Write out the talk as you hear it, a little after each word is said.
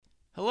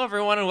Hello,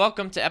 everyone, and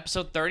welcome to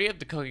episode 30 of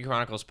the Koki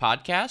Chronicles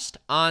podcast.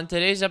 On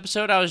today's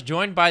episode, I was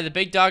joined by the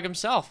Big Dawg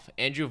himself,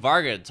 Andrew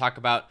Vargha, to talk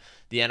about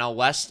the NL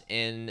West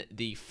in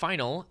the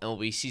final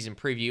MLB season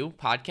preview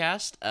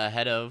podcast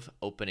ahead of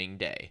opening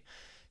day.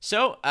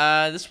 So,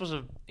 this was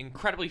an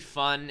incredibly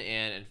fun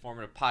and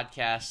informative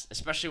podcast,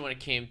 especially when it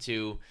came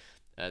to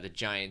the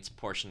Giants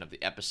portion of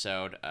the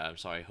episode.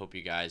 So I hope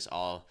you guys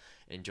all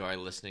enjoy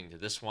listening to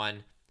this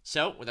one.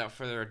 So, without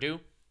further ado,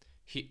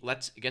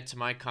 let's get to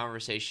my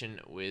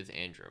conversation with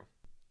Andrew.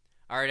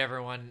 All right,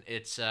 everyone.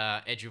 It's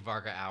Andrew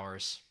Vargha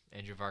hours.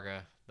 Andrew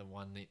Vargha, the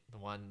one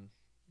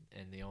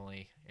and the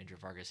only Andrew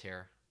Vargha's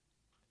here.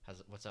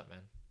 What's up, man?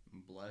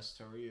 I'm blessed.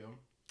 How are you?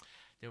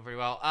 Doing pretty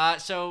well.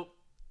 So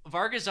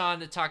Vargha's on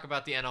to talk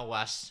about the NL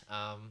West,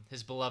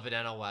 his beloved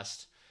NL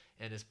West,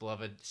 and his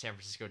beloved San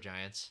Francisco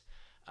Giants.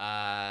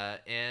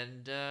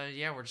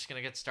 We're just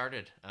gonna get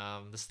started.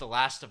 This is the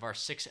last of our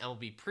 6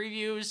 MLB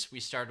previews. We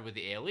started with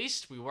the AL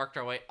East. We worked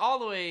our way all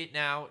the way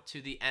now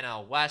to the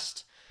NL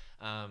West.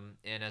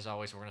 And as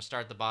always, we're gonna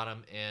start at the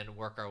bottom and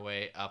work our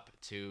way up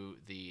to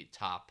the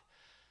top.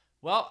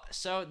 Well,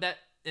 so that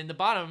in the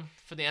bottom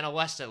for the NL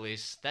West, at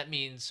least, that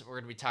means we're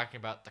gonna be talking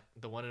about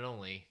the one and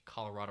only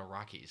Colorado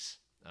Rockies.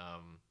 I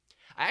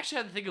actually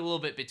had to think a little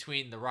bit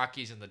between the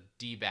Rockies and the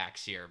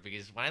D-backs here,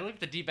 because when I look at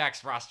the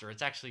D-backs roster,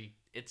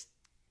 it's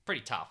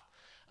pretty tough.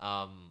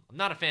 I'm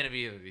not a fan of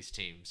either of these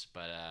teams,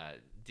 but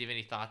do you have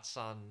any thoughts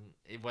on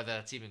whether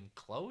that's even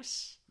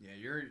close? Yeah,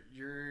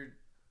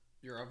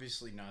 you're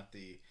obviously not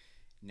the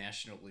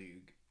National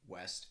League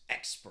West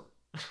expert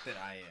that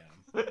I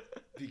am,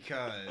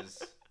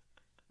 because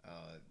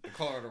the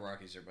Colorado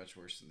Rockies are much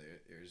worse than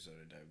the Arizona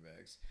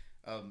Diamondbacks.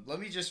 Let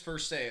me just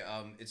first say,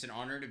 it's an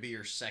honor to be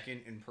your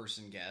second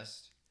in-person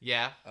guest.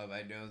 Yeah.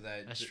 I know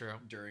that that's true.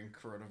 During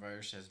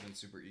coronavirus, it has been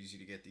super easy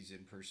to get these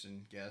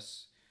in-person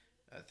guests.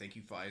 Thank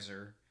you,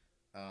 Pfizer.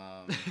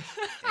 The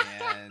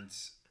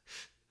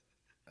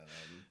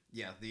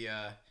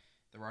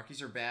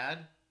Rockies are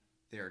bad.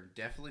 They are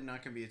definitely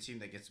not going to be a team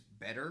that gets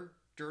better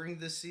during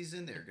this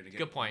season. They're going to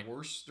get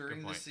worse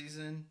during this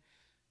season.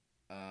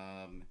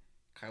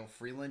 Kyle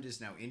Freeland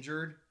is now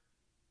injured.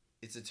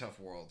 It's a tough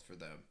world for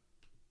them.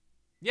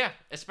 Yeah,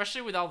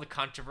 especially with all the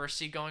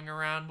controversy going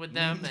around with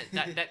them.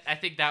 I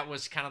think that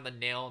was kind of the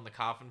nail in the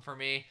coffin for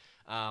me.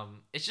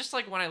 It's just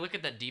like when I look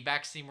at that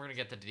D-backs team, we're going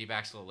to get to the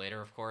D-backs a little later,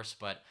 of course,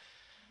 but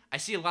I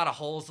see a lot of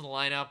holes in the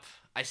lineup.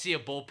 I see a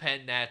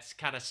bullpen that's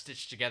kind of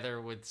stitched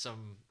together with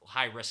some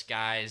high-risk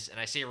guys, and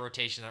I see a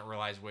rotation that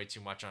relies way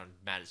too much on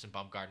Madison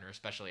Bumgarner,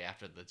 especially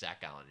after the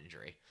Zach Allen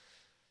injury.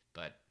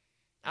 But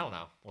I don't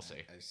know. We'll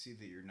see. I see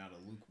that you're not a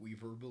Luke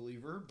Weaver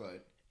believer,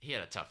 but he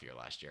had a tough year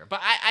last year.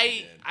 But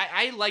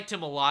I liked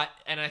him a lot,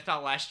 and I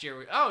thought last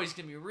year, he's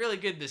going to be really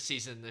good this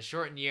season, the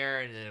shortened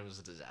year, and then it was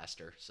a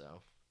disaster.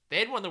 So they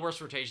had one of the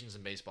worst rotations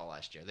in baseball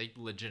last year. They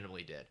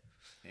legitimately did.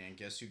 And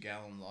guess who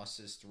Gallen lost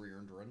his 3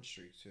 earned run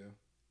streak to?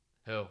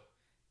 Who?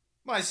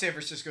 My San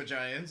Francisco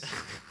Giants.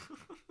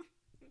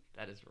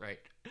 That is right.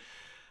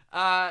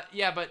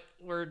 But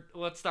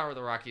let's start with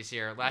the Rockies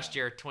here. Last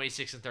year,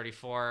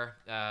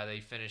 26-34. They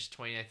finished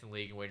 29th in the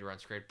league in weighted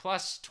runs created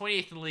plus,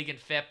 28th in the league in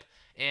FIP,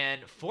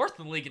 and 4th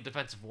in the league in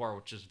defensive WAR,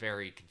 which is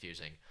very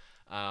confusing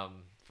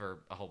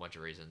for a whole bunch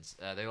of reasons.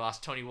 They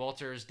lost Tony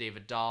Wolters,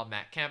 David Dahl,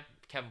 Matt Kemp,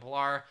 Kevin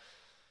Pillar,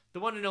 the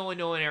one and only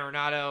Nolan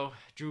Arenado,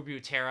 Drew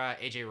Butera,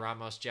 AJ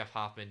Ramos, Jeff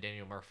Hoffman,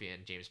 Daniel Murphy,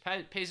 and James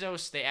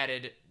Pezos. They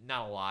added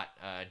not a lot.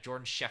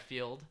 Jordan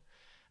Sheffield,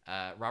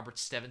 Robert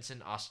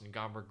Stevenson, Austin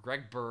Gomber,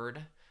 Greg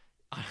Bird,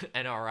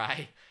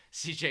 NRI,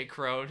 CJ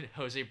Crone,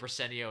 Jose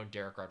Briseño, and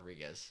Derek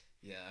Rodriguez.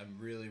 Yeah, I'm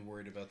really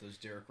worried about those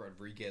Derek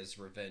Rodriguez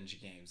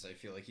revenge games. I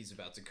feel like he's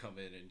about to come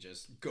in and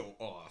just go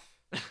off.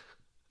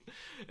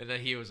 And then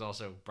he was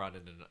also brought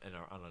in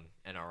on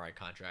an NRI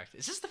contract.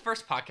 Is this the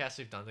first podcast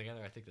we've done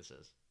together? I think this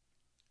is.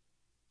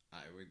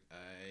 I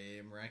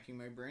am racking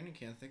my brain and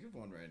can't think of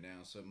one right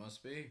now, so it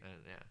must be.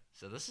 Yeah.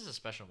 So this is a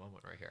special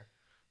moment right here.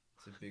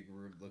 It's a big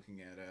word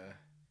looking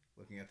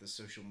at the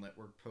social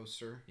network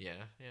poster. Yeah.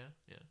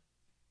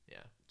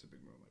 It's a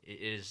big moment.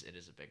 It is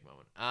a big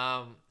moment.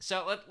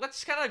 So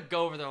let's kind of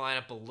go over their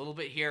lineup a little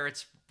bit here.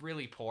 It's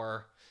really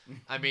poor.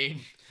 I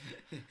mean,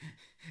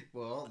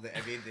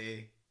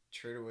 they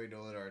traded away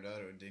Nolan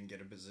Arenado and didn't get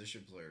a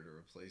position player to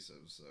replace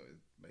him, so it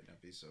might not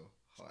be so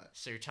hot.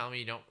 So you're telling me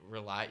you don't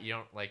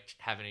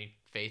have any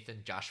faith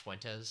in Josh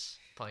Fuentes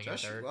playing at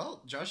third?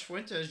 Well, Josh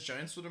Fuentes,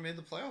 Giants would have made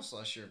the playoffs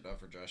last year if not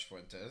for Josh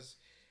Fuentes,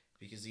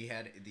 because he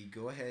had the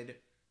go-ahead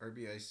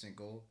RBI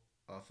single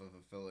off of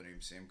a fellow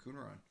named Sam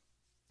Cooneron.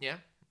 Yeah.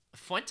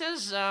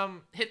 Fuentes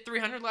hit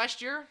 300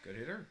 last year. Good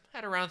hitter.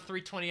 Had around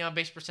 320 on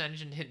base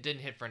percentage and didn't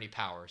hit for any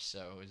power.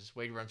 So his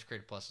weighted runs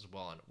created plus is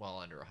well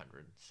under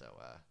 100. So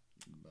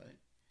but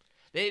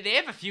they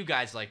have a few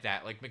guys like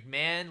that. Like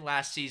McMahon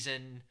last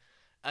season.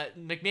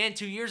 McMahon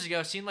 2 years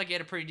ago seemed like he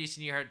had a pretty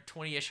decent year. Had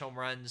 20-ish home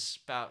runs,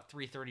 about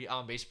 330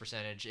 on base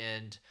percentage,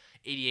 and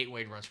 88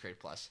 weighted runs created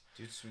plus.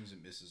 Dude swings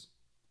and misses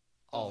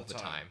all the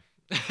time.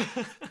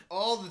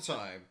 All the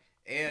time.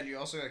 And you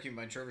also got to keep in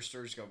mind, Trevor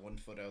Story's got 1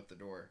 foot out the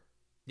door.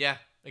 Yeah,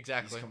 He's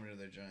exactly. coming to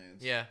the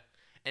Giants. Yeah.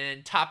 And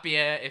then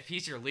Tapia, if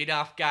he's your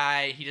leadoff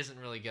guy, he doesn't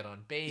really get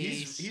on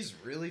base. He's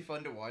really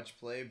fun to watch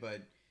play,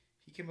 but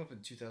he came up in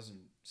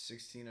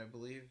 2016, I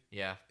believe.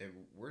 Yeah. And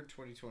we're in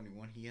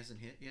 2021. He hasn't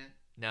hit yet.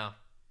 No.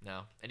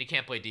 And he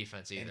can't play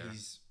defense either. And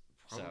he's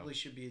probably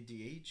should be a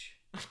DH.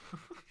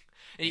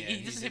 and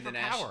he doesn't hit for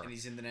power. And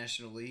he's in the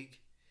National League.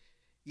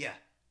 Yeah.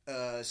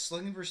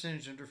 Slugging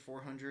percentage under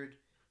 400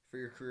 for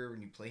your career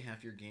when you play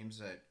half your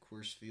games at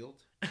Coors Field.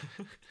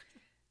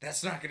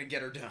 That's not going to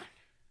get her done.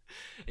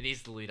 And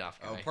he's the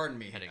leadoff guy. Oh, pardon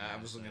me.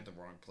 I was looking at the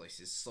wrong place.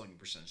 His slugging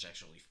percentage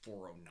actually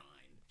 409.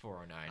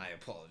 409. I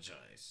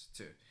apologize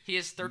to. He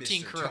has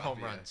 13 Mr. career home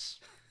Tapia. runs.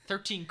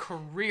 13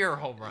 career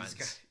home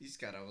runs. He's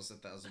got almost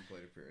 1,000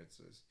 plate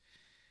appearances.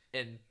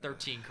 And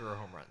 13 career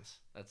home runs.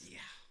 Yeah.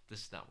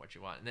 This is not what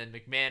you want. And then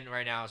McMahon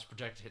right now is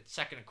projected to hit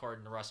second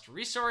according to Rust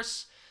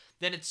Resource.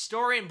 Then it's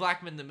Story and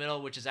Blackman in the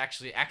middle, which is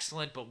actually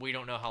excellent, but we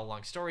don't know how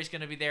long Story's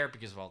going to be there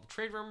because of all the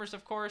trade rumors,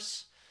 of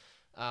course.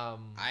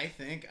 I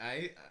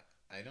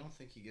don't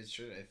think he gets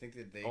traded. I think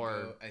that they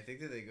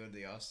go to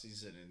the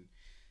offseason and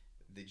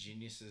the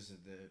geniuses of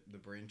the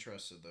brain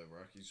trust of the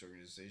Rockies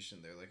organization,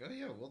 they're like, oh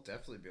yeah, we'll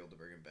definitely be able to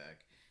bring him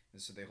back.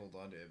 And so they hold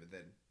on to him, but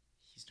then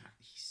he's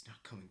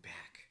not coming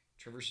back.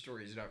 Trevor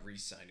Story is not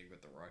re-signing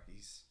with the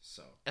Rockies.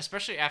 So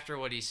especially after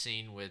what he's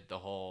seen with the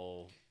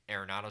whole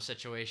Arenado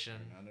situation.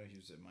 Arenado, he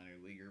was a minor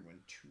leaguer when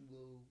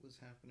Tulo was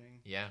happening.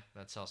 Yeah,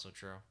 that's also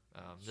true.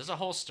 There's a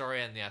whole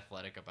story on The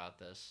Athletic about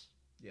this.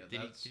 Yeah,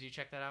 did you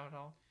check that out at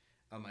all?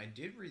 I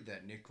did read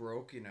that Nick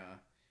Roque in a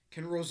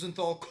Ken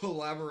Rosenthal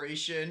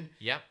collaboration.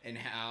 Yep. And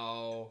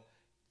how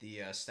the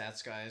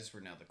stats guys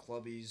were now the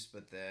clubbies,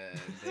 but then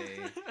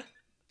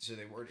so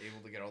they weren't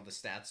able to get all the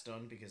stats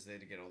done because they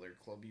had to get all their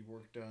clubby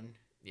work done.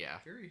 Yeah.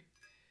 Very.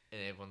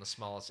 And they have one of the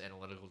smallest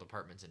analytical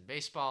departments in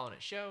baseball, and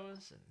it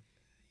shows. And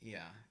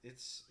yeah,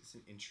 it's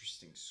an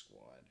interesting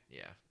squad.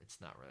 yeah, it's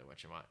not really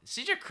what you want.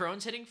 CJ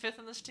Cron's hitting fifth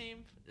on this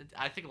team.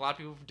 I think a lot of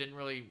people didn't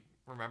really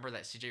remember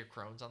that CJ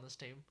Cron's on this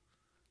team.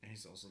 And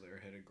he's also there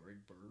ahead of Greg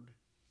Bird.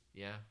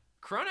 Yeah.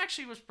 Cron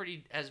actually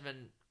has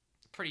been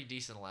pretty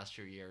decent the last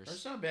few years.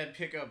 That's not a bad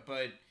pickup,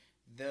 but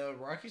the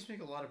Rockies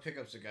make a lot of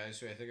pickups of guys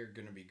who I think are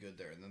going to be good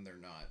there, and then they're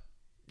not.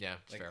 Yeah,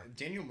 it's like fair.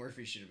 Daniel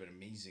Murphy should have been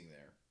amazing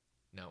there.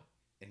 No.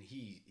 And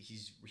he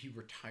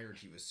retired.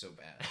 He was so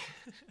bad.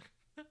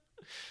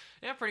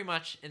 Yeah, pretty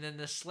much. And then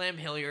the Slam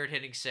Hilliard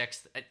hitting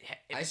sixth.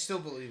 I still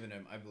believe in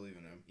him. I believe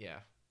in him. Yeah.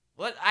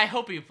 Well, I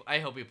hope he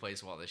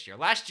plays well this year.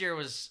 Last year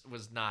was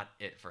not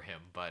it for him,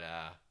 but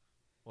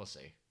we'll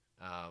see.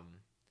 A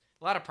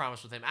lot of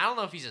promise with him. I don't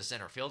know if he's a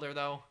center fielder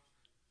though.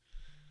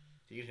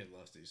 He can hit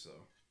lefties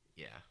though.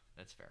 Yeah,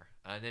 that's fair.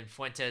 And then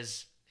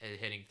Fuentes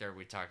hitting third.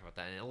 We talked about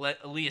that. And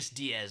Elias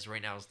Diaz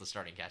right now is the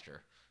starting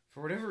catcher.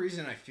 For whatever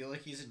reason, I feel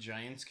like he's a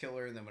Giants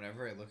killer, and then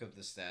whenever I look up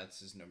the stats,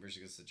 his numbers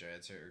against the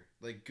Giants are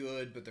like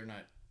good, but they're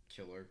not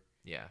killer.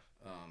 Yeah.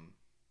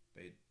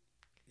 But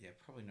yeah,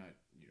 probably not.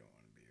 You don't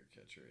want to be your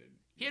catcher.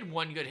 He had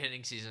one good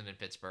hitting season in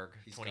Pittsburgh,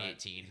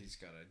 2018. He's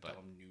got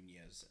Dom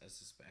Nunez as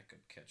his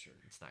backup catcher.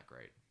 It's not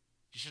great.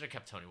 You should have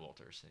kept Tony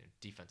Wolters,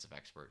 defensive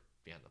expert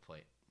behind the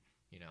plate.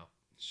 You know.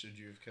 Should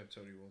you have kept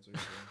Tony Wolters?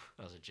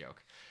 That was a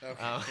joke.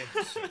 Okay.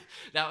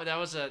 That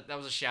was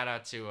a shout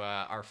out to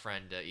our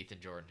friend Ethan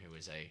Jordan, who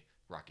is a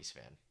Rockies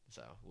fan.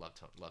 So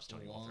loves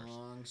Tony Wolters.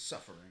 Long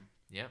suffering.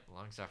 Yep,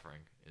 long suffering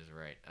is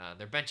right.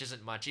 Their bench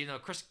isn't much. You know,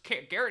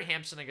 Garrett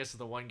Hampson, I guess, is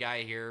the one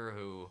guy here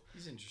who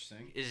he's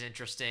interesting. Is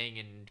interesting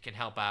and can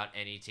help out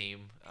any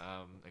team,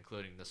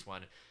 including this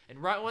one.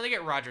 And when they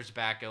get Rogers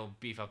back, it'll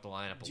beef up the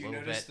lineup a little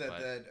bit. Do you notice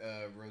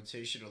that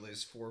rotation only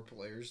has 4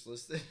 players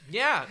listed?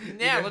 Yeah.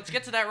 Let's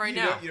get to that right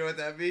now. You know what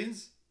that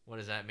means? What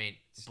does that mean?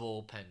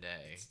 Bullpen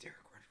day. It's Derek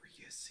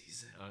Rodriguez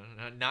season.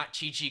 Not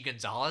Chichi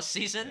Gonzalez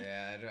season?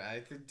 Yeah,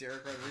 I think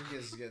Derek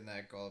Rodriguez is getting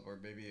that call up, or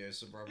maybe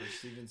some Robert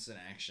Stevenson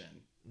action.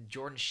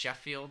 Jordan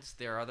Sheffield's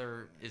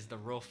is the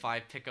Rule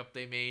 5 pickup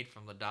they made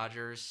from the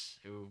Dodgers,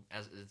 who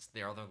it's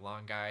their other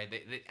long guy.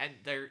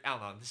 They're I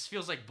don't know. This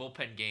feels like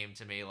bullpen game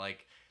to me.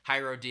 Like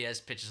Jairo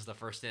Diaz pitches the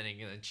first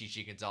inning, and then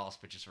Chichi Gonzalez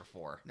pitches for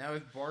 4. Now,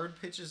 if Bard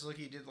pitches like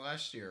he did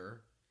last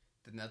year,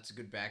 then that's a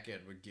good back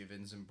end with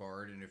Givens and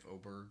Bard, and if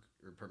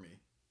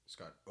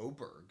Scott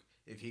Oberg,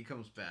 if he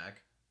comes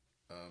back,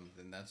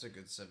 then that's a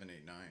good 7,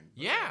 8, 9.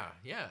 Yeah.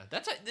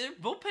 That's their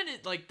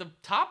bullpen. Like the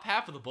top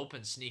half of the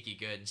bullpen, sneaky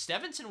good. And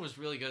Stevenson was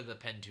really good at the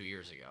pen 2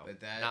 years ago,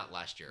 but not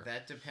last year.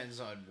 That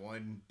depends on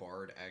one,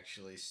 Bard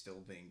actually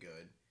still being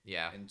good.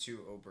 Yeah. And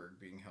 2,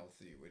 Oberg being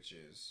healthy, which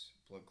is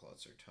blood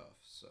clots are tough.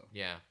 So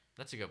yeah,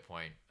 that's a good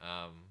point.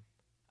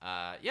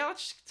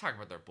 Let's just talk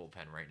about their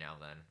bullpen right now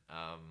then.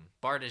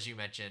 Bard, as you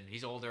mentioned,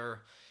 he's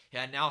older. He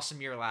had an awesome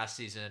year last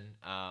season.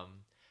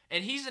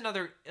 And he's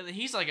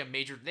like a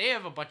major. They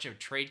have a bunch of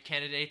trade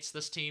candidates.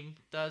 This team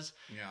does.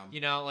 Yeah.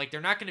 You know, like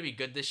they're not going to be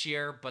good this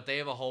year, but they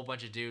have a whole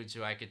bunch of dudes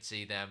who I could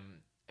see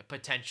them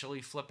potentially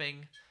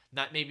flipping.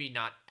 Not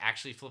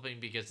actually flipping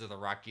because they're the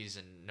Rockies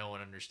and no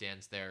one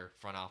understands their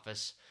front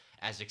office,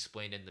 as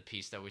explained in the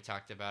piece that we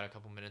talked about a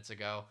couple minutes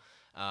ago.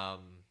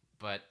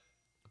 But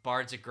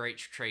Bard's a great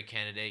trade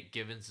candidate.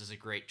 Givens is a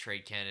great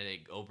trade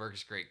candidate.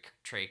 Oberg's a great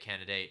trade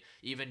candidate.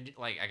 Even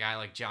like a guy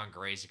like John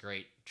Gray's a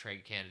great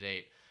trade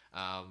candidate.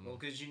 Well,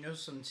 because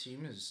some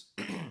team is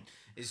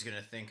is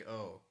gonna think,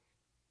 oh,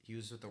 he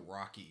was with the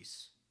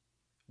Rockies.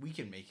 We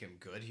can make him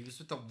good. He was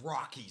with the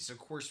Rockies. Of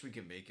course, we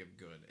can make him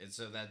good. And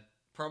so that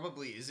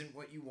probably isn't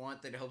what you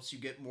want. That helps you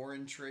get more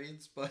in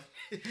trades, but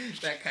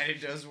that kind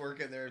of does work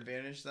in their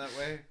advantage that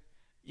way.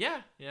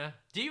 Yeah.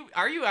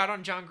 Are you out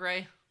on John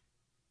Gray?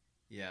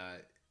 Yeah,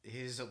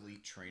 his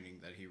elite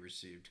training that he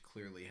received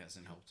clearly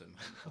hasn't helped him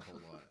a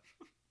whole lot.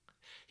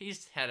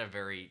 He's had a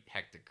very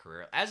hectic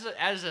career,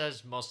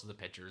 as most of the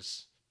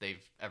pitchers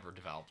they've ever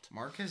developed.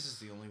 Marquez is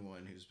the only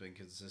one who's been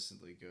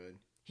consistently good.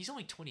 He's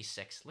only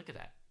 26. Look at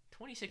that.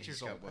 26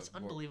 years got, old. That's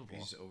unbelievable.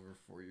 He's over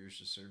 4 years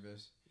of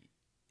service.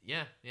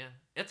 Yeah.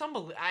 It's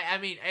unbelievable. I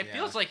mean, it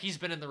feels like he's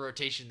been in the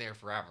rotation there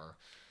forever.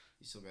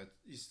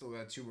 He's still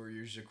got 2 more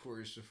years of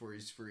course before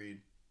he's freed.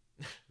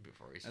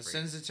 Freed.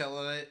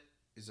 Senzatella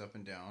is up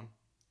and down.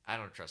 I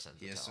don't trust Senzatella.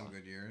 He has some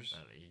good years.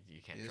 You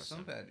can't trust him. He has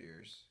some bad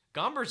years.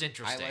 Gomber's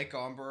interesting. I like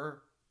Gomber.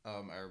 I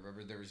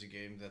remember there was a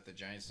game that the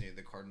Giants needed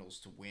the Cardinals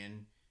to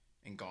win,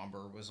 and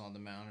Gomber was on the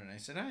mound, and I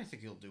said, I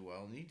think he'll do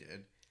well, and he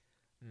did.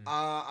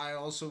 I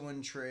also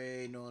wouldn't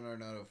trade Nolan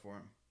Arenado for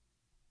him.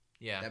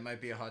 Yeah. That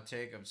might be a hot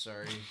take. I'm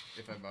sorry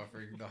if I'm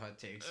offering the hot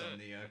takes on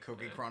the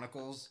Koki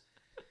Chronicles.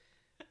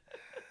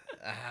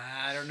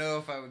 I don't know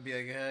if I would be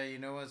like, hey, you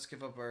know what, let's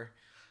give up our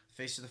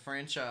face of the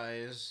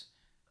franchise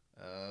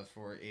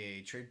for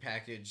a trade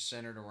package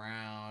centered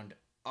around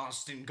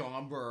Austin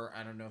Gomber.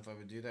 I don't know if I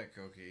would do that,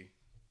 Koki.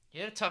 He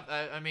had a tough.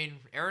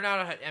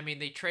 Arenado.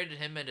 They traded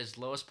him at his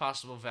lowest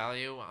possible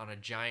value on a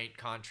giant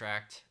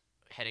contract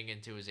heading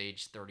into his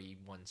age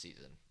 31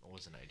 season. It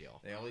wasn't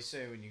ideal. They always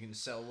say when you can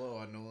sell low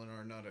on Nolan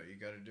Arenado, you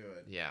got to do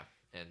it. Yeah,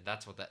 and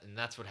that's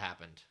what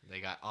happened. They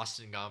got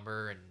Austin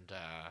Gomber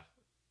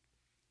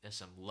and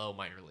some low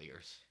minor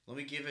leaguers. Let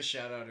me give a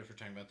shout out if we're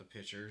talking about the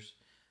pitchers.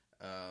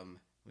 Let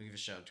me give a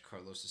shout out to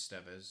Carlos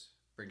Estevez.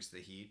 Brings the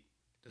heat.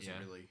 Doesn't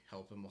really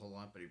help him a whole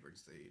lot, but he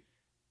brings the heat.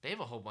 They have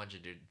a whole bunch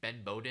of dudes.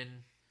 Ben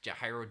Bowden,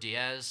 Jairo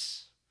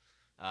Diaz,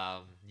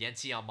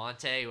 Yency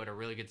Almonte, who had a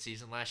really good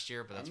season last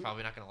year, but that's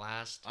probably not going to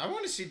last. I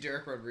want to see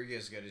Derek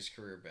Rodriguez get his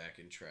career back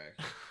in track.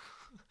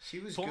 He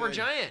was former good.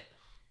 Giant.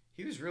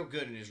 He was real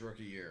good in his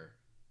rookie year,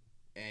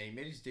 and he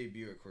made his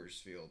debut at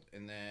Coors Field,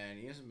 and then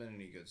he hasn't been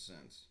any good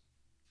since.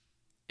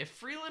 If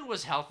Freeland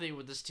was healthy,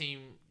 could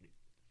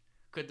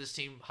this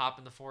team hop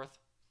in the fourth?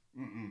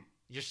 Mm-mm.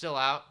 You're still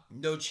out?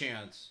 No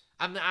chance.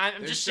 I'm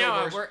just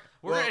showing.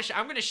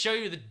 I'm going to show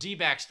you the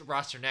D-backs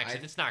roster next,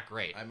 and it's not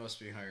great. I must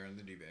be higher on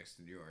the D-backs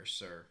than you are,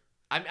 sir.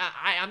 I'm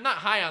not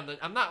high on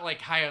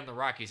the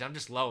Rockies. I'm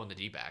just low on the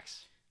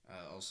D-backs.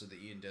 Also, the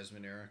Ian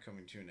Desmond era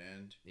coming to an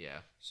end. Yeah.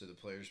 So the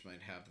players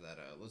might have that.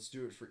 Let's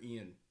do it for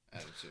Ian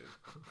attitude.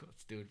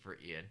 Let's do it for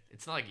Ian.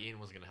 It's not like Ian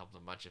was going to help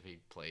them much if he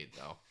played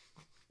though.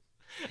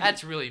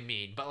 That's really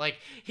mean, but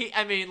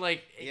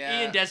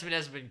Ian Desmond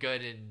has been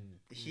good in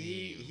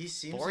he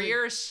seems 4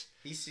 years.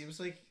 He seems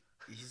like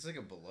he's like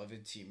a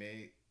beloved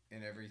teammate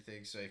and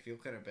everything, so I feel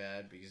kind of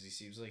bad because he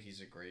seems like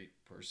he's a great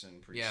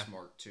person, pretty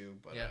smart too.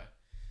 But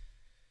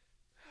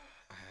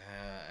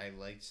I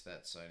liked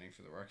that signing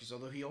for the Rockies,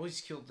 although he always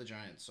killed the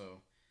Giants,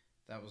 so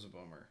that was a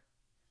bummer.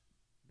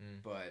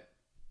 But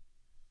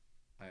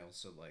I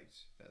also liked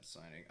that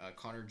signing.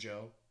 Connor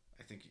Joe,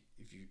 I think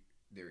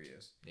there he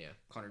is. Yeah.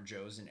 Connor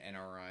Joe's an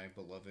NRI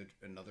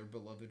another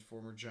beloved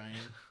former Giant.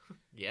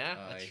 Yeah,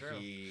 that's true.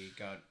 He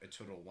got a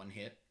total 1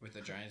 hit with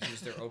the Giants. He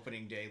was their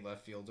opening day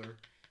left fielder,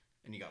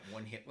 and he got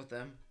 1 hit with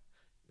them.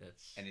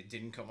 And it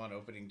didn't come on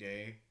opening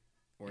day,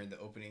 or in the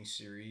opening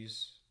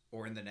series,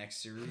 or in the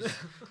next series.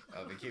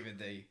 It came in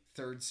the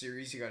 3rd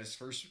series. He got his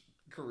first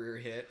career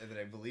hit, and then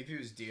I believe he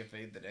was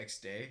DFA'd the next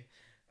day.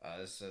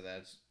 So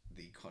that's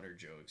the Connor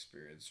Joe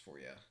experience for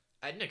you.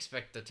 I didn't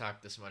expect to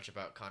talk this much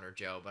about Connor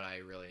Joe, but I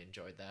really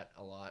enjoyed that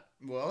a lot.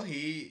 Well,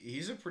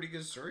 he's a pretty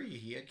good story.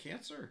 He had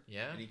cancer.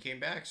 Yeah. And he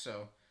came back,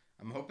 so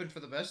I'm hoping for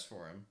the best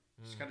for him.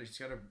 He's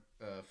got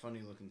a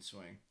funny looking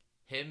swing.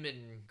 Him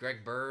and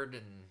Greg Bird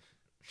and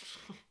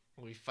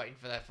we fighting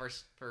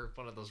for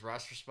one of those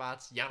roster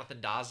spots. Jonathan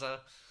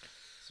Daza.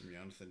 Some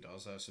Jonathan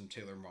Daza, some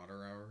Taylor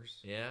Motter hours.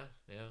 Yeah.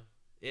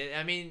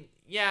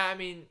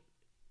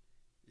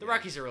 The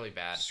Rockies are really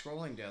bad.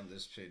 Scrolling down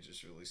this page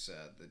is really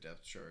sad, the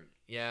depth chart.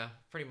 Yeah,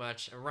 pretty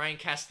much. And Ryan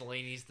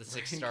Castellini's the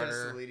 6th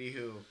starter. Castellini,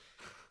 who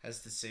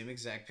has the same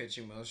exact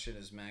pitching motion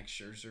as Max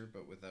Scherzer,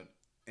 but without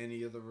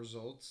any of the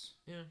results.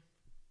 Yeah,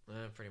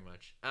 pretty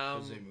much.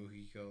 Jose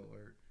Mujica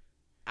alert.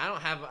 I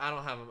don't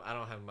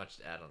have much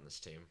to add on this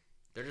team.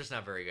 They're just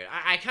not very good.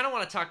 I kind of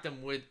want to talk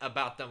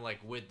about them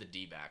with the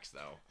D-backs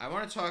though. I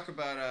want to talk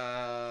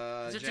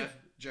about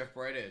Jeff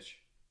Bridich.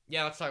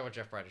 Yeah, let's talk about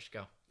Jeff Bridich.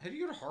 Go. How do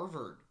you go to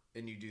Harvard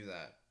and you do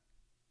that?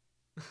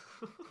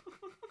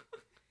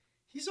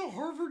 He's a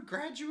Harvard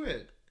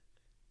graduate.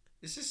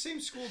 It's the same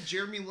school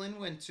Jeremy Lin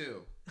went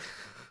to.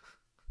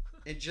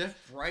 And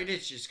Jeff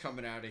Bridich is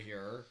coming out of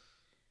here,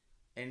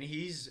 and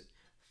he's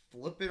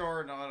flipping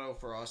Arenado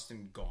for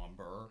Austin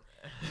Gomber.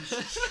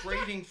 He's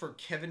trading for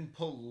Kevin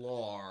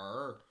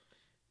Pillar.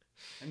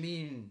 I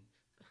mean,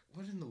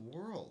 what in the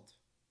world?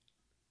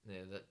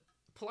 Yeah,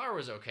 Pilar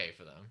was okay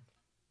for them,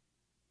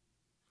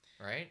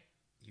 right?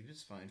 He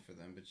was fine for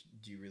them, but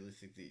do you really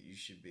think that you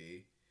should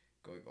be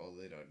going all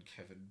in on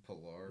Kevin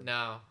Pillar?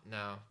 No.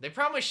 They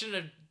probably should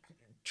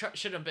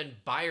have been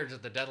buyers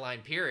at the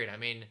deadline period. I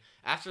mean,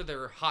 after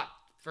their hot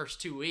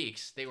first 2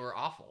 weeks, they were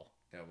awful.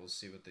 Yeah, we'll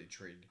see what they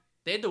trade.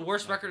 They had the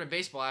worst record in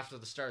baseball after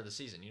the start of the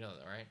season. You know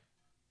that, right?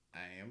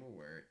 I am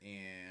aware,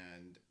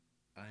 and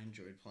I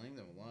enjoyed playing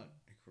them a lot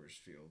at Coors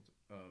Field.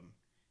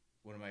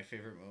 One of my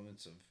favorite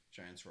moments of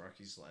Giants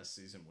Rockies last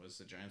season was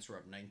the Giants were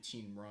up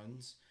 19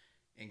 runs,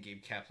 and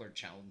Gabe Kapler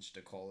challenged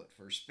to call at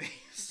first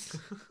base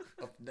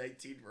up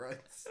 19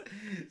 runs.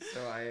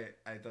 So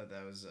I thought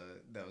that was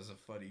a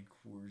funny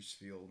Coors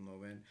Field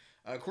moment.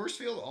 Coors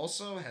Field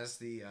also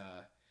has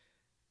I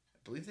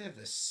believe they have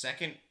the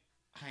second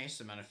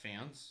highest amount of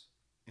fans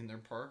in their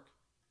park,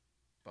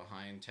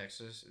 behind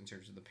Texas in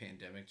terms of the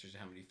pandemic. Just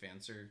how many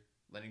fans are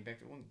letting back?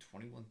 They won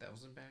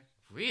 21,000 back.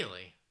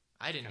 Really?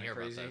 I didn't hear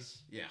crazy. about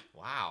this. Yeah.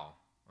 Wow.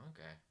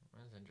 Okay.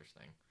 That's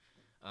interesting.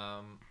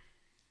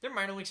 Their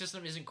minor league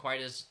system isn't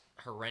quite as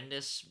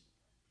horrendous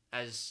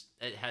as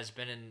it has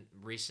been in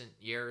recent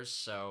years,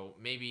 so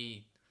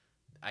maybe,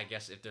 I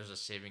guess, if there's a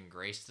saving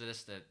grace to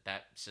this,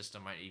 that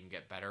system might even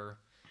get better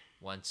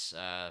once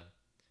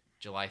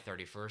July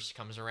 31st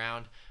comes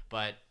around.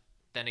 But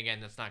then again,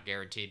 that's not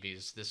guaranteed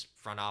because this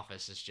front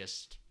office is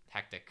just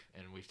hectic,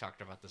 and we've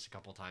talked about this a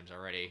couple times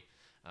already.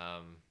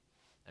 I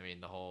mean,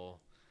 the whole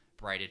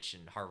Breitich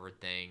and Harvard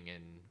thing,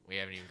 and we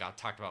haven't even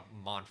talked about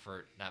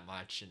Monfort that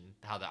much, and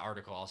how the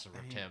article also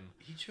ripped him.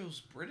 He chose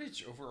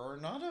British over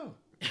Arenado.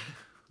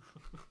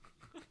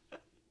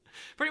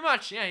 Pretty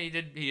much, yeah. He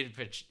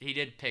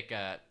did pick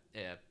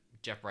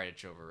Jeff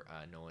Breitich over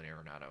Nolan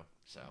Arenado.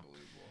 So,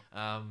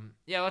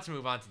 yeah. Let's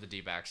move on to the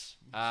D-backs.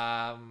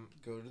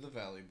 Go to the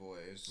Valley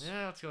Boys.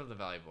 Yeah, let's go to the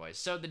Valley Boys.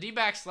 So the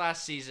D-backs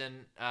last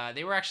season,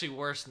 they were actually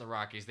worse than the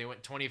Rockies. They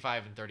went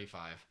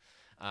 25-35.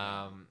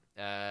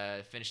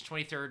 Finished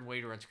 23rd in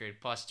weighted runs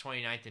created plus,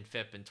 29th in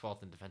FIP, and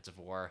 12th in defensive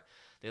WAR.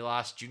 They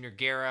lost Junior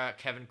Guerra,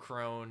 Kevin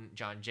Crone,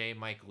 John Jay,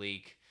 Mike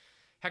Leake,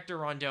 Hector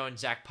Rondon,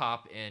 Zach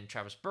Pop, and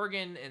Travis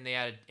Bergen, and they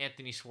added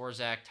Anthony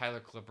Swarzak,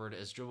 Tyler Clippard,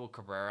 Asdrubal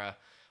Cabrera,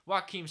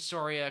 Joaquim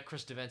Soria,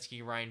 Chris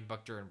Davinsky, Ryan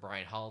Buchter, and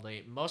Brian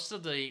Holiday. Most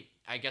of the,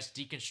 I guess,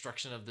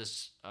 deconstruction of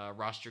this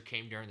roster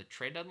came during the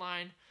trade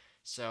deadline.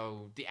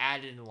 So the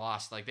added and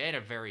lost, they had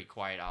a very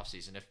quiet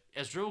offseason. If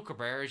Asdrubal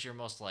Cabrera is your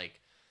most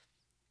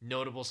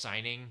notable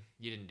signing,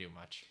 you didn't do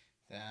much.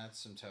 That's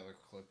some Tyler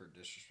Clippard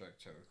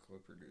disrespect. Tyler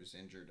Clippard who's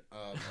injured.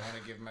 I want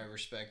to give my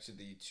respect to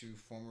the two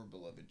former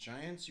beloved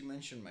Giants. You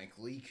mentioned Mike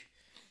Leake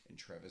and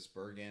Travis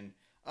Bergen.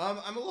 I'm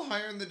a little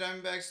higher on the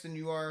Diamondbacks than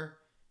you are.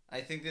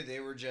 I think that they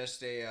were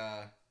just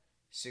a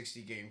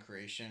 60-game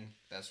creation.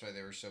 That's why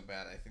they were so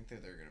bad. I think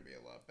that they're going to be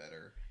a lot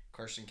better.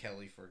 Carson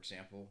Kelly, for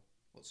example,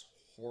 was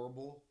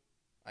horrible.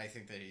 I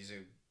think that he's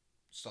a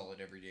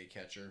solid everyday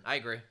catcher. I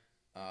agree.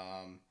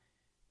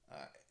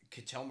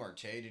 Ketel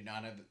Marte did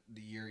not have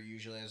the year he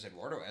usually has.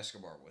 Eduardo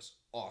Escobar was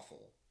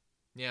awful.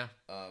 Yeah.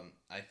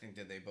 I think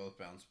that they both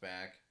bounced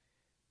back.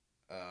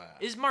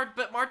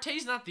 But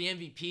Marte's not the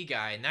MVP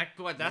guy, and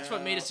that's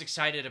what made us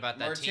excited about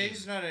that team.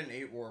 Marte's not an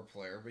 8-WAR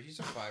player, but he's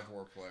a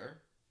 5-WAR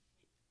player.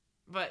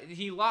 But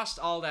he lost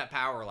all that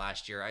power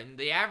last year, and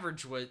the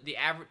average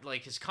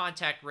his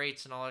contact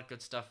rates and all that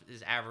good stuff,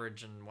 his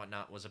average and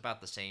whatnot was about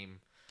the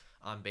same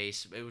on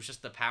base. It was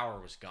just the power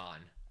was gone.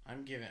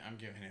 I'm giving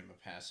him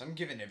a pass. I'm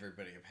giving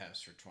everybody a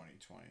pass for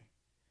 2020.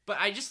 But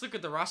I just look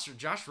at the roster.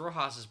 Josh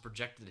Rojas is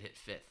projected to hit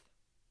 5th.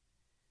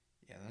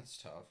 Yeah, that's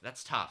tough.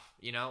 That's tough.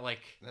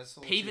 That's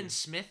Pavin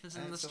Smith is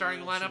in the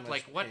starting lineup.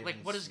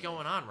 What is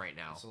going on right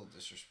now? It's a little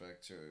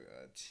disrespect to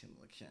Tim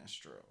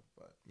LeCastro,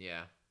 but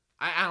yeah,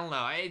 I don't know.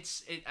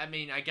 I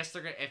mean, I guess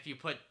they're gonna, if you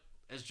put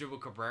Asdrubal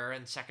Cabrera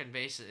in second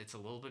base, it's a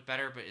little bit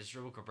better. But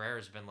Asdrubal Cabrera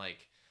has been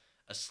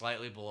a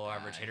slightly below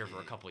average hitter for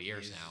a couple of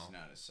years now. He's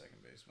not a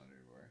second baseman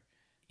anymore.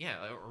 Yeah,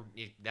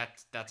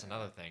 that's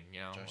another thing.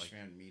 Josh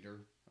Van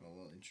Meter. I'm a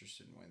little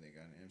interested in why they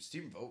got him.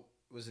 Stephen Vogt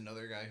was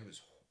another guy who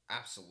was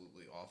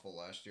absolutely awful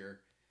last year.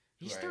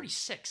 He's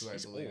 36.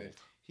 He's old.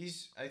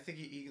 I think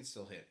he can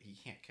still hit. He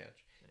can't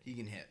catch. He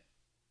can hit.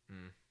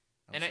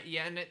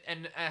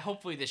 And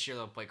hopefully this year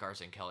they'll play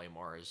Carson Kelly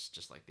more as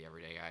just the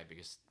everyday guy,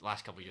 because the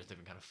last couple of years they've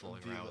been kind of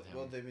fooling around with him.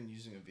 Well, they've been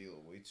using Avila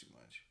way too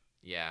much.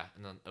 Yeah,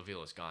 and then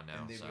Avila's gone now.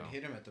 And they would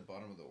hit him at the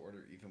bottom of the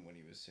order even when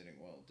he was hitting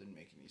well. It didn't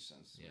make any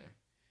sense to me.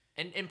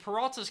 And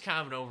Peralta's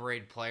kind of an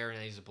overrated player,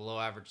 and he's a below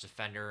average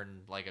defender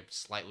and a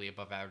slightly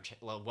above average,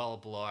 well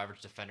below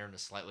average defender and a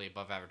slightly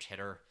above average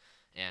hitter.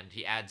 And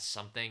he adds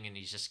something, and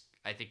he's just,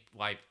 I think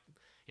why,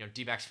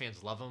 D-backs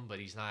fans love him, but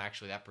he's not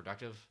actually that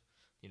productive.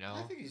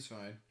 I think he's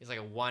fine. He's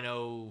a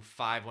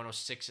 105,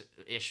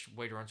 106-ish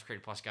weighted runs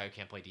created plus guy who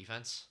can't play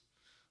defense.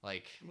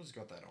 He's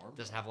got that arm.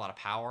 Doesn't have a lot of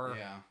power.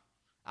 Yeah.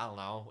 I don't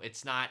know.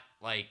 It's not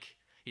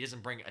He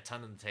doesn't bring a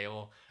ton to the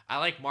table. I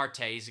like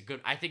Marte.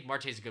 I think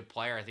Marte's a good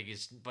player.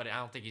 But I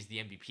don't think he's the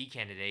MVP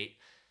candidate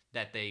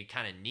that they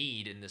kind of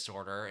need in this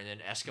order. And then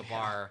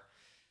Escobar,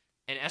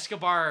 and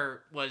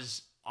Escobar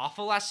was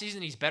awful last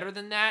season. He's better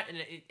than that.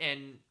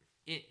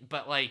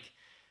 But like,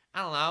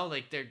 I don't know.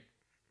 Like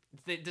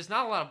there's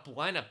not a lot of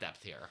lineup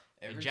depth here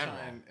in general.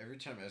 Every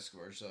time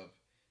Escobar's up,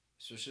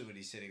 especially when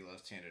he's hitting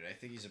left-handed, I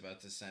think he's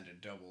about to send a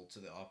double to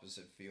the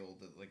opposite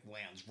field that like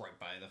lands right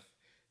by the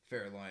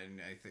fair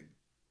line. I think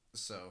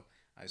so.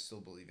 I still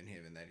believe in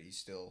him and that he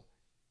still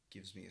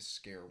gives me a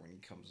scare when he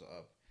comes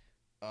up.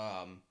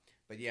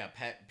 But yeah,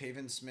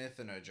 Pavin Smith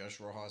and Josh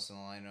Rojas in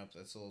the lineup.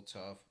 That's a little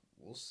tough.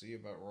 We'll see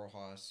about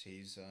Rojas.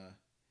 He's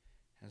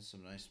has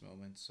some nice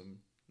moments, some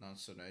not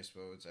so nice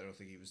moments. I don't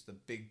think he was the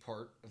big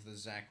part of the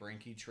Zach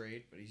Greinke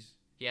trade, but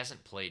he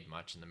hasn't played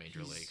much in the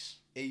major leagues.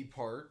 A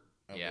part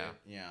of yeah. it.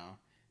 Yeah.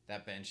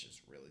 That bench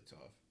is really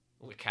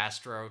tough.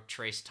 Castro,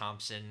 Trace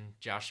Thompson,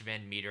 Josh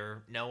Van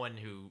Meter,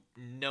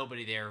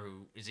 nobody there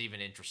who is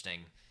even interesting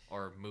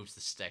or moves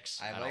the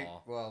sticks at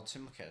all. Well,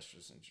 Tim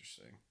Castro's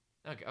interesting.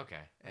 Okay,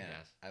 I and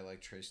guess. I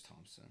like Trace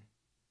Thompson.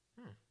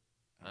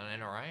 An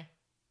NRI?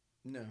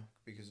 No,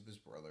 because of his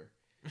brother.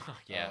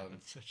 Yeah,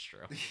 that's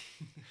true.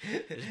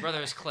 His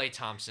brother is Klay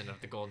Thompson of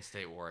the Golden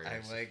State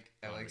Warriors.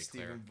 I like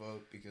Stephen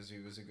Vogt because he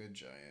was a good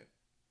Giant.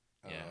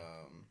 Yeah.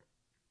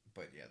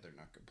 But yeah, they're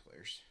not good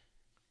players.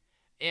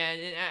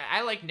 And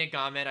I like Nick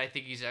Ahmed. I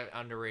think he's an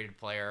underrated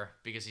player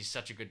because he's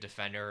such a good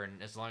defender,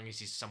 and as long as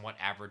he's somewhat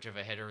average of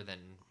a hitter, then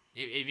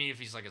even if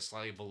he's like a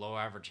slightly below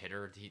average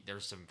hitter,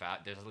 there's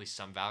at least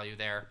some value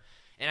there.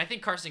 And I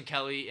think Carson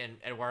Kelly and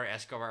Eduardo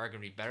Escobar are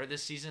going to be better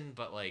this season,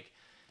 but like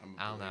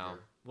I don't know.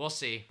 We'll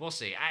see.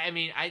 I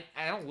mean, I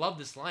don't love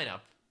this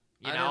lineup.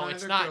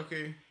 It's not.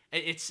 Okay.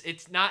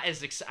 It's not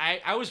as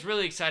I was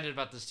really excited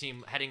about this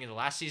team heading into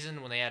last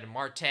season when they had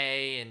Marte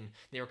and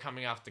they were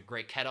coming off the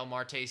great Ketel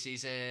Marte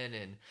season,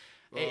 and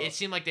it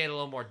seemed like they had a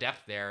little more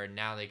depth there, and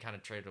now they kind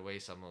of traded away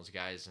some of those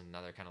guys, and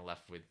now they're kind of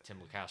left with Tim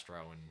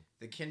Castro. And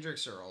the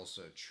Kendricks are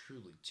also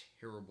truly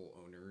terrible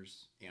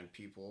owners and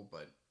people,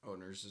 but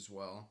owners as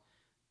well.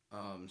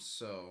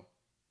 So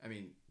I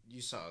mean,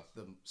 you saw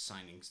the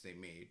signings they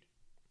made.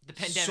 The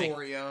pandemic.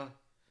 Soria.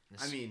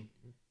 I mean,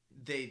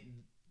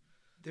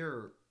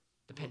 they're.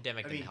 The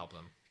pandemic didn't help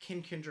them.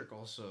 Ken Kendrick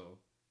also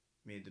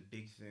made the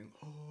big thing.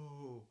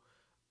 Oh,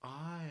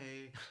 I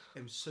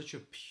am such a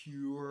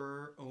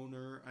pure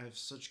owner. I have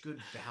such good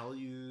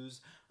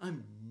values.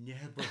 I'm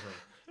never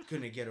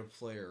going to get a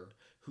player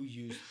who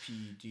used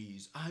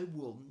PEDs. I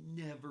will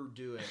never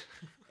do it.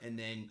 And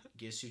then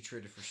guess who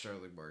traded for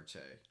Starling Marte?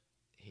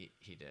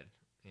 He did.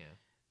 Yeah.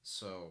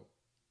 So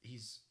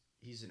he's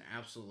an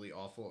absolutely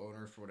awful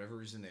owner. For whatever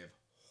reason, they have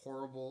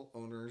horrible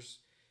owners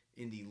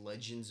in the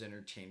Legends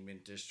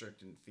Entertainment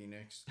District in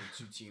Phoenix. The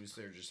two teams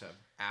there just have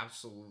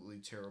absolutely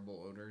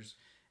terrible owners,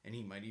 and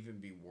he might even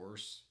be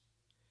worse.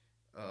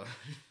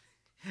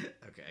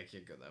 Okay, I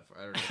can't go that far.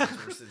 I don't know if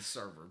it's worse than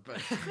Sarver,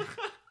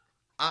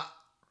 but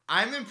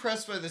I'm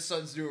impressed by the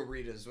Suns' new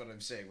arena is what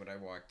I'm saying when I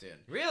walked in.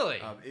 Really?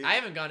 I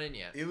haven't gone in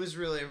yet. It was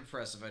really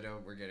impressive. I know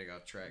we're getting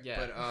off track.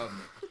 Yeah.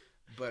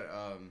 But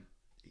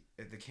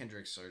the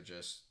Kendricks are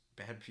just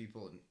bad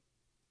people and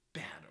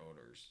bad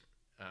owners.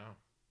 Oh.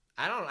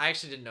 I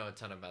actually didn't know a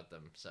ton about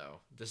them, so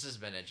this has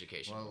been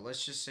educational. Well,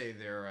 let's just say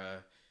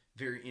they're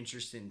very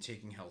interested in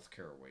taking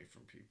healthcare away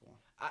from people.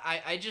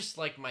 I just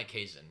like Mike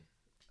Hazen.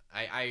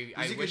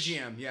 He's a good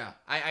GM, yeah.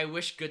 I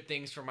wish good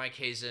things for Mike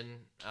Hazen.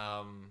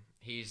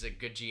 He's a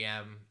good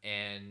GM,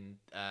 and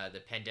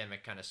the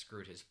pandemic kind of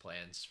screwed his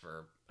plans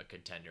for a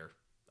contender.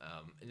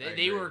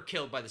 They were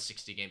killed by the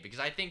 60 game because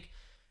I think,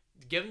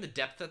 given the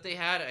depth that they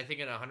had, I think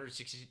in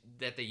 160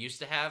 that they used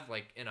to have,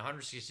 like in a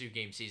 162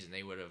 game season,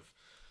 they would have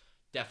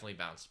definitely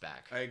bounced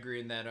back. I agree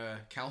in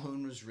that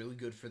Calhoun was really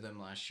good for them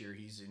last year.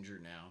 He's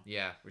injured now.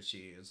 Yeah. Which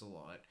he is a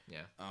lot.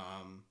 Yeah.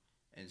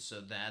 And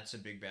so that's a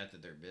big bat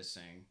that they're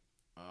missing.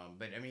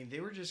 But I mean, they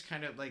were just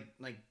kind of like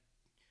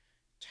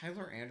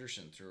Tyler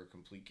Anderson threw a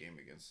complete game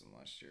against them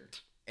last year.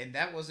 And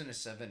that wasn't a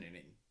 7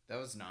 inning. That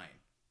was 9.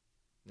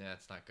 Yeah,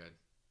 it's not good.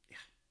 Yeah.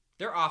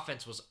 Their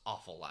offense was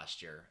awful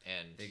last year,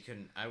 and they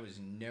couldn't. I was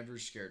never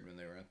scared when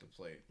they were at the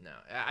plate. No,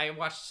 I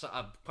watched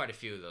quite a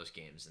few of those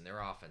games, and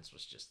their offense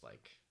was just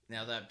like.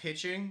 Now that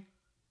pitching,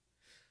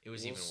 it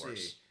was even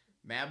worse.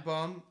 Mad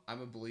Bum,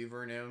 I'm a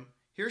believer in him.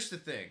 Here's the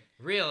thing.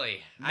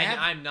 Really?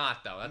 I'm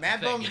not, though. That's Mad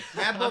the thing.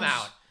 I'm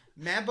out.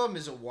 Mad Bum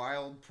is a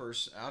wild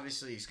person.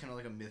 Obviously, he's kind of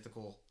like a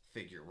mythical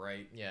figure,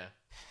 right? Yeah.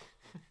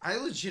 I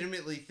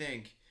legitimately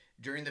think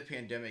during the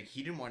pandemic,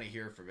 he didn't want to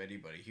hear from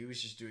anybody. He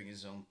was just doing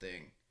his own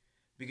thing.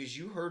 Because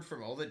you heard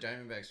from all the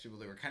Diamondbacks people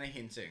that were kind of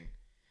hinting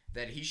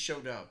that he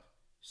showed up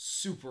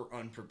super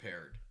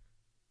unprepared.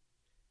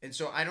 And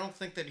so I don't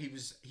think that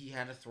he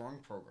had a throwing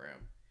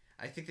program.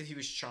 I think that he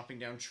was chopping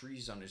down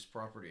trees on his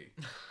property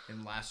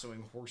and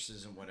lassoing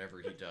horses and whatever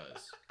he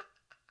does.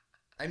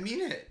 I mean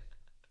it.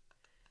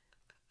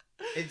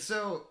 And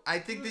so I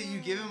think that you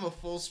give him a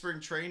full spring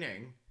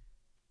training,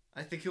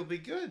 I think he'll be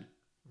good.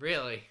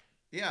 Really?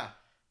 Yeah.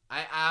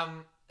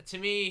 To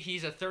me,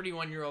 he's a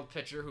 31-year-old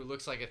pitcher who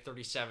looks like a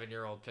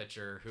 37-year-old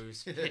pitcher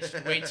who's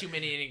pitched way too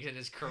many innings in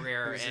his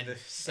career. Who's in the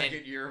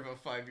second year of a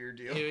 5-year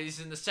deal. He's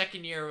in the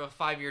second year of a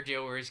 5-year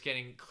deal where he's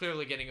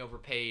clearly getting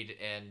overpaid,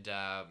 and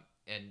I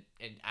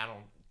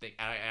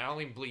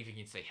don't even believe he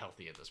can stay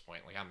healthy at this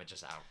point. Like, I'm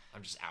just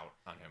out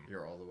on him.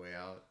 You're all the way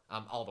out.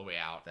 I'm all the way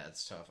out.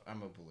 That's tough.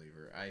 I'm a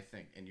believer. I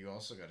think, and you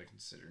also got to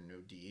consider no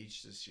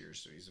DH this year,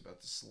 so he's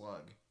about to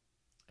slug.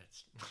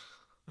 It's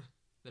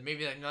then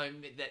maybe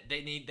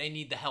they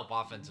need the help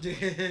offensively.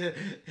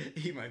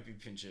 He might be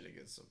pinch hitting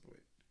at some point.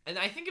 And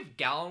I think if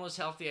Gallen was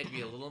healthy, I'd be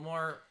a little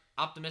more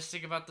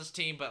optimistic about this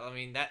team. But I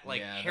mean,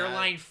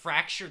 hairline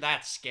fracture,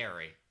 that's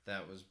scary.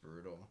 That was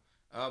brutal.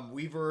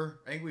 Weaver,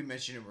 I think we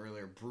mentioned him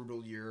earlier.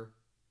 Brutal year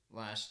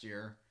last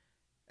year.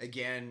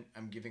 Again,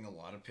 I'm giving a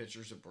lot of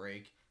pitchers a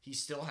break. He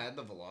still had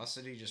the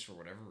velocity, just for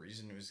whatever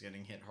reason, he was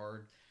getting hit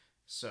hard.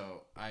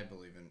 So I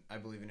believe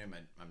in him.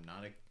 I'm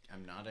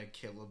not a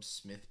Caleb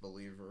Smith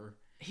believer.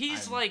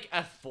 He's like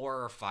a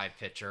 4 or 5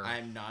 pitcher.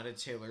 I'm not a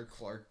Taylor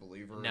Clark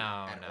believer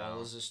at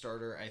all as a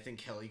starter. I think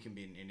Kelly can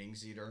be an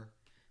innings eater.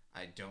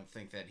 I don't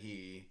think that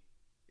he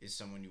is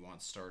someone you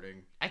want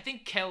starting. I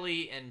think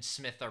Kelly and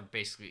Smith are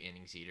basically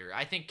innings eater.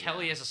 I think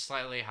Kelly has a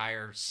slightly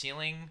higher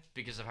ceiling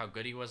because of how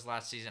good he was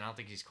last season. I don't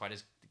think he's quite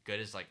as good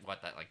as that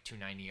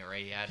 290 ERA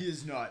he had. He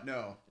is not,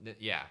 no.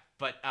 Yeah,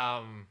 but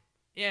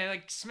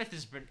Smith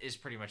is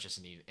pretty much just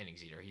an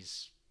innings eater.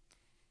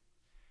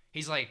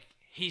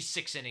 He's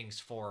 6 innings,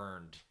 4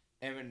 earned.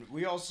 And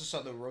we also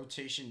saw the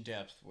rotation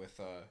depth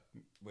with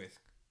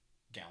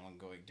Gallen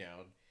going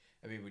down.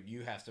 I mean, when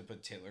you have to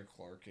put Taylor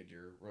Clark in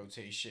your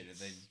rotation, and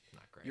then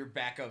not great. Your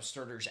backup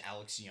starter's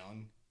Alex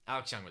Young.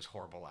 Alex Young was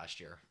horrible last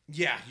year.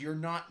 Yeah, you're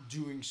not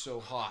doing so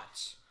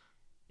hot.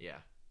 Yeah.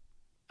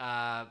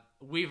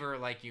 Weaver,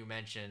 like you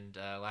mentioned,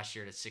 last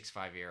year at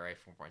 6.5 ERA,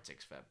 4.6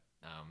 FIP.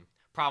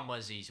 Problem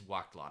was he's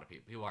walked a lot of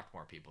people. He walked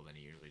more people than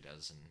he usually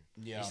does, and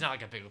he's not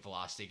like a big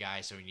velocity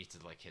guy, so he needs to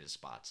hit his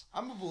spots.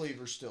 I'm a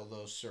believer still,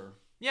 though, sir.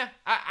 Yeah,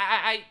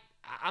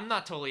 I'm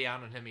not totally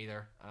out on him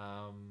either.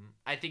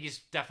 I think he's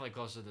definitely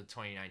closer to the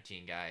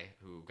 2019 guy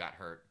who got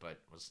hurt but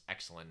was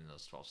excellent in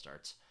those 12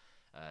 starts.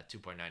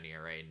 2.9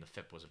 ERA, and the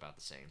FIP was about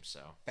the same.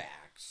 So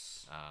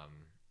facts.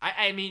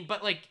 I mean,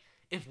 but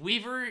if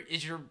Weaver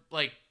is your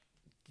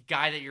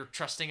guy that you're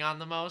trusting on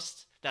the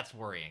most, that's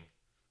worrying.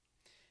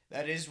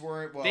 That is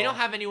where they don't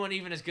have anyone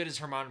even as good as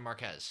German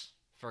Marquez,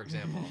 for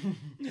example.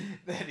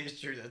 That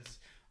is true. That's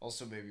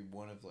also maybe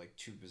one of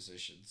 2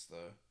 positions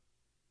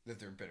that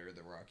they're better than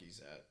the Rockies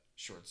at.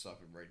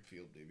 Shortstop and right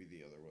field, maybe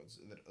the other ones.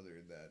 Other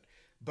than that,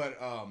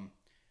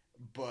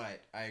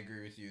 but I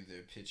agree with you.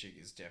 The pitching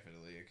is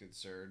definitely a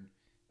concern.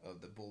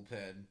 The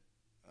bullpen.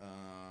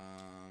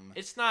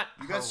 It's not.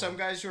 You got some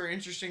guys who are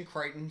interesting.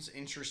 Crichton's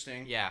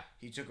interesting. Yeah,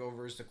 he took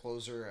over as the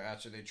closer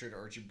after they traded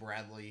Archie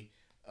Bradley.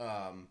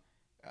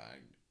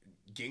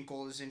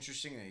 Ginkel is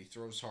interesting and he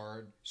throws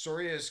hard.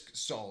 Soria is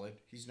solid.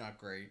 He's not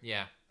great.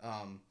 Yeah.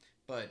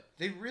 But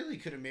they really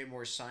could have made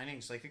more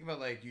signings. Think about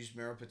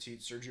Yusmeiro Petit,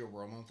 Sergio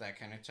Romo, that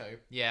kind of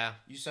type. Yeah.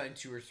 You signed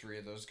 2 or 3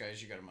 of those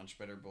guys, you got a much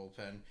better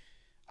bullpen.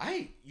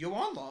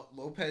 Yohan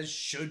Lopez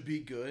should be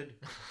good,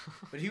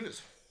 but he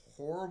was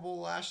horrible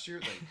last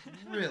year.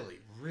 Really,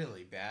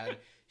 really bad.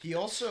 He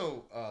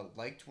also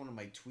liked one of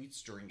my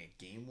tweets during a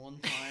game one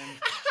time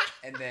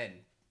and then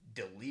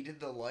deleted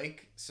the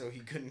so he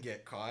couldn't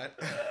get caught.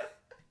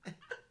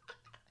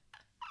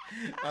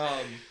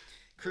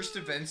 Chris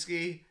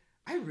Davinsky,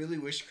 I really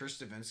wish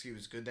Chris Davinsky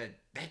was good.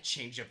 That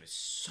changeup is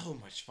so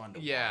much fun to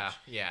watch.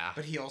 Yeah.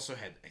 But he also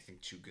had, I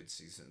think, 2 good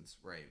seasons,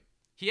 right?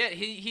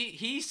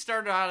 He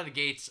started out of the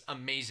gates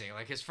amazing.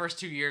 His first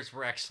 2 years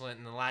were excellent,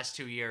 and the last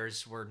 2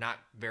 years were not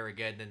very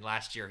good. Then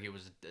last year he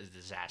was a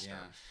disaster.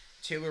 Yeah.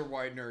 Taylor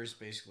Widener is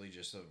basically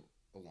just a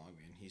long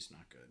man. He's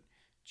not good.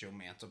 Joe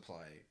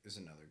Mantiply is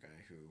another guy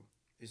who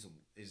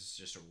is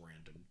just a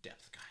random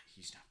depth guy.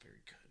 He's not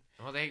very good.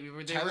 Well, they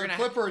Tyler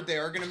Clippard, they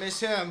are going to miss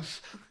him.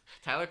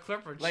 Tyler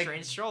Clippard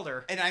strained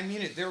shoulder. And I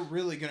mean it, they're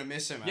really going to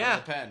miss him out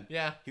of the pen.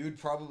 Yeah. He would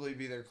probably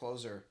be their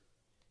closer.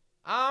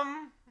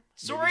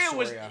 Soria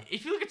was.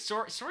 If you look at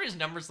Soria's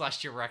numbers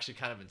last year were actually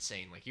kind of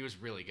insane. He was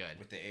really good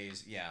with the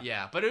A's. Yeah.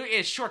 Yeah, but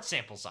it's short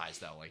sample size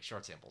though.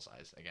 Short sample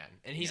size again,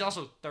 and he's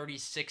also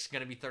 36,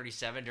 going to be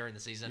 37 during the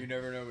season. You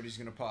never know when he's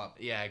going to pop.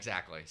 Yeah,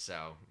 exactly.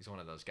 So he's one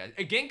of those guys.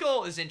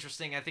 Ginkel is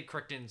interesting. I think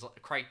Crichton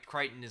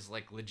is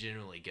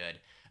legitimately good.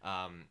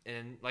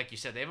 And like you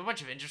said, they have a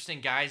bunch of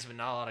interesting guys, but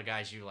not a lot of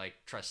guys you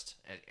trust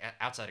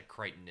outside of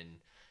Crichton and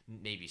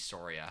maybe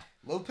Soria.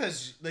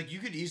 Lopez, you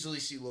could easily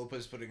see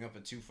Lopez putting up a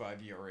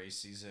 2.5 ERA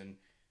season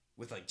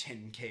with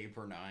 10K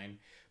per 9,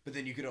 but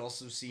then you could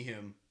also see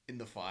him in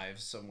the 5s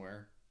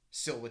somewhere,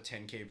 still with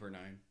 10K per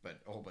 9, but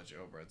a whole bunch of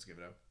home runs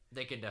given up.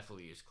 They can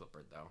definitely use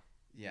Clippard though.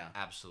 Yeah,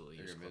 absolutely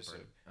use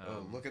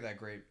Clippard. Look at that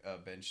great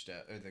bench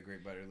depth, or the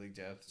great minor league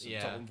depth. So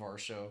Dalton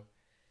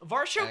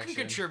Varsho can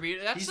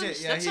contribute.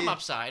 That's some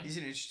upside. He's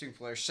an interesting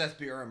player. Seth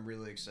Beer, I'm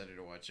really excited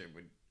to watch him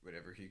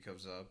whenever he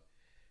comes up.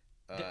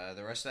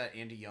 The rest of that,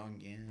 Andy Young,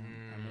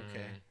 I'm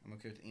okay. I'm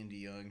okay with Andy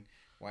Young.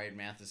 Wyatt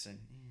Matheson.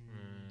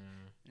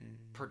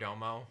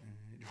 Perdomo.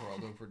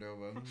 Geraldo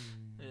Perdomo.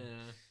 Yeah.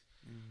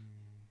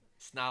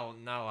 It's not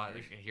a lot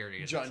here to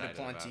get John excited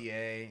about.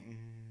 Duplantier.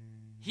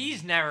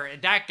 He's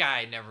that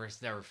guy never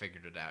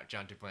figured it out.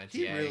 John Duplantier.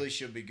 He really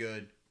should be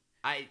good.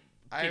 I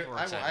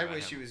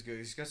wish he was good.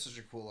 He's got such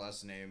a cool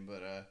last name,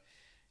 but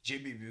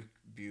JB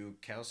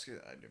Bukowski,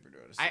 I never know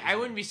how to say I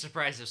wouldn't be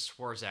surprised if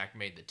Swarzak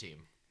made the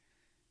team.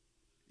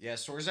 Yeah,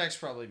 Swarzak's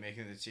probably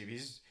making the team.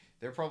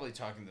 They're probably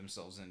talking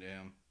themselves into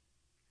him.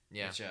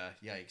 Yeah. Which,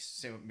 yikes.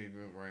 Same with maybe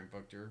with Ryan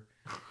Buchter.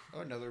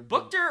 Oh, another...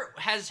 Buchter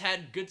has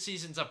had good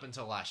seasons up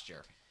until last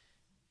year.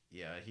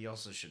 Yeah, he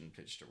also shouldn't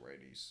pitch to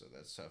righties, so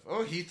that's tough.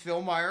 Oh, Heath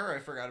Philmeyer. I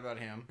forgot about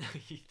him.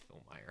 Heath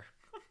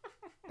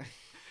Philmeyer.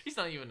 He's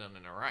not even on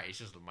an RI. He's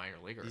just a minor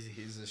leaguer.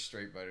 He's a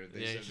straight minor.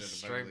 He's a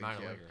straight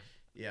minor leaguer.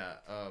 Yeah.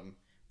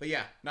 But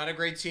yeah, not a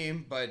great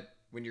team. But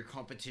when your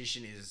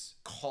competition is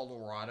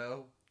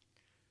Colorado,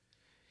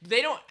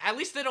 at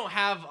least they don't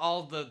have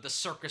all the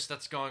circus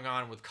that's going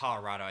on with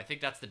Colorado. I think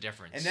that's the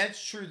difference. And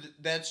that's true.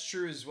 That's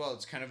true as well.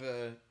 It's kind of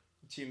a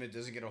team that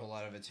doesn't get a whole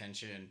lot of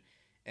attention,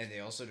 and they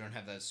also don't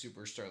have that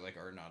superstar like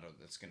Arenado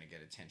that's going to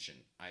get attention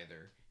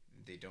either.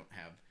 They don't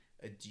have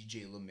a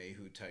DJ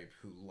LeMahieu type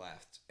who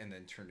left and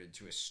then turned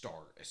into a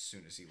star as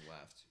soon as he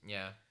left.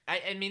 Yeah,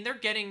 I mean they're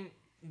getting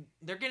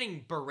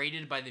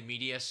berated by the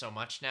media so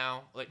much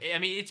now. Like, I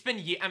mean,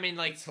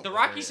 the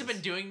Rockies have been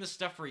doing this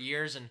stuff for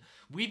years, and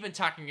we've been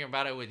talking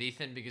about it with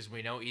Ethan because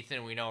we know Ethan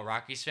and we know a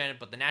Rockies fan,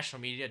 but the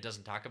national media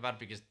doesn't talk about it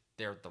because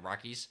they're the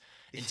Rockies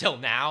until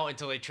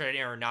they trade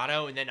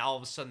Arenado, and then all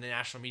of a sudden the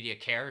national media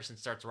cares and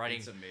starts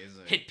writing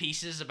hit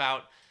pieces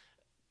about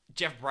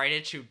Jeff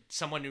Bridich,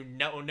 someone who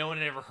no one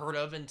had ever heard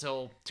of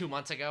until 2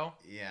 months ago.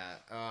 Yeah.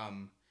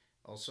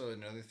 Also,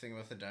 another thing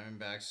about the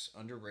Diamondbacks,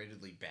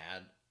 underratedly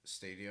bad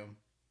stadium.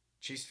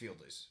 Chase Field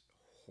is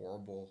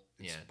horrible.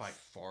 It's by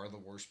far the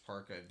worst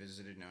park I've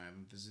visited. Now, I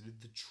haven't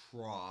visited the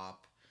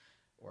Trop,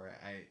 or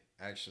I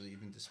actually,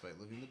 even despite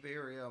living in the Bay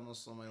Area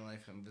almost all my life,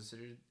 I haven't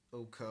visited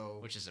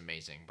Oco. Which is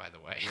amazing, by the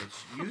way.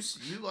 Which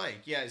you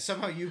like. Yeah,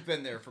 somehow you've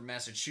been there from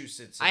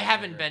Massachusetts. I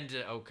haven't been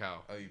to Oco.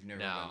 Oh, you've never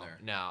been there?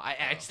 No.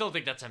 I still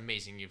think that's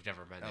amazing you've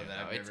never been there.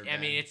 I've never been. I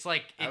mean, it's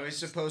like... I was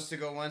supposed to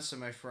go once,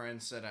 and my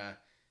friend said,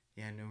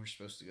 yeah, I know we're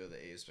supposed to go to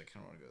the A's, but I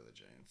kind of want to go to the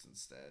Giants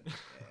instead.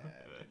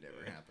 Yeah, it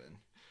never happened.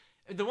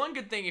 The one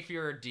good thing if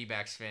you're a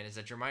D-backs fan is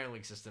that your minor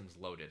league system's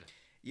loaded.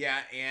 Yeah,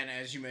 and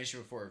as you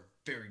mentioned before,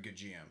 very good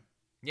GM.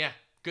 Yeah,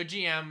 good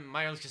GM,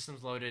 minor league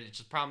system's loaded. It's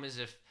just the problem is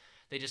if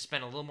they just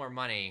spend a little more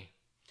money.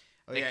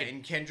 Oh yeah,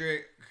 and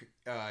Kendrick,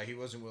 he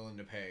wasn't willing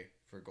to pay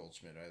for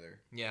Goldschmidt either.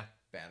 Yeah.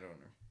 Bad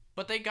owner.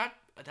 But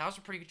that was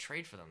a pretty good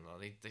trade for them though.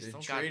 They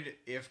still trade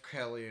if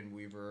Kelly and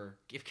Weaver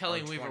were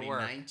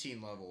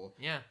 2019 level.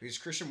 Yeah. Because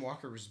Christian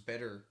Walker was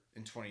better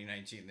in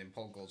 2019 than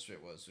Paul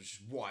Goldschmidt was, which is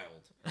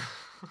wild.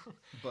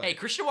 But hey,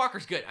 Christian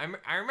Walker's good.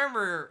 I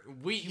remember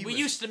we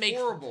used to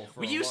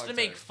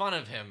make fun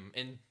of him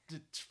in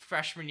the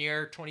freshman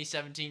year,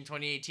 2017,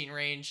 2018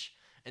 range,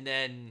 and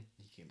then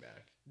he came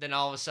back. Then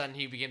all of a sudden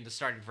he became the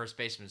starting first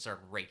baseman and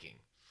started raking.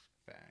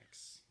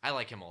 Facts. I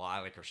like him a lot.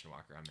 I like Christian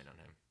Walker. I'm in on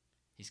him.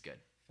 He's good.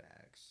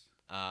 Facts.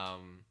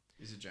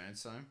 Is it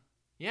Giants time?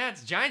 Yeah,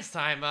 it's Giants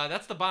time.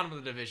 That's the bottom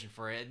of the division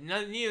for it.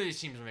 Neither of these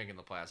teams are making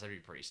the playoffs. I'd be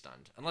pretty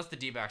stunned. Unless the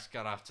D-backs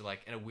got off to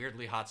a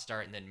weirdly hot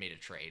start and then made a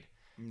trade.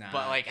 Nah.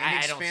 But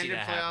I don't see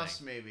that playoffs,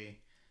 happening. Maybe.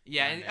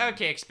 Yeah,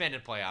 okay,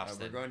 expanded playoffs.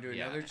 We're going to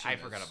another team. I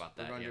forgot about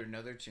that. We're going to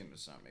another team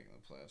that's not making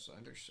the playoffs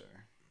either, sir.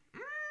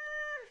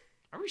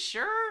 Are we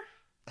sure?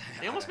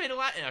 They almost made a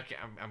lot. Okay,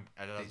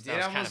 they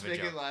did almost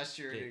make it last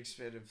year in the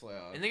expanded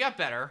playoffs. And they got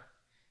better.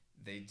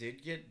 They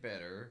did get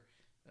better.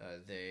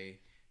 They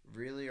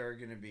really are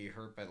going to be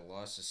hurt by the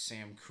loss of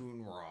Sam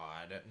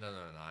Coonrod. No,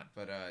 they're not.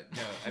 But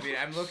no, I mean,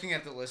 I'm looking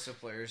at the list of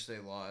players they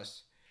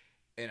lost,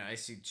 and I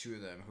see two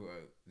of them who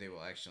they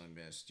will actually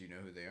miss. Do you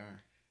know who they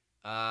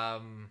are?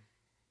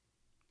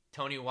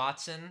 Tony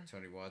Watson.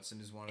 Tony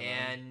Watson is one of them.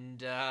 And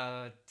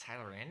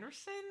Tyler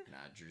Anderson? Nah,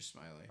 Drew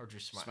Smiley. Or Drew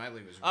Smiley.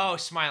 Smiley was... Oh,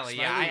 Smiley.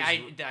 Yeah,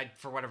 I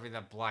for whatever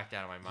that blacked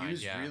out of my mind.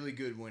 He was really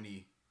good when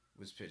he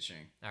was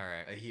pitching. All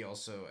right. He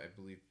also, I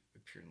believe,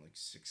 appeared in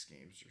 6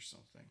 games or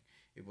something.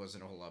 It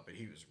wasn't a whole lot, but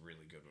he was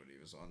really good when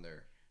he was on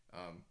there.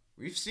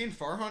 We've seen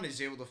Farhan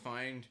is able to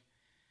find...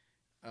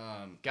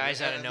 guys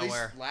out of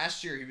nowhere.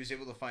 Last year, he was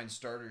able to find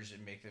starters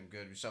and make them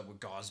good. We saw it with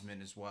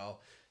Gosman as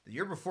well. The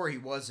year before, he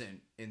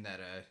wasn't in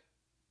that...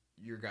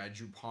 your guy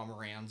Drew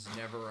Pomeranz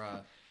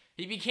never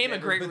he became a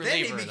great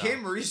reliever. Then he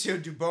became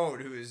Mauricio Dubon,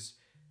 who is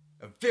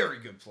a very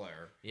good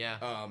player.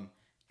 Yeah.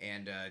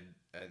 And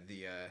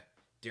the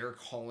Derek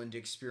Holland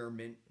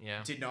experiment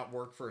did not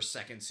work for a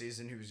second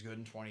season. He was good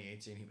in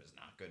 2018. He was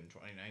not good in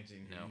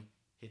 2019. No.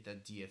 He hit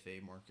that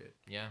DFA market.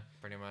 Yeah,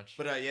 pretty much.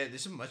 But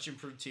this is a much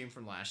improved team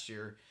from last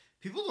year.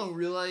 People don't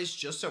realize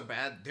just how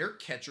bad their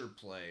catcher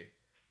play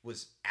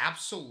was.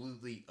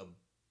 Absolutely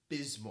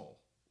abysmal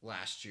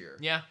last year.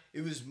 Yeah.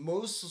 It was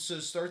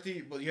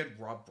you had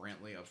Rob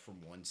Brantley up from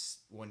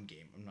one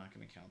game. I'm not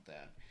going to count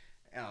that.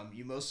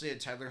 You mostly had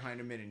Tyler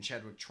Heineman and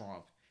Chadwick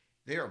Tromp.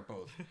 They are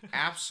both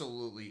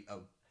absolutely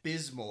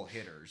abysmal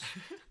hitters.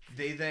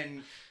 They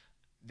then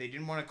they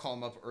didn't want to call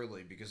him up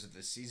early because if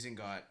the season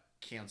got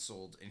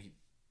canceled and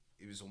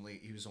he was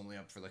only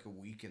up for like a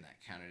week and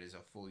that counted as a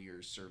full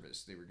year's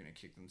service, they were going to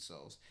kick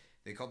themselves.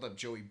 They called up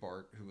Joey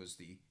Bart, who was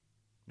the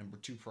number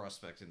 2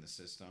 prospect in the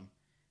system.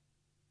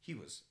 He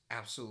was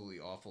absolutely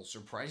awful.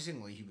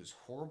 Surprisingly, he was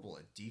horrible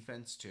at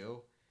defense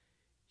too.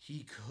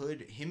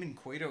 Him and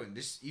Cueto, and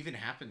this even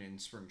happened in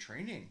spring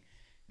training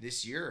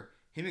this year,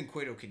 him and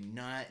Cueto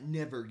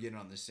never get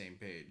on the same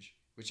page,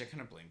 which I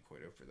kind of blame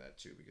Cueto for that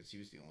too, because he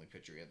was the only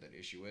pitcher he had that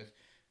issue with.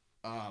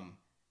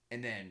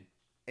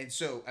 And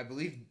so I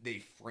believe they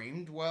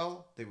framed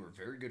well. They were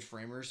very good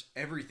framers.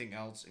 Everything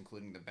else,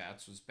 including the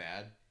bats, was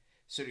bad.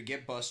 So to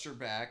get Buster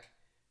back,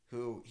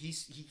 who he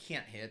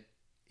can't hit,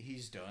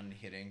 he's done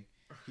hitting.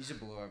 He's a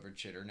below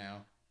average hitter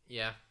now.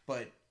 Yeah.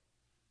 But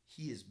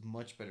he is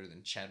much better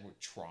than Chadwick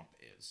Trump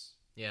is.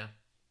 Yeah.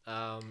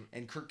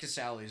 And Kurt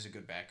Casale is a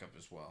good backup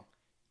as well.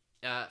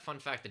 Fun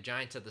fact, the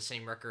Giants had the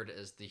same record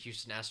as the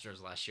Houston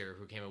Astros last year,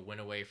 who came a win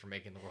away from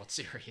making the World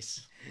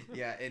Series.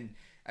 Yeah, and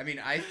I mean,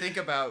 I think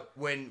about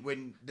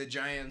when the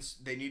Giants,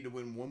 they need to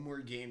win one more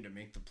game to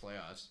make the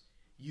playoffs.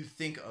 You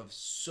think of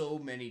so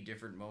many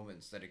different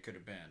moments that it could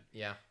have been.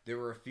 Yeah. There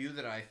were a few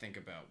that I think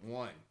about.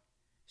 One,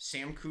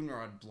 Sam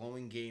Coonrod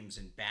blowing games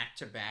in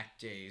back-to-back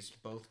days,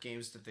 both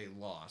games that they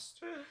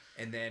lost,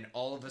 and then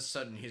all of a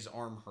sudden his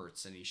arm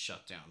hurts and he's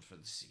shut down for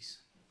the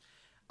season.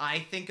 I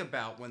think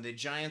about when the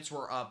Giants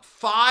were up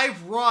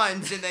 5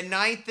 runs in the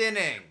 9th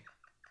inning,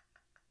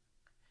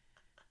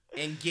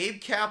 and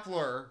Gabe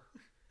Kapler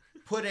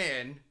put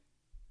in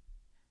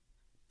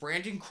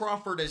Brandon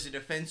Crawford as a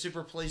defensive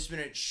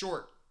replacement at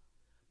short,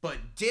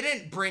 but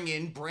didn't bring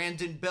in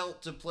Brandon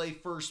Belt to play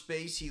first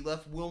base. He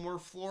left Wilmer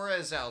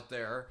Flores out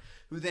there,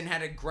 who then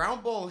had a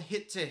ground ball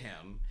hit to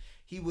him.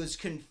 He was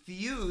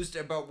confused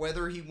about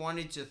whether he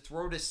wanted to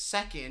throw to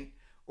second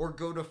or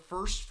go to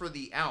first for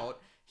the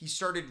out. He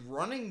started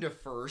running to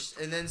first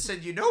and then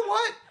said, you know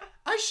what?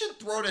 I should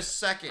throw to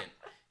second.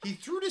 He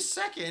threw to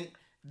second.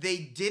 They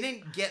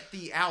didn't get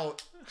the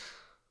out,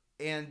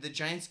 and the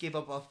Giants gave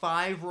up a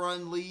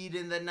 5-run lead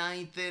in the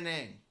 9th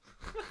inning.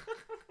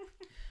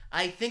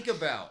 I think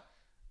about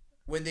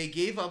when they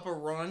gave up a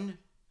run,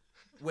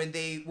 when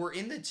they were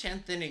in the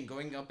 10th inning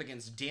going up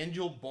against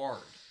Daniel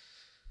Bard.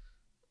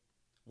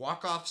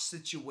 Walk-off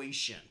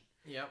situation.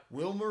 Yep.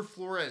 Wilmer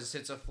Flores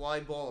hits a fly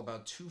ball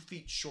about 2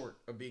 feet short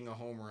of being a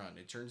home run.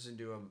 It turns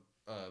into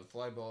a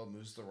fly ball and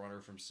moves the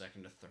runner from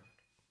second to third.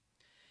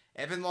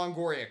 Evan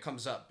Longoria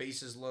comes up,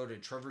 bases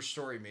loaded. Trevor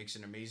Story makes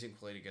an amazing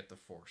play to get the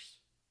force.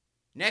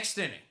 Next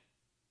inning,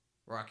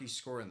 Rockies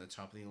score in the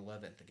top of the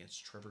 11th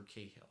against Trevor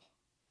Cahill.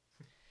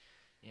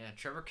 Yeah,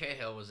 Trevor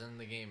Cahill was in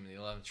the game in the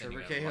 11th inning.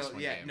 Trevor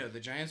Cahill, no, the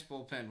Giants'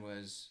 bullpen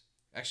was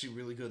actually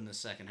really good in the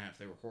second half.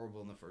 They were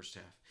horrible in the first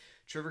half.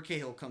 Trevor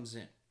Cahill comes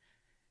in.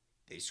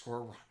 They score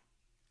a run.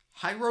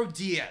 Jairo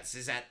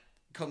Diaz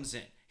comes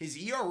in. His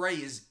ERA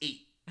is 8.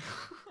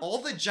 All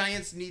the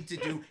Giants need to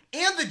do,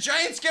 and the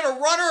Giants get a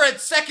runner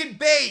at second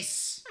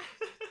base.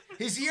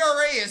 His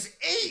ERA is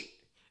 8.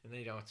 And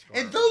they don't score.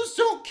 And those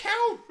don't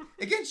count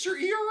against your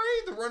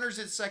ERA. The runner's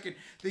at second.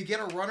 They get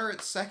a runner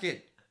at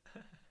second.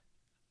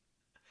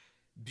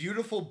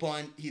 Beautiful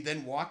bunt. He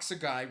then walks a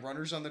guy,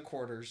 runners on the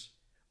quarters.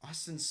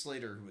 Austin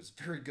Slater, who was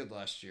very good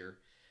last year,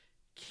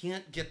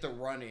 can't get the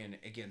run in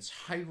against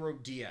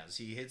Jairo Diaz.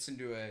 He hits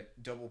into a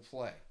double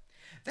play.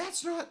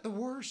 That's not the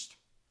worst.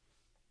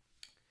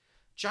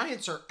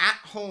 Giants are at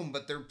home,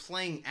 but they're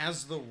playing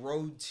as the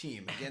road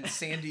team against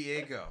San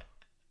Diego.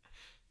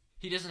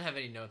 He doesn't have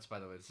any notes, by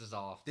the way. This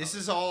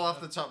is all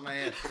off the top of my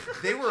head.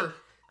 They were...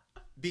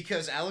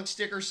 Because Alex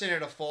Dickerson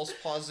had a false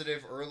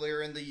positive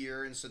earlier in the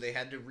year, and so they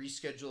had to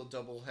reschedule a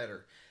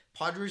doubleheader.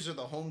 Padres are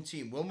the home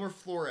team. Wilmer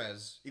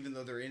Flores, even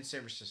though they're in San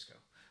Francisco,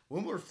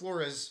 Wilmer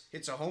Flores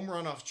hits a home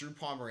run off Drew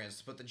Pomeranz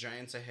to put the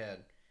Giants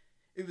ahead.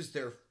 It was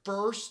the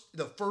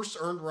first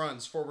earned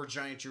runs forward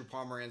Giant Drew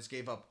Pomeranz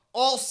gave up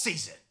all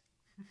season.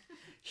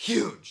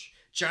 Huge.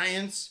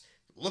 Giants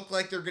look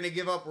like they're going to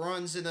give up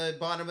runs in the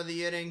bottom of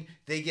the inning.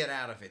 They get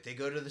out of it. They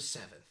go to the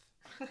 7th.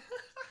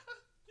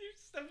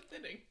 7th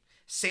inning.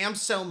 Sam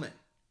Selman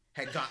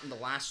had gotten the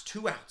last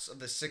 2 outs of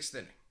the 6th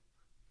inning.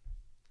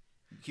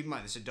 Keep in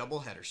mind, it's a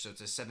doubleheader, so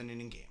it's a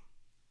 7-inning game.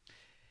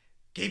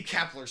 Gabe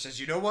Kapler says,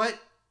 you know what?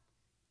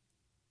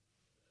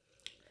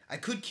 I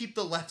could keep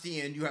the lefty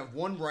in. You have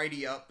one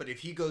righty up, but if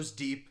he goes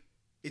deep,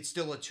 it's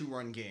still a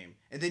 2-run game.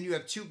 And then you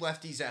have 2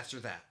 lefties after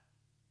that.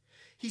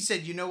 He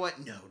said, you know what?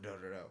 No.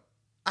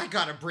 I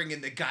got to bring in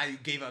the guy who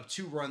gave up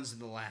 2 runs in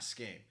the last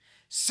game.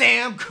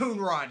 Sam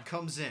Coonrod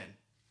comes in.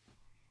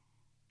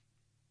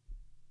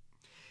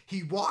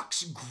 He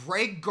walks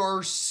Greg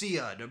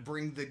Garcia to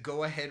bring the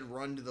go-ahead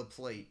run to the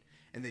plate,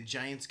 and the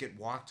Giants get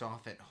walked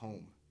off at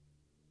home.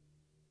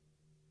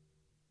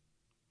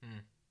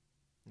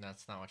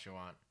 That's not what you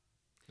want.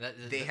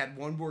 They had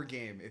one more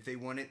game. If they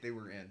won it, they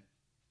were in.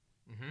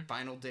 Mm-hmm.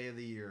 Final day of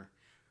the year.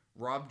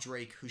 Rob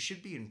Drake, who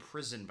should be in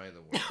prison, by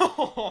the way.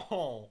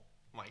 Oh,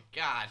 my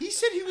God. He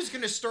said he was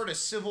going to start a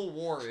civil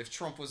war if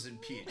Trump was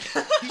impeached.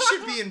 He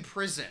should be in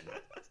prison.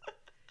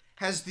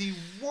 has the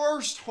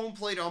worst home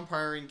plate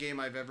umpiring game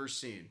I've ever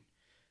seen.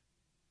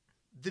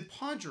 The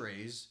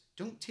Padres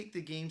don't take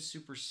the game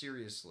super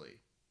seriously.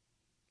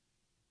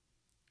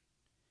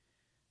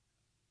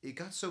 It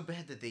got so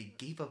bad that they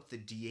gave up the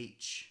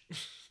DH.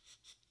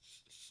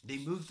 They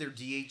moved their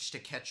DH to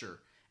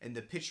catcher, and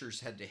the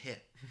pitchers had to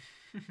hit.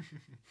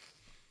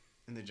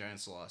 And the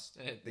Giants lost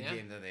the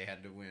game that they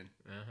had to win.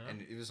 Uh-huh.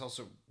 And it was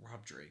also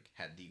Rob Drake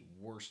had the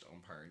worst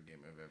umpiring game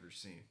I've ever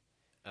seen.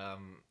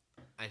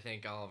 I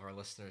think all of our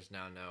listeners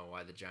now know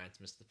why the Giants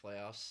missed the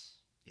playoffs.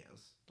 Yes.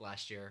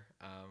 Last year.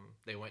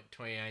 They went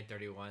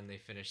 29-31. They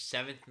finished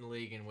 7th in the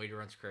league in weighted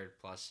runs created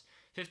plus,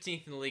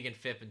 15th in the league in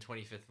FIP, and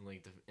 25th in the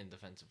league in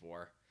defensive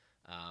WAR.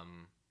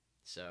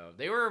 So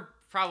they were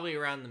probably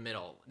around the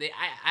middle.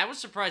 I was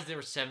surprised they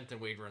were 7th in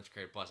weighted runs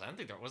created plus. I don't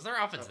think was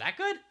their offense that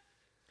good?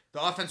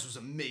 The offense was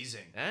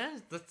amazing.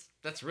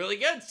 That's really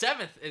good.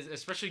 7th,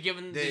 especially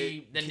given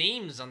the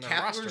names on their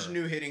roster. Kepler's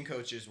new hitting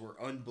coaches were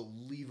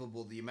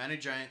unbelievable. The amount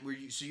of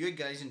so you had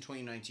guys in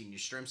 2019,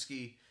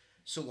 Yastrzemski,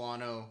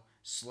 Solano,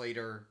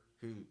 Slater,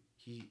 who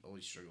he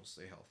always struggles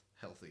to stay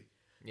healthy.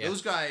 Yeah.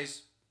 Those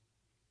guys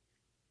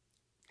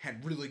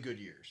had really good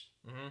years.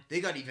 Mm-hmm.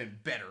 They got even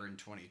better in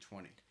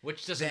 2020.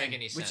 Which doesn't make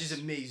any sense. Which is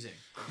amazing.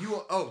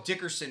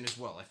 Dickerson as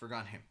well. I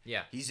forgot him.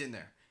 Yeah. He's in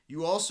there.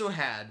 You also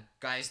had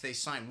guys they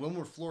signed.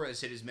 Wilmer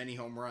Flores hit as many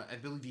home runs. I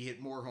believe he hit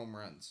more home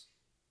runs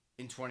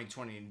in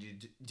 2020 than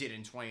did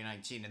in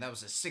 2019. And that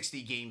was a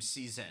 60-game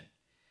season.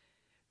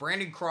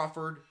 Brandon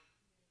Crawford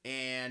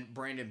and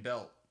Brandon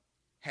Belt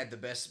had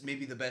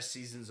maybe the best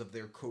seasons of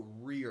their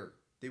career.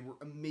 They were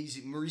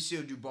amazing.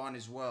 Mauricio Dubon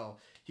as well.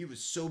 He was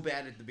so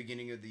bad at the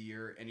beginning of the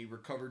year, and he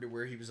recovered to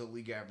where he was a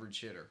league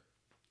average hitter.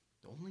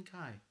 The only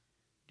guy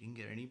who didn't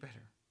get any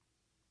better,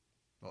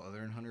 well, other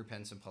than Hunter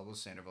Pence and Pablo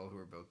Sandoval, who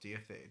were both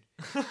DFA'd,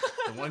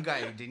 the one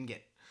guy who didn't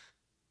get...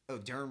 Oh,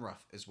 Darren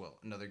Ruff as well,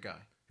 another guy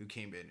who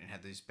came in and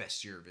had his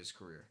best year of his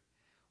career.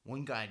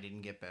 One guy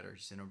didn't get better.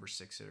 He's the number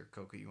 6 hitter.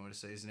 Koki, you want to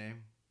say his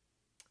name?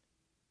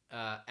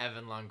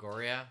 Evan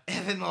Longoria.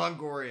 Evan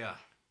Longoria.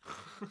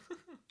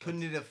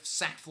 Couldn't hit a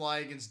sac fly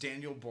against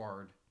Daniel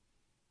Bard.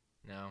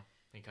 No,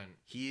 he couldn't.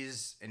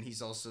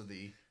 He's also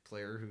the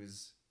player who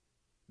is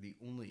the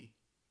only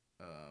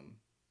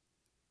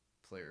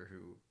player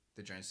who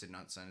the Giants did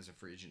not sign as a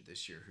free agent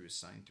this year, who is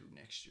signed through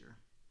next year.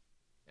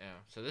 Yeah,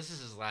 so this is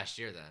his last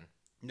year then?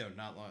 No,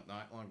 not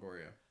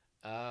Longoria.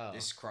 Oh.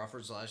 This is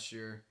Crawford's last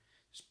year.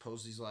 This is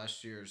Posey's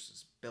last year. This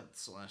is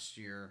Belt's last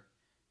year.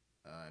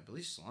 I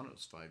believe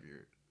Solano's 5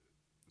 years.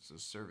 This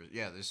is service.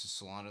 Yeah, this is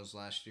Solano's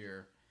last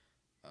year.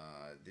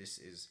 This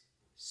is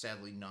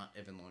sadly not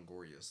Evan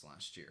Longoria's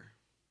last year.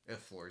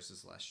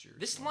 Flores' last year.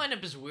 This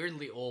lineup is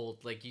weirdly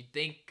old. Like, you'd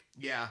think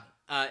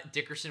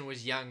Dickerson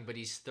was young, but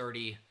he's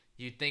 30.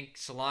 You'd think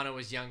Solano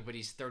was young, but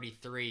he's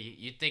 33.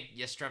 You'd think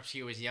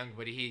Yastrzemski was young,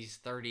 but he's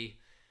 30.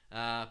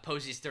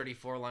 Posey's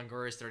 34.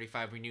 Longoria's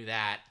 35. We knew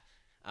that.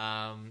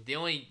 The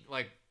only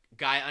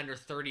guy under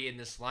 30 in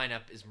this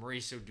lineup is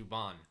Mauricio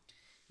Dubon.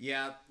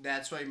 Yeah,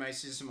 that's why you might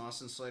see some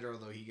Austin Slater,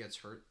 although he gets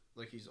hurt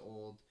like he's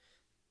old.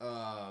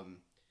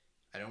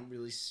 I don't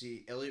really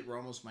see... Elliot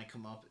Ramos might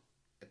come up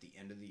at the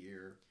end of the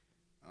year.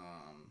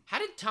 How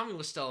did Tommy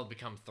La Stella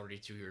become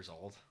 32 years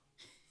old?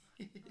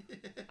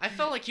 I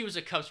felt like he was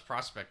a Cubs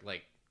prospect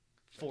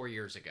 4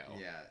 years ago.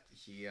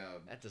 Yeah,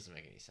 that doesn't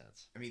make any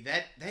sense. I mean,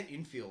 that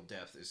infield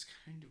depth is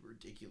kind of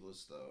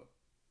ridiculous, though,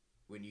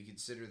 when you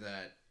consider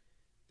that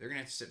they're going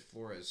to have to sit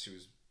Flores, who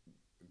was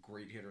a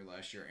great hitter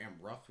last year, and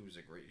Ruff, who was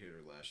a great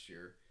hitter last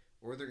year,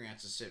 or they're going to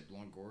have to sit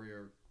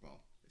Longoria. Well,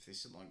 if they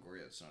sit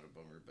Longoria, it's not a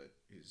bummer, but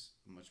he's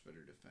a much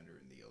better defender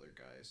than the other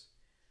guys.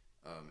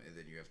 And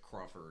then you have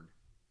Crawford.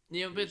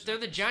 But they're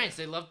the Giants.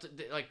 They love to,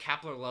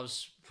 Kepler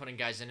loves putting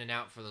guys in and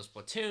out for those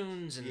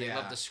platoons, and they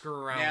love to screw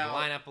around the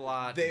lineup a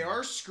lot. They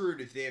are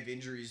screwed if they have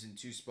injuries in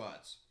 2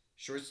 spots.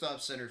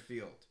 Shortstop, center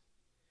field.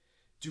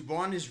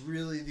 Dubon is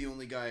really the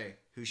only guy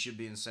who should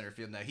be in center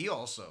field. Now, he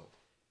also,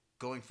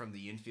 going from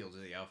the infield to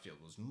the outfield,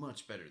 was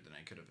much better than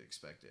I could have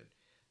expected.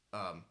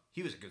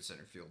 He was a good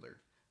center fielder.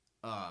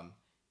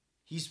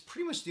 He's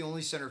pretty much the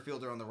only center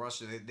fielder on the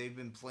roster. They've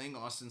been playing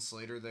Austin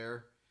Slater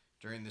there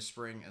during the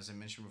spring. As I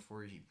mentioned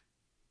before, he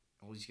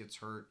always gets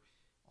hurt.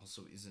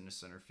 Also isn't a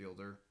center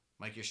fielder.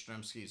 Mike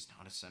Yastrzemski is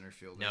not a center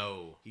fielder.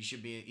 No. He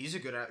should be... He's a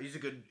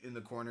good in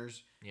the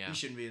corners. Yeah. He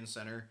shouldn't be in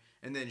center.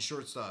 And then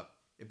shortstop.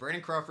 If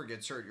Brandon Crawford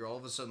gets hurt, you're all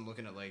of a sudden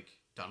looking at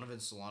Donovan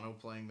Solano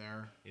playing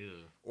there. Ew.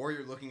 Or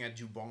you're looking at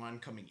Dubon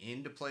coming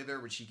in to play there,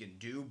 which he can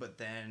do, but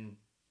then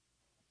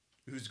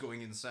who's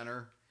going in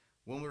center?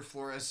 Wilmer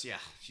Flores,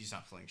 she's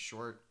not playing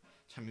short.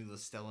 Tommy La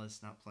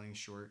Stella's not playing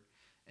short.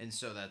 And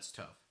so that's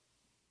tough.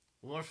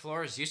 Wilmer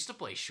Flores used to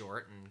play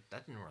short, and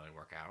that didn't really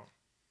work out.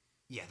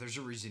 Yeah, there's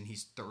a reason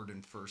he's 3rd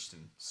and 1st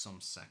and some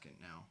 2nd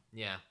now.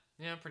 Yeah,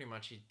 pretty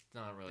much. He's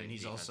not really. And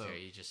he's also here.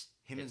 He just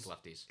hits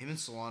lefties. Him and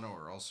Solano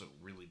are also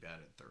really bad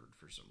at 3rd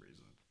for some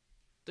reason.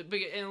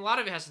 And a lot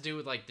of it has to do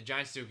with the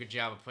Giants do a good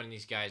job of putting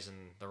these guys in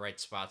the right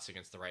spots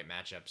against the right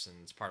matchups, and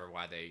it's part of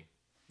why they,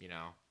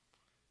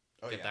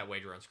 get that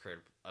weighted runs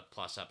created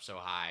plus up so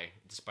high,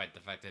 despite the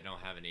fact they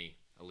don't have any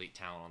elite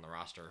talent on the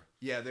roster.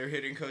 Yeah, their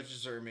hitting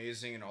coaches are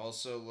amazing, and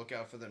also look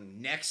out for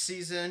them next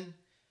season,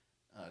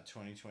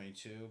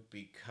 2022,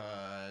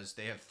 because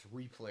they have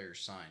 3 players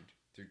signed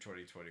through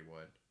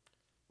 2021.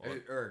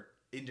 Or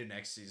into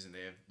next season.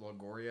 They have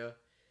Longoria,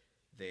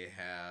 they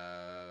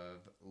have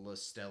La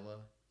Stella,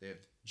 they have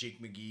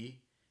Jake McGee,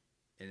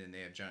 and then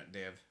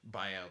they have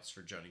buyouts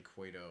for Johnny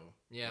Cueto.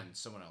 Yeah. And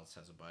someone else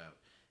has a buyout.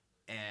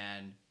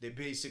 And they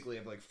basically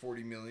have like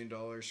 $40 million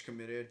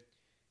committed.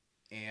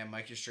 And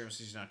Mike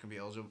Yastrzemski's not going to be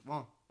eligible.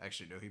 Well,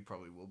 actually, no, he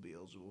probably will be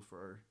eligible for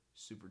our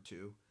Super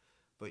 2.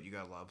 But you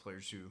got a lot of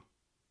players who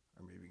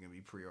are maybe going to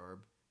be pre-arb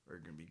or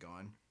going to be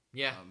gone.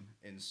 Yeah.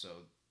 And so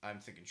I'm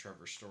thinking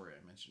Trevor Story.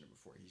 I mentioned it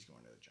before. He's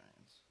going to the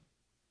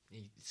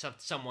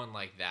Giants. Someone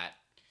like that.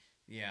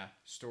 Yeah,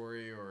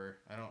 Story or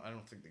I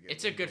don't think they get.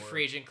 It's a good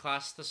free agent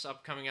class this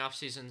upcoming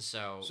offseason,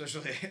 so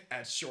especially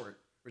at short,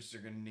 which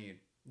they're going to need.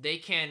 They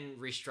can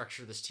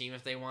restructure this team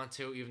if they want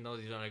to, even though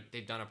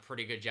they've done a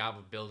pretty good job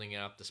of building it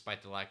up,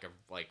 despite the lack of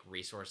like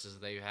resources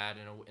they've had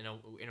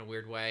in a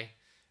weird way.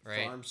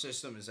 Right. Farm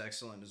system is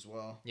excellent as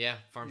well. Yeah,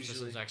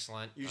 system's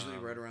excellent. Usually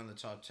right around the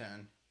top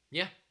 10.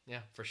 Yeah,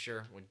 for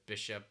sure. With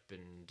Bishop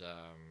and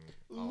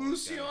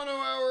Luciano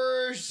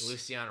Hours,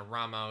 Luciano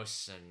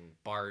Ramos and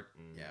Bart.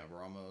 And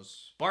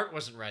Ramos. Bart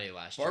wasn't ready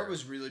last year. Bart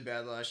was really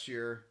bad last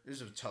year. It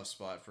was a tough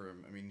spot for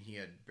him. I mean, he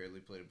had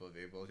barely played above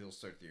A ball. He'll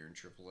start the year in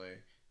AAA.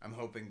 I'm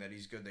hoping that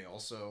he's good. They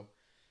also,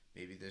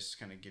 maybe this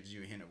kind of gives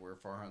you a hint of where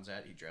Farhan's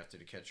at. He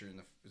drafted a catcher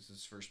was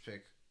his first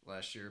pick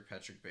last year,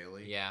 Patrick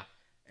Bailey. Yeah.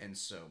 And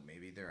so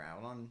maybe they're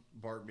out on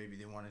Bart. Maybe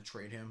they want to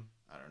trade him.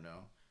 I don't know.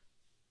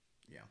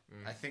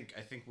 Yeah, I think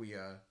we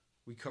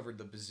covered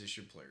the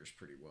position players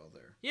pretty well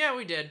there. Yeah,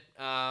 we did.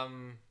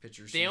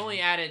 Pitchers. They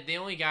added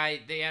 2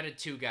 guys. They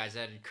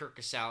added Kirk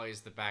Casale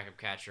as the backup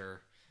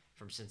catcher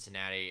from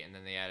Cincinnati, and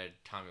then they added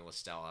Tommy La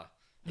Stella,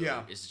 who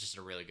is just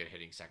a really good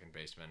hitting second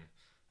baseman.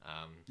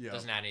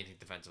 Doesn't add anything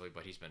defensively,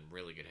 but he's been a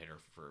really good hitter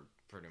for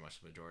pretty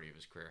much the majority of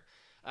his career.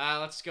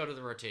 Let's go to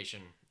the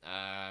rotation.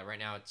 Right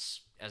now,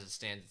 as it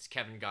stands, it's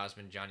Kevin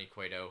Gausman, Johnny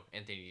Cueto,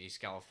 Anthony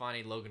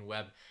DeScalafani, Logan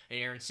Webb, and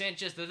Aaron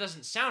Sanchez. That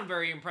doesn't sound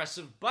very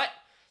impressive, but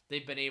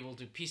they've been able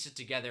to piece it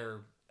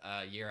together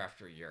year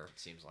after year, it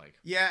seems like.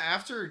 Yeah,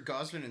 after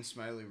Gausman and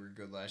Smiley were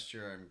good last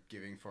year, I'm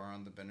giving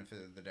Farhan the benefit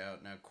of the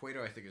doubt. Now,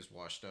 Cueto, I think, is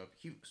washed up.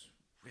 He was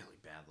really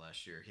bad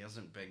last year. He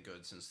hasn't been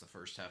good since the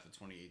first half of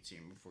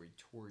 2018 before he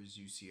tore his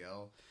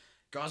UCL.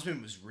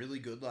 Gausman was really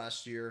good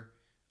last year.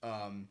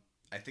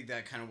 I think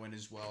that kind of went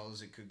as well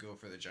as it could go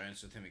for the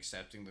Giants with him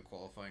accepting the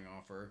qualifying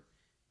offer.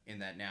 In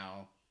that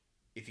now,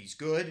 if he's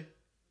good,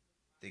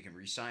 they can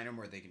re-sign him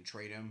or they can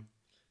trade him.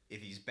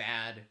 If he's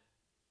bad,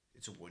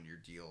 it's a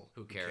 1-year deal.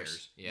 Who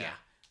cares? Yeah.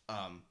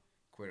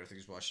 Cueto, I think,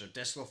 is washed up.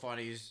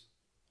 DeScalafani's,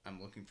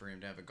 I'm looking for him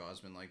to have a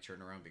Gausman-like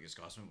turnaround because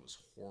Gausman was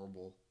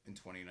horrible in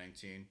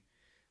 2019.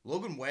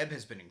 Logan Webb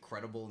has been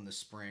incredible in the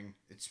spring.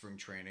 It's spring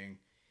training.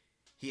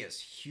 He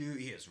has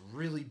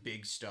really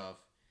big stuff.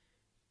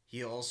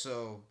 He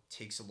also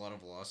takes a lot of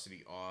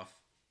velocity off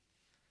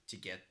to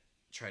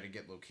try to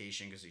get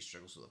location because he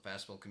struggles with a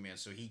fastball command.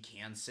 So he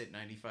can sit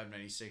 95,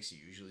 96. He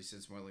usually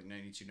sits more like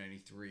 92,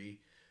 93.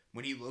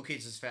 When he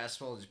locates his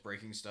fastball, his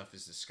breaking stuff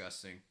is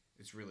disgusting.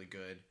 It's really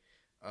good.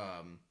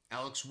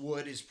 Alex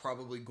Wood is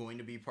probably going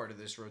to be part of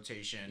this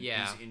rotation.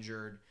 Yeah. He's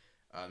injured,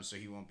 so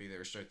he won't be there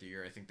to start the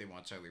year. I think they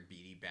want Tyler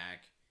Beatty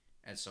back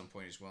at some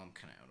point as well. I'm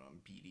kind of out on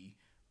Beatty,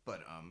 but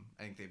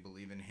I think they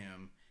believe in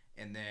him.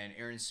 And then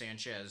Aaron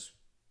Sanchez,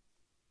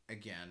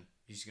 again,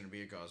 he's going to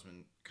be a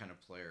Gausman kind of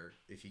player.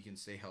 If he can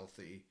stay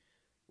healthy,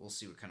 we'll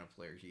see what kind of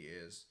player he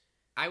is.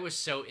 I was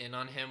so in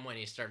on him when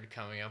he started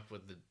coming up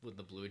with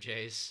the Blue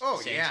Jays.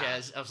 Oh,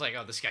 Sanchez. yeah. I was like,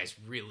 oh, this guy's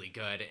really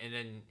good. And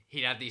then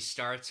he'd have these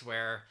starts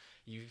where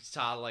you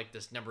saw like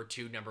this number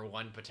 2, number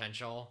 1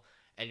 potential,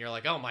 and you're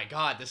like, oh my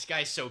God, this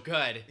guy's so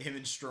good. Him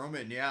and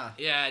Stroman, yeah.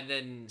 Yeah, and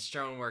then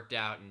Stroman worked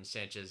out, and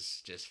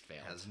Sanchez just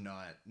failed. Has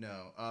not,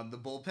 no. The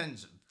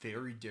bullpen's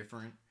very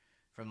different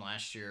from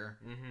last year.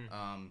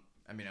 Mm-hmm.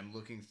 I mean, I'm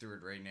looking through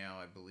it right now.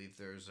 I believe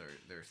there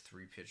are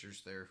 3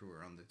 pitchers there who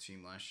were on the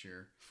team last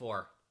year.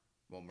 4.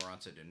 Well,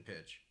 Moranta didn't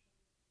pitch.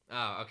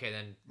 Oh, okay,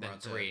 then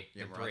Moranta, 3.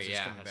 Yeah, then Moranta's 3,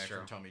 yeah, coming that's back true.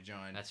 from Tommy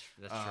John. That's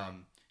true.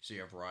 So you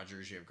have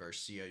Rogers, you have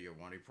Garcia, you have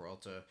Wandy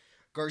Peralta.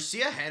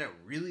 Garcia had a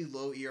really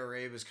low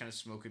ERA, was kind of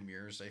smoke and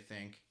mirrors, I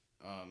think.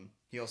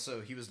 He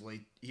was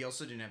late. He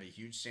also didn't have a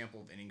huge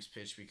sample of innings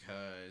pitched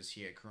because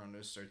he had Corona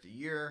to start the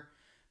year.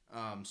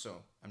 So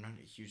I'm not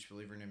a huge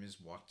believer in him. His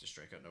walk to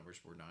strikeout numbers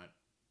were not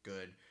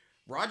good.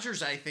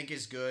 Rogers, I think,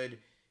 is good.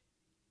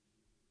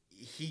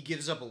 He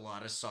gives up a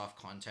lot of soft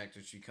contact,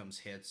 which becomes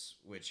hits,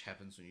 which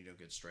happens when you don't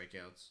get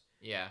strikeouts.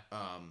 Yeah.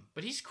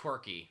 But he's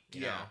quirky.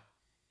 You know?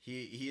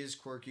 He is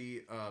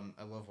quirky.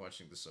 I love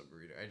watching the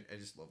submarine. I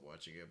just love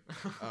watching him.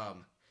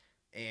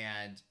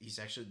 And he's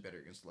actually better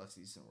against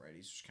lefties than righties,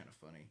 which is kind of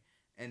funny.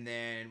 And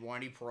then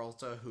Wandy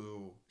Peralta,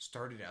 who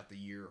started out the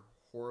year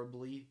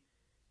horribly.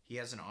 He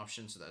has an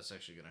option, so that's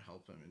actually going to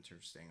help him in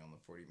terms of staying on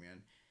the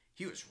 40-man.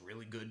 He was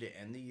really good to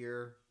end the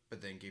year,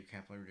 but then Gabe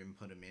Kapler didn't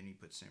put him in. He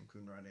put Sam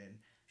Coonrod in.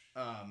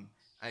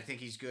 I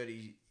think he's good.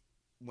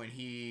 when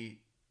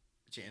he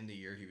to end the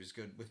year, he was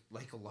good with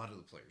like a lot of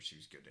the players. He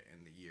was good to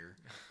end the year.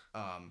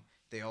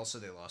 They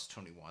lost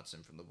Tony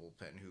Watson from the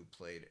bullpen, who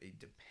played a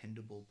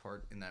dependable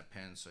part in that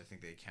pen. So I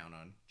think they count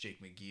on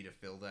Jake McGee to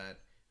fill that.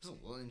 I was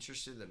a little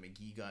interested that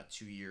McGee got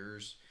 2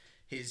 years.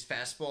 His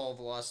fastball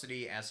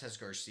velocity, as has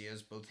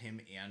Garcia's, both him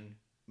and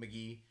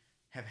McGee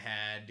have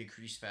had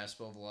decreased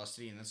fastball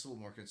velocity, and that's a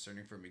little more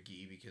concerning for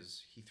McGee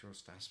because he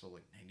throws fastball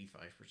like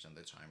 95% of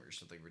the time or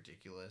something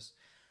ridiculous.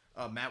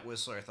 Matt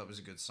Whistler I thought was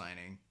a good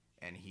signing,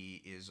 and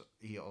he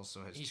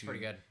also has He's pretty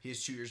good. He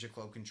has 2 years of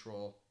club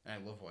control, and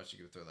I love watching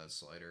him throw that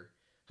slider.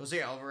 Jose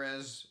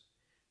Alvarez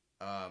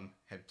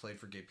had played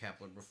for Gabe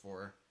Kapler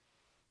before.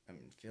 I'm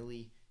in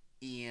Philly,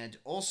 and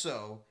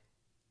also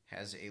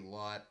has a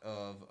lot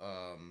of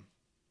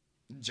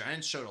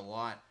Giants showed a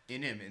lot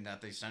in him in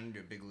that they signed him to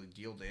a big league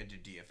deal. They had to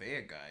DFA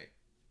a guy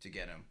to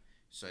get him.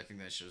 So I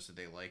think that shows that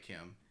they like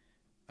him.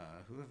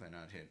 Who have I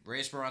not hit?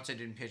 Reyes Barante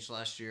didn't pitch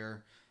last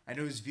year. I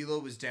know his velo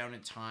was down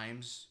at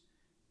times.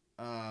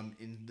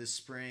 In the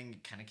spring,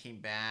 it kind of came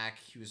back.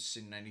 He was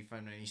sitting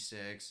 95,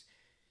 96.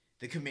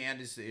 The command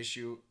is the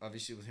issue,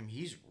 obviously, with him.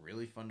 He's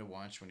really fun to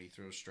watch when he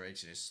throws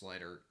strikes, and his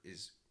slider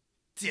is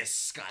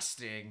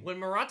disgusting. When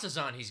Maranta's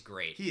on, he's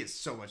great. He is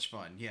so much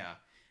fun, yeah.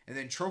 And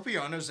then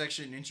Tropiano's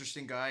actually an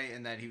interesting guy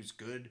in that he was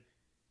good,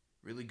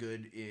 really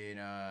good in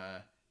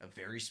a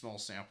very small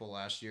sample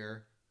last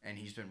year, and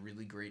he's been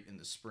really great in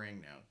the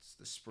spring now. It's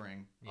the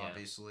spring,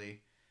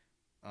 obviously.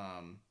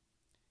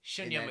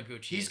 Shun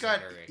Yamaguchi.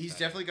 He's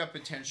definitely got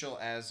potential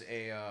as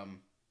a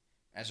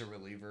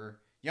reliever.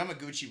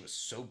 Yamaguchi was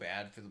so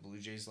bad for the Blue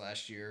Jays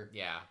last year.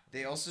 Yeah.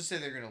 They also say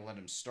they're going to let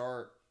him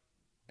start,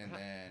 and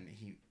then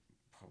he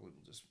probably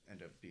will just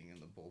end up being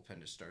in the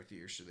bullpen to start the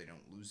year so they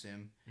don't lose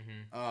him.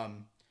 Mm-hmm.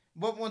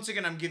 But once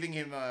again, I'm giving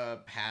him a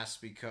pass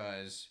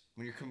because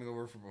when you're coming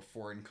over from a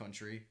foreign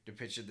country to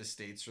pitch in the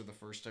States for the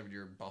first time,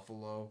 you're in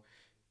Buffalo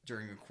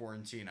during a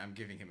quarantine, I'm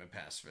giving him a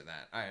pass for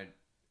that.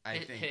 I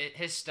think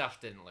his stuff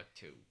didn't look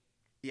too.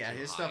 Yeah, too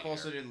his stuff here.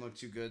 also didn't look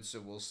too good,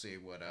 so we'll see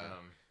what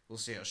we'll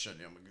see how Shun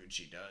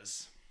Yamaguchi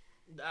does.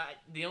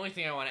 The only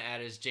thing I want to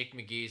add is Jake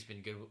McGee's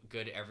been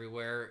good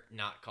everywhere,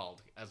 not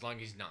called, as long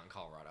as he's not in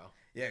Colorado.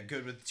 Yeah,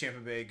 good with Tampa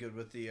Bay, good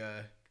with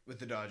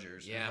the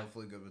Dodgers, and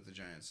hopefully good with the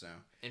Giants now.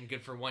 And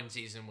good for one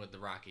season with the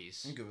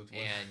Rockies. And good with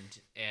one.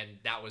 And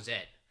that was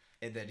it.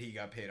 And then he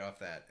got paid off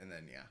that, and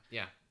then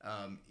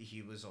yeah.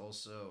 He was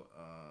also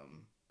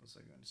what was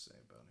I going to say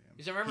about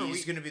him?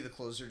 He's going to be the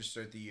closer to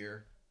start the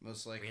year,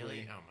 most likely.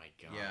 Really? Oh my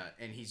god. Yeah,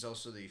 and he's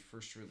also the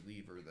first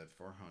reliever that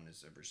Farhan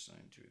has ever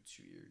signed to a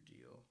 2-year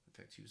deal. In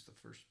fact, he was the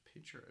first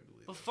pitcher, I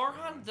believe. Well,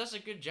 Farhan does a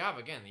good job.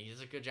 Again, he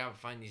does a good job of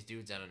finding these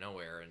dudes out of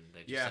nowhere, and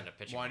they just end up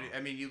pitching. I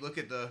mean, you look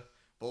at the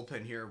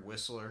bullpen here.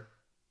 Whistler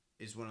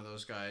is one of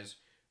those guys.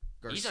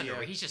 Garcia,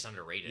 he's just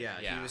underrated. Yeah,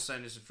 he was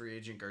signed as a free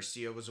agent.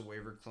 Garcia was a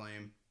waiver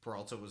claim.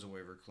 Peralta was a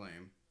waiver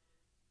claim.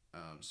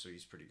 So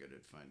he's pretty good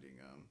at finding.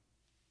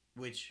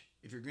 Which,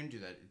 if you're going to do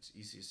that, it's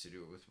easiest to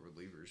do it with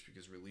relievers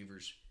because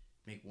relievers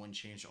make one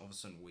change, all of a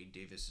sudden Wade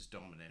Davis is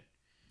dominant,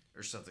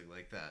 or something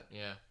like that.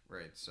 Yeah.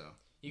 Right. So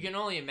you can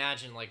only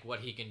imagine like what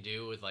he can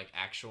do with like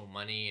actual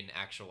money and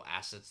actual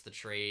assets to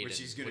trade, which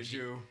he's going to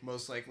do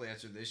most likely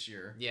after this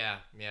year. Yeah.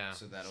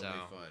 So that'll be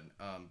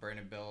fun.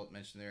 Brandon Belt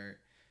mentioned there.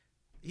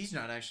 He's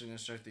not actually going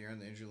to start the year on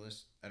the injury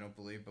list, I don't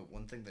believe. But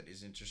one thing that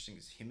is interesting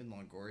is him and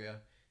Longoria.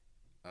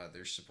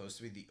 They're supposed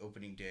to be the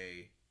opening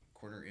day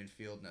corner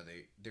infield. Now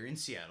they're in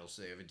Seattle,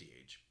 so they have a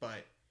DH.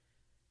 But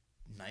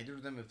neither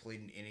of them have played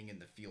an inning in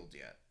the field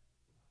yet.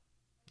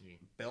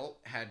 Belt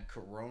had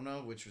corona,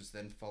 which was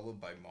then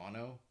followed by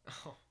mono.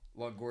 Oh.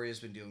 Longoria's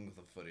been dealing with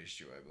a foot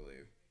issue, I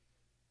believe.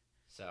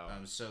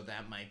 So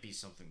that might be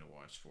something to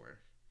watch for.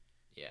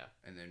 Yeah.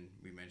 And then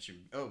we mentioned,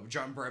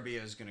 John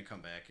Brebbia is going to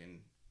come back and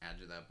add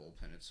to that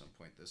bullpen at some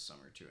point this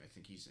summer too. I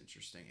think he's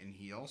interesting, and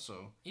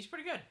he's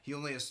pretty good. He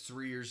only has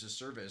 3 years of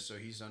service, so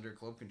he's under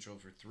club control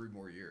for 3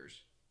 more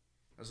years.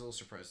 I was a little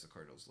surprised the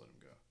Cardinals let him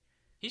go.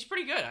 He's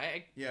pretty good.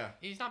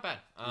 He's not bad.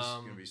 He's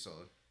gonna be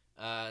solid.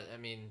 I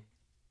mean,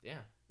 yeah.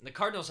 The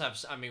Cardinals have.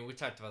 I mean, we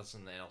talked about this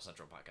in the NL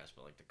Central podcast,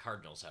 but like the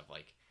Cardinals have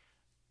like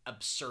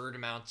absurd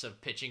amounts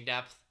of pitching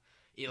depth.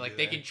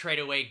 They can trade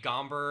away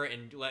Gomber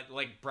and let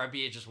like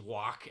Brebbia just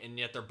walk, and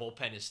yet their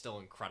bullpen is still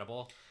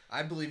incredible.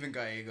 I believe in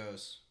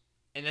Gallegos.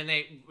 And then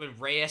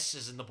Reyes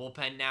is in the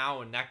bullpen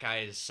now, and that guy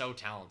is so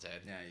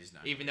talented. Yeah, he's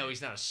not. Even though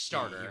he's not a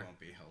starter, he won't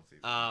be healthy.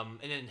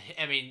 And then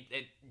I mean,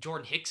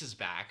 Jordan Hicks is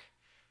back.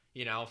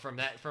 You know, from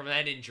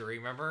that injury.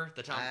 Remember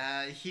the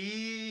time?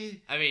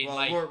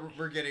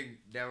 We're getting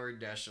now we're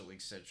National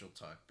League Central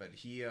talk, but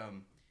he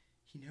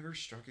never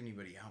struck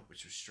anybody out,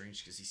 which was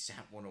strange because he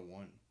sat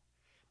 101.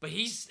 But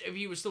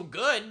he was still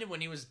good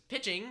when he was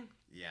pitching.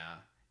 Yeah.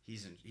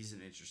 He's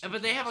an interesting.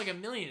 But they have like a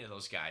million of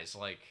those guys.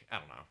 Like I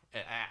don't know.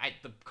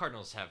 The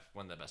Cardinals have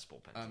one of the best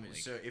bullpens in the league.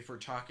 So if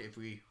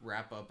we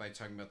wrap up by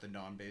talking about the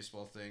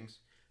non-baseball things,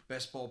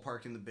 best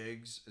ballpark in the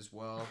bigs as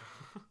well.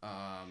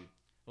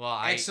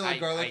 Well, excellent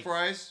garlic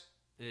fries.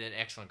 An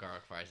excellent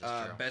garlic fries.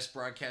 That's true. Best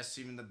broadcast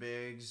team in the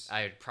bigs.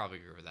 I would probably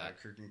agree with that.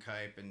 Kirk and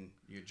Kipe and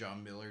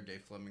John Miller,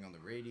 Dave Fleming on the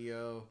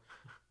radio.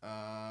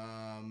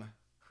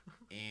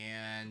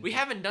 And we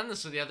haven't done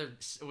this with the other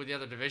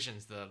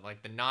divisions, the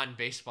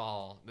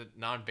non-baseball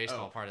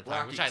part of the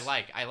time, which I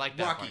like. I like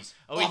that Rockies.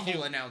 Part.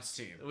 Awful announced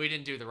team. We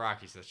didn't do the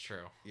Rockies. That's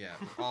true. Yeah,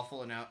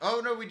 awful announced.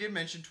 Oh no, we did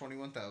mention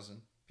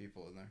 21,000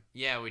 people in there.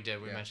 Yeah, we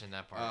did. We mentioned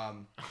that part.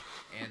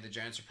 And the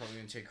Giants are probably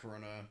gonna take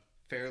Corona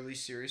fairly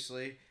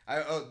seriously.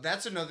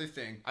 That's another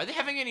thing. Are they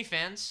having any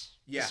fans?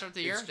 Yeah, to start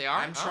the year. They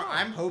are.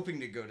 I'm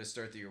hoping to go to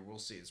start the year. We'll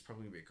see. It's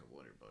probably gonna be a couple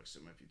 $100.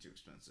 It might be too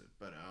expensive,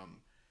 but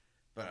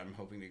I'm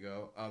hoping to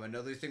go.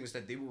 Another thing was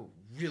that they were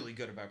really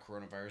good about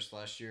coronavirus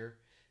last year.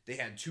 They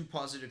had 2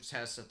 positive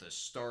tests at the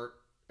start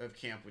of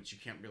camp, which you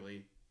can't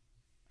really.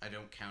 I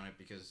don't count it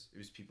because it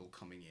was people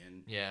coming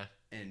in. Yeah.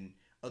 And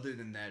other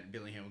than that,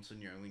 Billy Hamilton,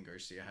 Yarlene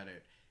Garcia had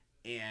it,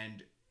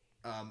 and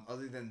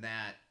other than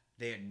that,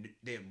 they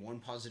had 1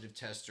 positive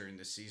test during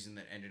the season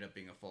that ended up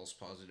being a false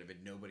positive,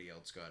 and nobody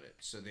else got it.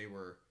 So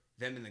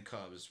them and the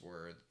Cubs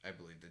were, I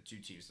believe, the 2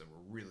 teams that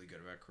were really good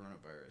about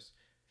coronavirus.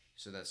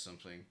 So that's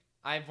something.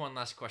 I have one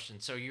last question.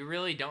 So you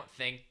really don't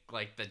think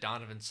the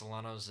Donovan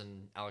Solanos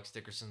and Alex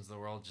Dickersons of the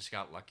world just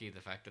got lucky?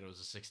 The fact that it was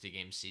a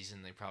 60-game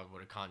season, they probably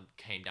would have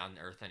came down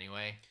to earth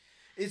anyway.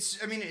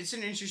 It's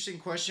an interesting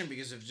question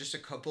because if just a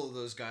couple of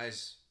those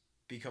guys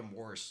become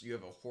worse, you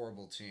have a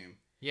horrible team.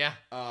 Yeah.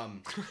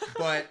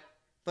 But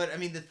I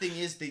mean, the thing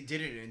is, they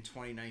did it in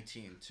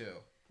 2019 too.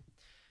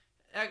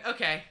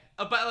 Okay,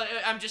 but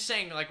I'm just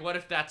saying, what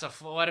if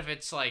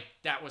it's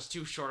that was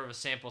too short of a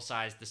sample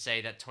size to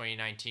say that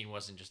 2019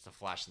 wasn't just a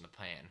flash in the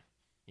pan,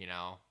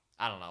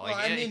 I don't know.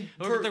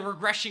 Well, the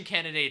regression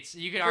candidates,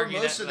 you could argue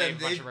most that of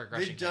them,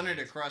 they've done it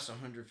across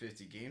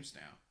 150 games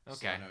now.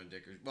 Okay. Solano and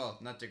Dickerson. Well,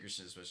 not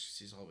Dickerson, especially because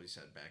he's always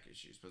had back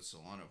issues, but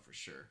Solano for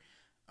sure.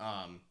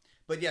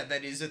 But yeah,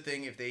 that is a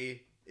thing.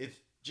 If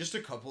just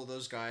a couple of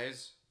those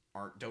guys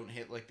don't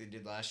hit like they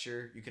did last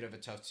year, you could have a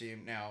tough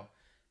team. Now,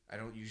 I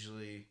don't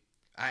usually.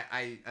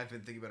 I've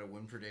been thinking about a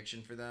win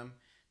prediction for them.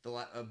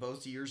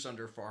 Both years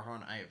under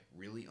Farhan, I have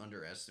really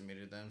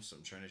underestimated them, so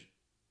I'm trying to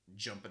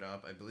jump it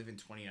up. I believe in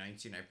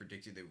 2019, I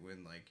predicted they'd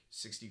win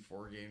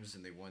 64 games,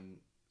 and they won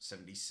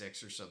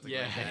 76 or something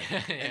like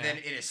that. Yeah. And then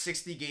in a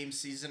 60-game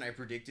season, I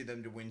predicted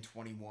them to win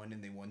 21,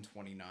 and they won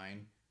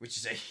 29, which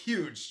is a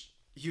huge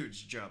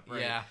jump,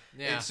 right? Yeah.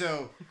 And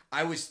so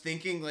I was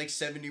thinking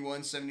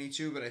 71,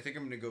 72, but I think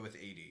I'm going to go with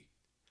 80.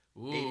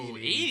 Ooh,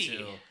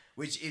 80.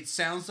 Which it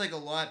sounds like a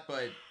lot,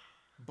 but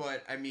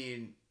I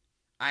mean,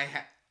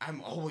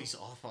 I'm always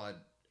off on.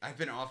 I've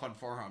been off on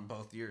Farhan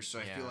both years, so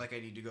I feel like I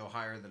need to go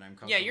higher than I'm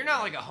comfortable. Yeah, you're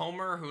not like a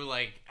homer who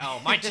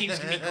my team's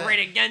gonna be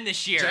great again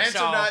this year.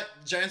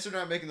 Giants are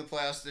not making the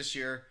playoffs this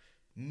year.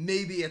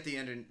 Maybe at the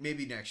end,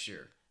 maybe next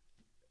year.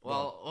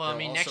 Well, I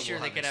mean, next year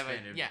they could have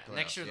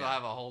next year they'll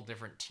have a whole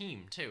different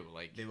team too.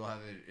 They will have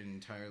an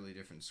entirely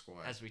different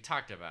squad, as we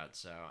talked about.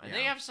 So, and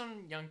they have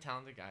some young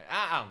talented guys.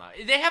 I don't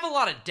know. They have a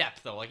lot of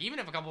depth though. Even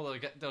if a couple of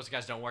those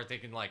guys don't work, they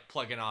can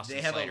plug in Austin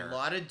Slater. They have a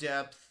lot of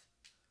depth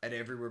at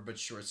everywhere but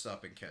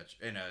shortstop and catch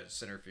in a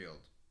center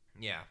field.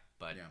 Yeah,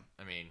 but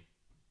I mean,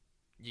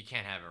 you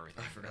can't have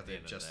everything. I forgot they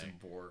have Justin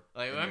Bohr.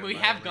 We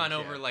have gone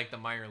over the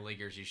minor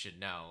leaguers. You should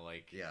know.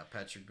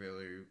 Patrick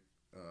Bailey.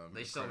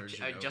 They still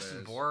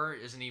Justin Bohr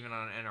isn't even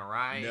on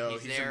NRI. No,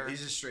 there.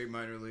 He's a straight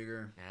minor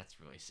leaguer. Yeah, that's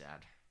really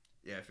sad.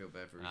 Yeah, I feel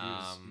bad for him.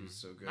 He was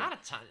so good. Not a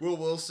ton. Will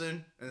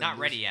Wilson. Not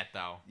ready yet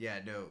though. Yeah,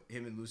 no.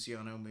 Him and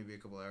Luciano maybe a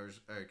couple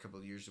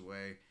of years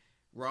away.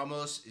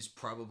 Ramos is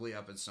probably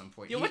up at some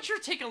point. Yeah, what's your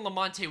take on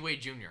Lamonte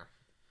Wade Jr.?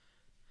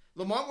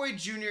 Lamont Wade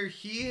Jr.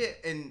 He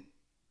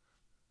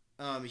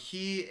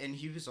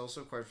was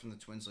also acquired from the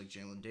Twins like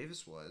Jalen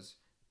Davis was.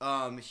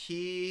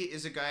 He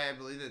is a guy I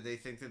believe that they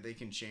think that they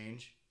can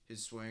change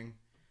his swing.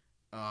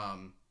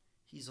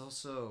 He's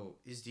also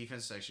his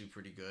defense is actually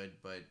pretty good,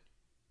 but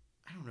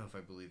I don't know if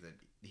I believe that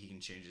he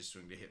can change his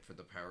swing to hit for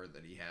the power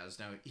that he has.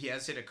 Now he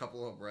has hit a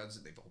couple of home runs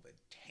and they've all been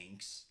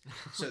tanks,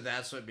 so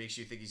that's what makes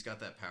you think he's got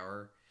that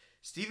power.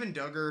 Steven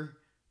Duggar,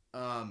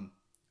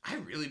 I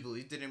really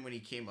believed in him when he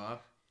came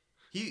up.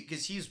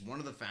 Because he's one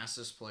of the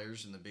fastest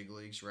players in the big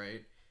leagues,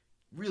 right?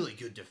 Really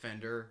good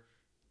defender.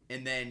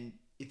 And then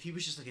if he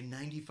was just a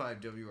 95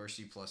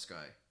 WRC plus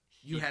guy,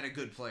 you had a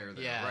good player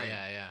there, right?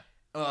 Yeah.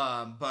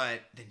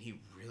 But then he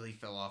really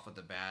fell off with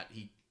the bat.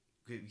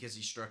 Because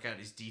he struck out,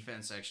 his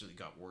defense actually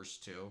got worse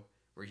too,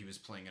 where he was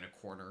playing in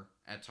a corner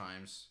at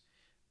times.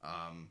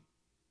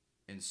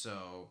 And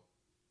so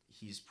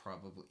he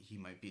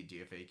might be a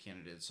DFA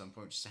candidate at some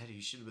point. Just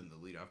he should have been the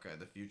leadoff guy of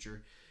the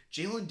future.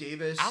 Jalen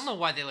Davis. I don't know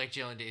why they like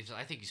Jalen Davis.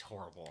 I think he's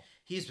horrible.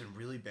 He's been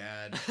really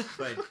bad,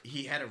 but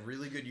he had a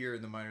really good year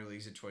in the minor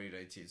leagues in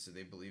 2019, so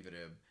they believe in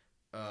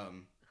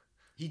him.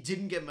 He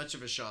didn't get much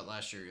of a shot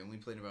last year. He only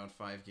played about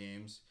 5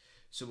 games,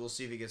 so we'll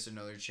see if he gets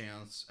another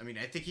chance. I mean,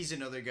 I think he's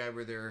another guy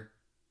where they're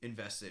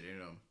invested in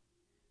him.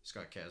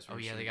 Scott Kazmir. Oh,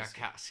 yeah, they got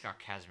Scott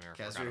Kazmir.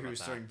 Kazmir, who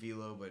was starting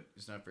velo, but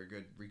is not very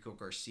good. Rico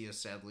Garcia,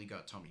 sadly,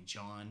 got Tommy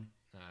John.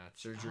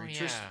 surgery.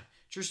 Oh, yeah.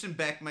 Tristan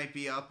Beck might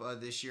be up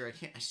this year.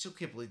 I still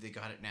can't believe they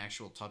got an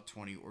actual top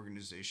 20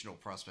 organizational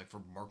prospect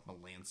for Mark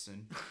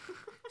Melanson.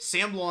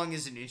 Sam Long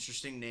is an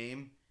interesting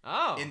name.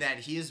 Oh. In that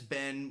he has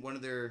been one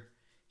of their...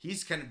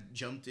 He's kind of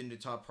jumped into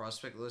top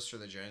prospect list for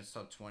the Giants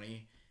top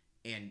 20,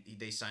 and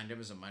they signed him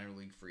as a minor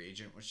league free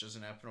agent, which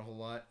doesn't happen a whole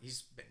lot.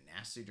 He's been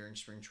nasty during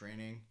spring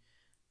training.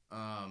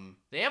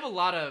 They have a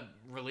lot of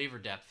reliever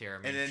depth here.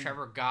 I mean,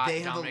 Trevor Gott,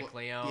 Dominic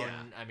Leone. Yeah.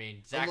 I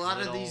mean, Zach a lot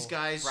Little, of these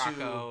guys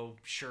Rocco,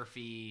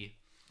 Sherfy.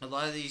 A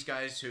lot of these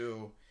guys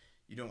who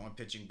you don't want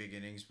pitching big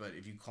innings, but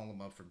if you call them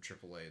up from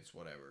AAA, it's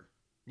whatever.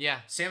 Yeah.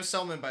 Sam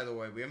Selman, by the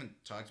way, we haven't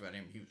talked about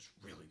him. He was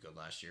really good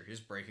last year. His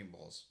breaking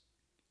balls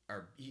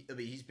are...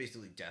 he's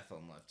basically death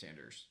on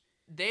left-handers.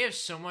 They have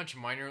so much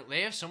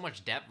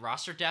depth,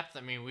 roster depth.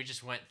 I mean, we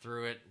just went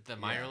through it, the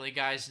minor league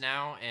guys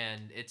now,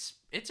 and it's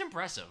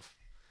impressive.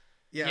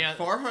 Yeah,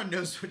 Farhan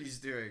knows what he's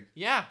doing.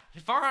 Yeah,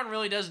 Farhan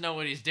really does know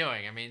what he's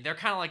doing. I mean, they're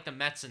kind of like the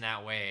Mets in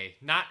that way.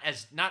 Not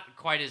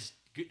quite as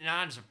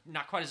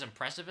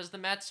impressive as the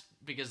Mets,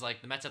 because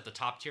like the Mets have the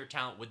top tier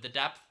talent with the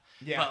depth.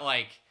 Yeah. But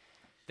like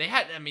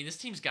this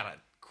team's got a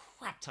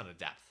crap ton of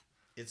depth.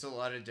 It's a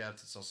lot of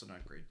depth. It's also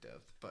not great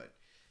depth, but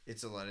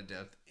it's a lot of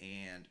depth,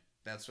 and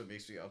that's what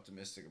makes me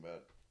optimistic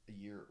about a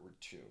year or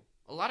two.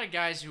 A lot of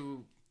guys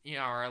who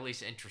are at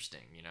least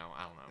interesting. I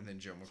don't know. And then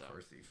Joe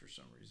McCarthy for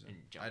some reason.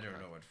 I don't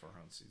know what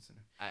Farhan sees in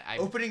him. I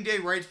opening day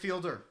right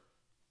fielder.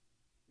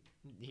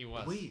 He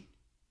was. Wait.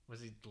 Was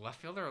he the left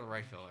fielder or the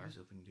right fielder?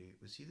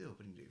 Was he the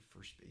opening day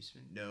first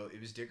baseman? No, it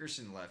was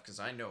Dickerson left,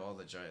 because I know all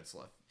the Giants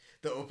left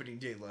the opening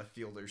day left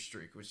fielder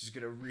streak, which is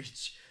going to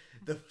reach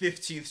the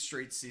 15th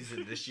straight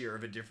season this year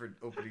of a different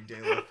opening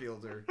day left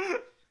fielder.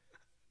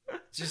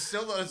 Just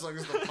still not as long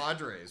as the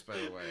Padres, by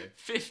the way.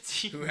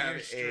 15 who have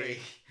years straight.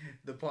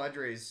 The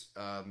Padres,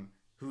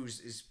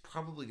 is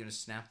probably going to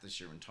snap this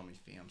year when Tommy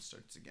Pham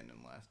starts again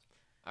in left.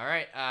 All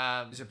right.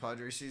 Is it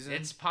Padres season?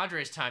 It's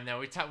Padres time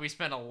now. We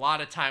spent a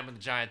lot of time with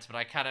the Giants, but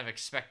I kind of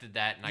expected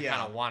that, and I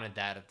kind of wanted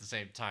that at the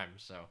same time.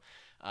 So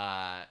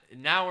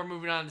now we're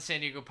moving on to the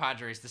San Diego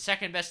Padres, the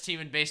second best team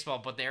in baseball,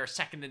 but they are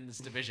second in this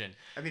division.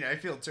 I mean, I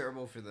feel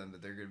terrible for them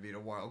that they're going to be in a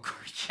wild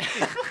card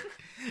game.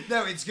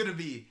 No, it's going to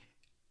be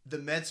the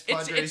Mets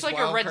Padres. It's like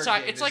a Red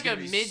Sox. It's like a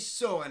mid.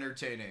 So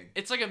entertaining.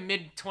 It's like a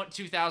mid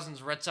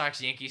 2000s Red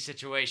Sox Yankees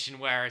situation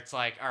where it's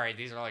like, all right,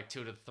 these are like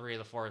 2 to 3 of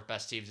the 4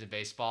 best teams in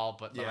baseball,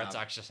 but the Red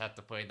Sox just have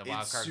to play in the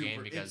wild card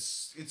game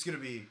because it's going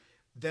to be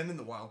them in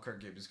the wild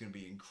card game is going to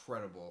be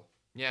incredible.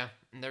 Yeah,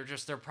 and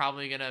they're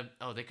probably gonna.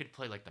 Oh, they could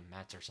play like the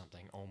Mets or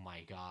something. Oh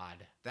my God.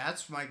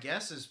 That's my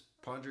guess. Is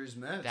Padres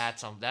Mets.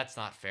 That's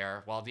not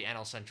fair. While the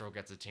NL Central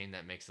gets a team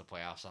that makes the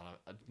playoffs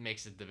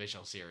makes the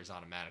divisional series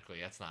automatically.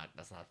 That's not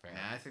fair.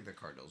 Yeah, I think the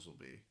Cardinals will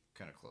be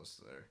kind of close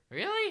to there.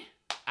 Really?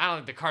 I don't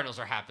think the Cardinals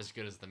are half as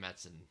good as the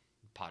Mets and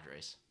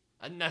Padres,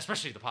 and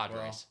especially the Padres.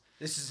 Well,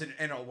 this is an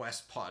NL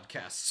West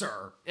podcast,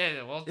 sir.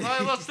 Yeah, well,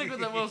 we'll stick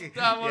with the. We're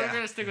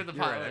gonna stick with the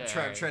Padres.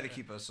 Right. I'm trying to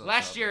keep us.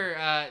 Last year,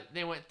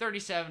 they went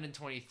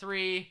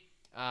 37-23.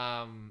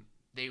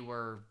 They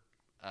were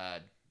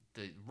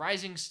the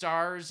rising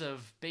stars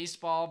of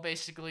baseball.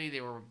 Basically,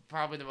 they were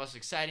probably the most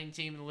exciting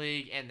team in the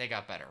league, and they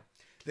got better.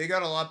 They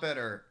got a lot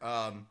better.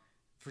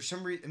 For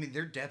some reason, I mean,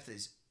 their depth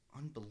is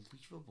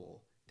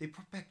unbelievable. They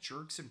brought back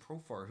Jerks and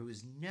Profar, who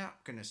is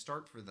not going to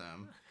start for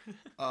them.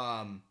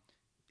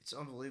 It's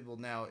unbelievable.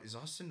 Now, is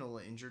Austin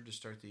Nola injured to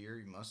start the year?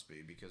 He must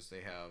be, because they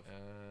have.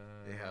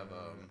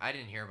 I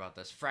didn't hear about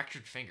this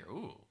fractured finger.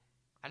 Ooh,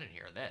 I didn't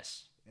hear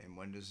this. And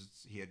when does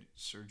he had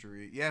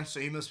surgery? Yeah, so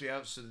he must be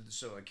out. So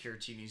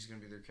Caratini's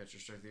going to be their catcher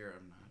start of the year.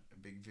 I'm not a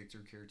big Victor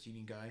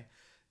Caratini guy.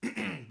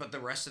 But the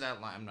rest of that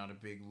line, I'm not a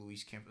big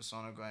Luis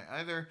Camposano guy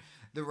either.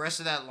 The rest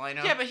of that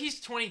lineup. Yeah, but he's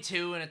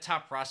 22 and a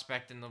top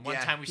prospect. And the one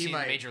time we seen in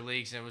the major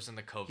leagues, and it was in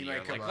the COVID he year.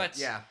 Might come up.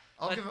 Yeah.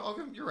 I'll give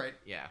him. You're right.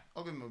 Yeah.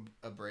 I'll give him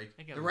a break.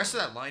 The rest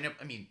of that lineup,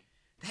 I mean,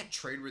 that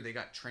trade where they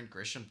got Trent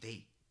Grisham,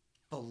 they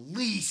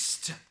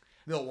fleeced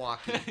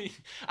Milwaukee.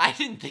 I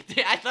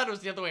thought it was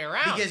the other way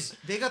around. Because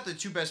they got the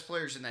two best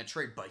players in that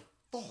trade by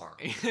far.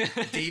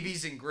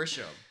 Davies and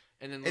Grisham.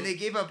 And they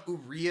gave up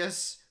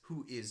Urias,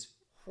 who is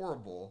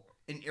horrible,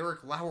 and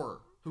Eric Lauer,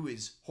 who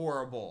is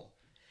horrible.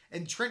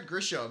 And Trent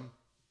Grisham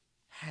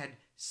had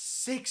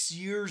 6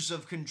 years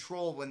of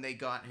control when they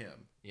got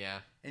him. Yeah.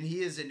 And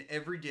he is an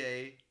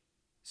everyday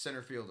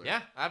center fielder.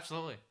 Yeah,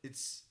 absolutely.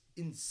 It's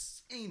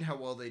insane how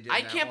well they did.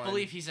 I can't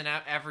believe he's an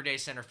everyday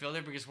center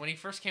fielder, because when he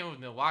first came with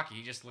Milwaukee,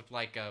 he just looked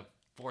like a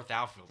fourth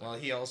outfielder. Well,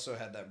 he also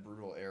had that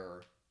brutal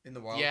error in the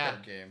wild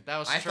card game. That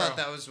was I true. thought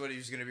that was what he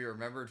was going to be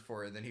remembered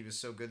for, and then he was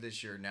so good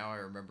this year. Now I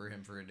remember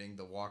him for hitting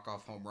the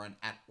walk-off home run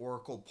at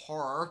Oracle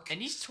Park.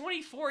 And he's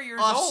 24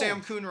 years off old.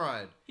 Sam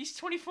Coonrod. He's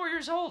 24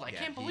 years old. I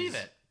can't believe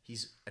it.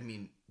 I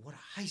mean, what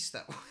a heist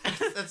that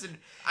was. That's an.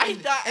 And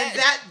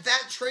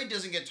that trade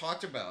doesn't get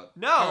talked about.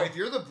 No. Now, if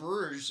you're the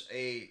Brewers,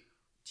 a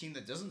team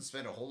that doesn't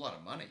spend a whole lot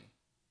of money,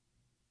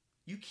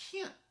 you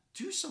can't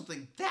do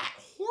something that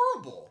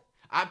horrible.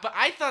 But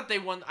I thought they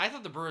won. I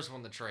thought the Brewers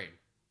won the trade.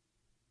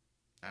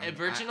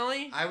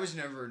 originally. I was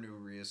never a new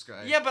Urias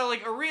guy. Yeah, but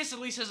like Urias at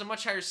least has a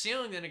much higher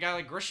ceiling than a guy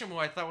like Grisham, who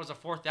I thought was a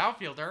fourth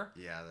outfielder.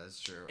 Yeah, that's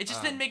true. It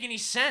just didn't make any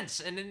sense,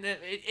 and then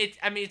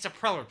it's a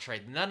Preller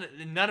trade.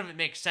 None of it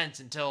makes sense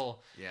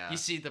until you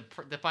see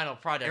the final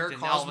product,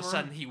 and all of a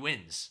sudden he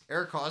wins.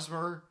 Eric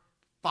Hosmer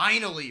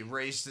finally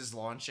raised his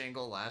launch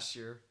angle last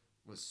year.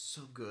 Was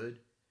so good.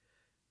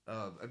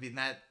 I mean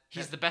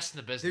he's the best in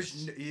the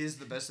business. He is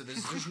the best in the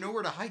business. There's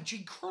nowhere to hide.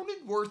 Jake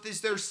Cronenworth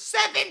is their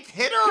 7th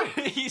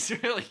hitter. He's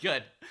really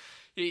good.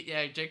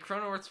 Jake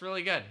Cronenworth's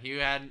really good. He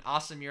had an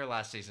awesome year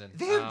last season.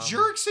 They have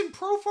Jerks and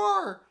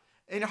Profar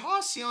and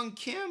Ha-Seong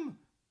Kim,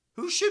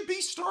 who should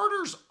be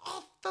starters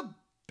off the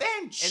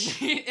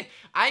bench. And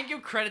I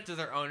give credit to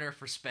their owner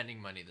for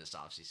spending money this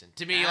offseason.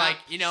 To me,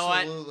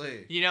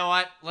 Absolutely. you know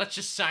what? Let's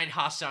just sign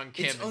Ha-Seong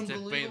Kim and be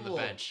on the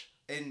bench.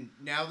 And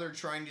now they're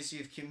trying to see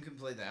if Kim can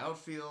play the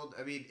outfield.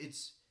 I mean,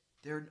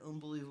 they're an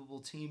unbelievable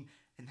team,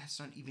 and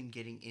that's not even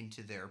getting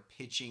into their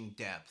pitching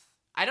depth.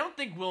 I don't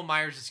think Will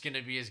Myers is going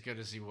to be as good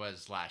as he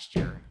was last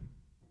year.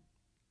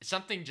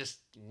 Something just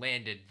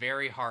landed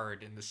very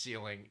hard in the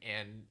ceiling,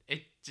 and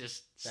it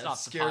just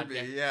stopped the podcast.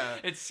 Me, yeah.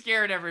 It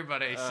scared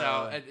everybody.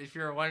 So if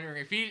you're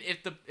wondering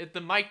if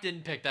the mic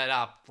didn't pick that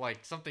up,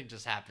 like something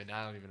just happened.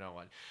 I don't even know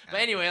what.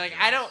 But anyway, like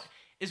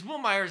is Will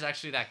Myers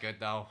actually that good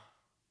though?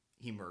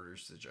 He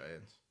murders the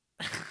Giants.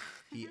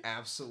 He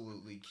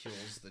absolutely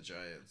kills the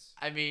Giants.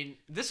 I mean,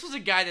 this was a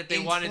guy that they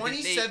wanted. In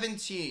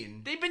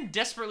 2017, they've been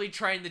desperately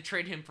trying to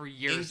trade him for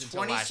years. In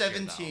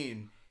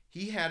 2017,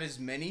 he had as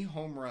many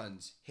home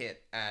runs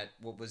hit at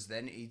what was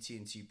then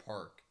AT&T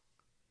Park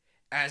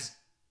as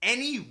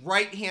any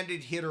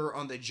right-handed hitter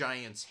on the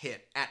Giants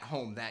hit at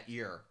home that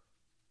year.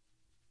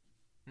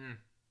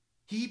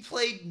 He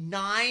played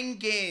 9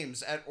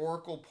 games at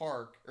Oracle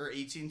Park or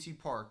AT&T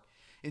Park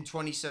in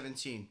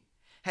 2017.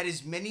 Had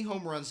as many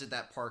home runs at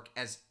that park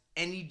as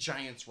any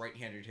Giants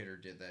right-handed hitter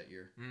did that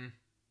year.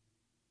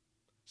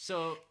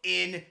 So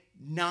in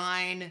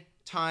 9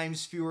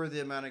 times fewer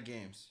the amount of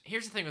games.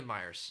 Here's the thing with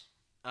Myers.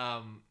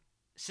 From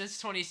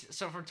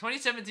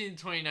 2017 to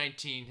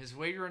 2019, his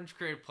weighted runs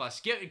created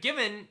plus.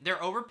 Given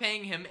they're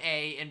overpaying him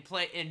and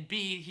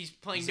B, he's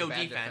playing no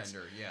defense.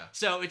 Defender, yeah.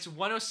 So it's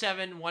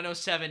 107,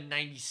 107,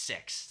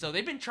 96. So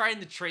they've been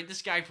trying to trade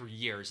this guy for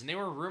years, and there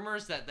were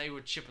rumors that they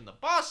would ship him to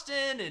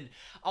Boston and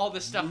all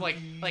this stuff, like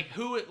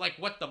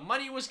what the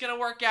money was gonna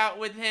work out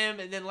with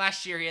him. And then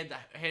last year he had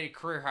a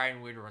career high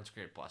in weighted runs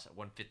created plus at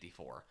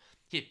 154.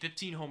 He had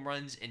 15 home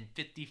runs in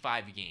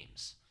 55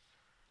 games.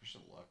 There's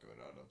a lot going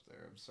on up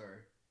there. I'm sorry.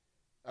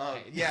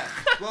 Yeah.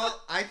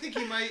 Well, I think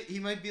he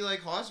might be like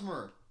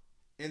Hosmer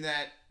in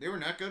that they were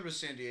not good with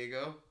San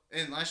Diego,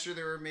 and last year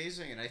they were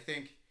amazing. And I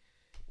think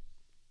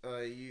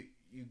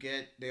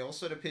they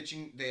also had a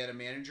pitching. They had a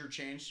manager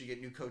change, so you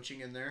get new coaching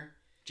in there.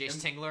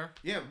 Jace Tingler.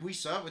 Yeah, we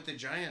saw it with the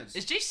Giants.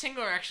 Is Jace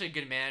Tingler actually a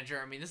good manager?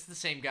 I mean, this is the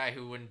same guy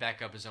who wouldn't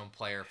back up his own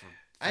player for.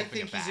 I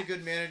think he's a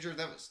good manager.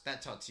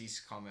 That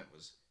Tatis comment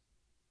was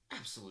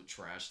absolute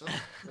trash. That was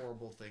a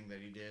horrible thing that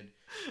he did.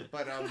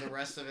 But the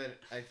rest of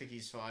it, I think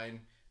he's fine.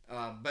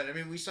 But I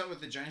mean, we saw it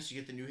with the Giants. You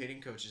get the new hitting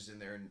coaches in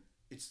there, and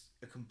it's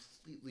a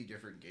completely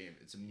different game.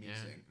 It's amazing.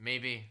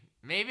 Yeah,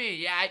 maybe.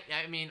 Yeah.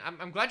 I mean,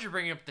 I'm glad you're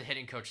bringing up the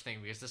hitting coach thing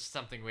because this is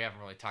something we haven't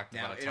really talked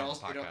about. It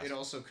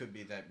also could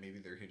be that maybe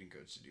their hitting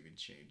coach didn't even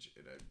change,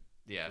 and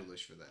I'm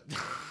foolish for that.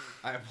 So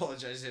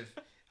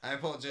I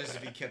apologize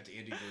if he kept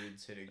Andy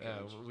Green's hitting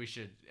coach. We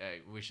should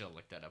have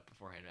looked that up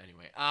beforehand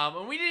anyway.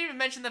 And we didn't even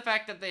mention the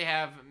fact that they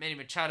have Manny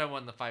Machado,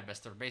 one of the 5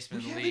 best third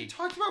basemen in the league. We haven't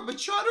talked about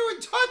Machado and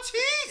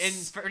Tatis! And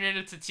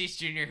Fernando Tatis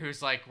Jr.,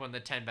 who's like one of the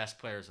 10 best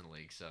players in the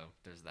league, so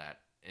there's that.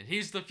 And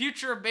he's the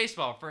future of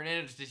baseball,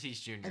 Fernando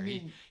Tatis Jr. I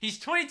mean, he's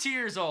 22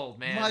 years old,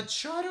 man.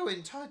 Machado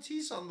and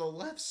Tatis on the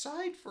left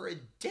side for a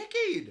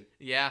decade.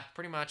 Yeah,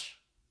 pretty much.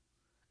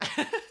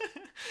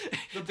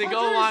 They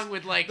go along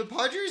with like the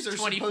Padres are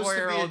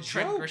 24-year-old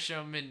Trent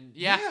Grisham and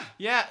yeah.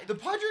 The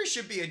Padres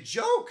should be a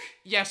joke.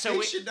 Yeah, so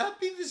they should not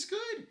be this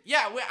good.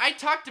 Yeah, I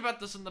talked about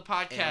this on the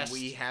podcast. And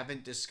we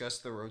haven't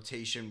discussed the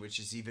rotation, which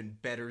is even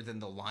better than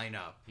the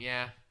lineup.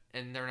 Yeah,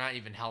 and they're not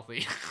even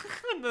healthy.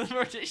 The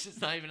rotation's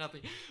not even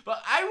healthy.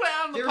 But I went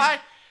on the pod.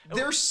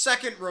 Their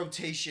second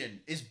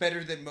rotation is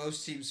better than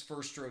most teams'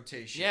 first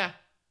rotation. Yeah.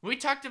 We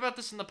talked about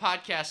this in the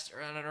podcast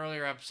or on an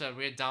earlier episode.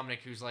 We had Dominic,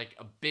 who's like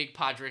a big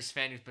Padres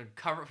fan, who's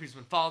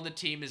been following the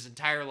team his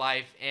entire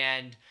life,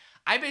 and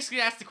I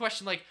basically asked the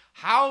question like,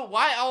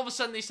 why all of a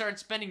sudden they started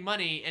spending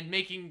money and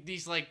making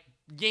these like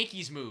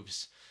Yankees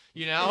moves,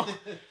 you know?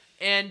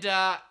 And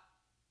I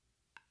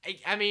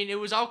mean, it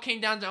was all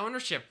came down to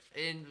ownership,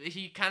 and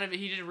he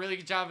did a really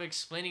good job of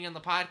explaining on the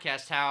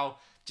podcast how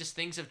just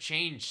things have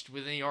changed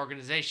within the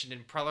organization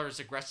and Preller's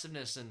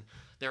aggressiveness and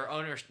their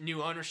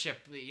new ownership.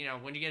 You know,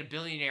 when you get a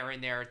billionaire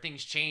in there,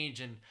 things change,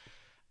 and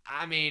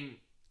I mean,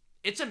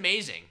 it's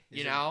amazing.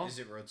 Is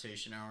it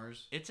rotation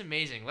hours? It's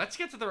amazing. Let's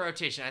get to the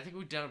rotation. I think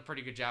we've done a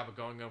pretty good job of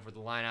going over the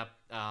lineup.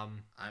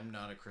 I'm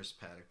not a Chris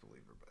Paddock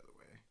believer, by the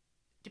way.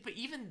 Yeah, but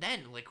even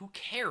then, like, who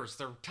cares?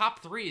 Their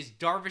top 3 is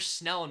Darvish,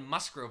 Snell, and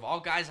Musgrove,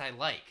 all guys I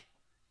like.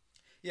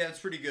 Yeah, it's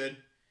pretty good.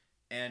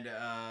 And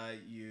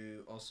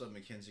you also have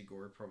Mackenzie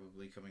Gore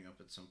probably coming up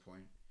at some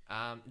point.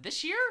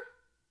 This year?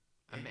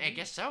 I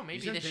guess so. Maybe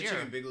this year. He's been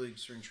pitching in big league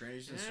spring training.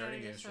 He's been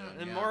starting games for them.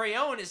 And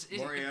Morion is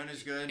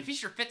good. If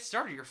he's your fifth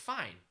starter, you're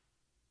fine.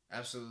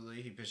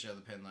 Absolutely. He pitched out of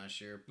the pen last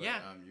year. But,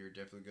 you're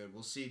definitely good.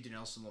 We'll see.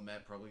 Dinelson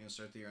Lamet probably going to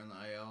start the year on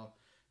the IL.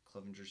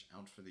 Clevenger's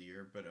out for the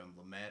year. But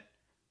Lamet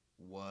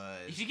was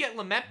if you get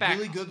Lamet back,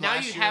 really good now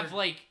last you year. have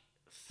like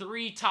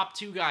 3 top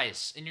 2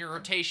 guys in your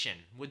rotation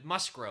with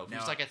Musgrove,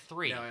 who's like a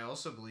 3. Now, I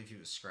also believe he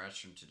was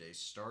scratched from today's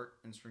start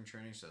in spring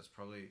training, so that's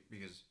probably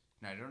because...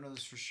 Now, I don't know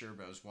this for sure,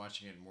 but I was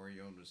watching it and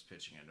Morion was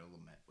pitching. I know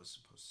Lamet was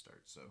supposed to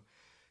start, so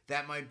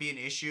that might be an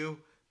issue.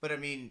 But, I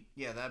mean,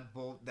 yeah, that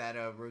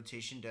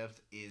rotation depth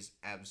is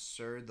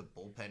absurd. The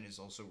bullpen is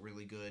also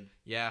really good.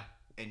 Yeah.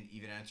 And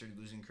even after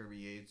losing Kirby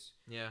Yates.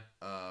 Yeah.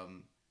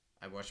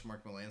 I watched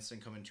Mark Melanson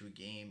come into a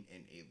game,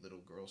 and a little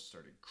girl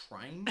started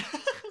crying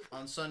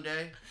on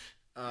Sunday.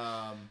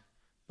 But,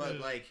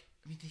 like,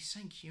 I mean, they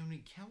signed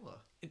Keone Kela.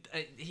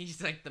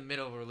 He's like the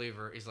middle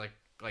reliever. He's like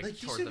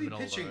he's toward the middle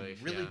pitching of the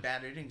relief. really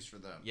bad innings for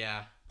them.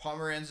 Yeah.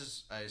 Pomeranz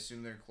is, I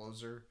assume, their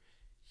closer.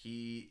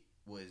 He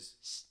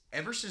was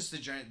ever since the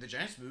Giants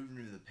moved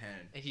him to the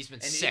pen. And he's been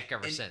sick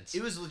ever since.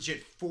 It was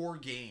legit 4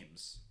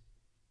 games,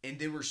 and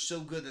they were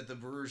so good that the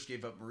Brewers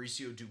gave up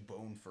Mauricio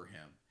Dubon for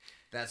him.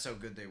 That's how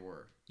good they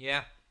were.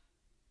 Yeah.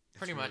 That's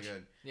Pretty really much.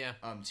 Good. Yeah.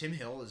 Tim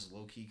Hill is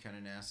low key kind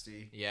of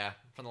nasty. Yeah,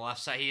 from the left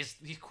side, he's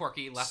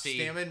quirky lefty.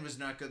 Stammen was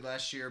not good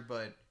last year,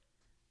 but.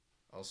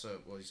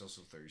 He's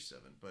also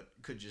 37, but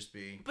could just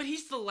be. But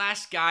he's the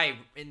last guy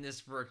in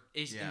this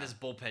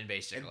bullpen,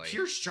 basically. And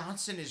Pierce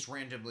Johnson is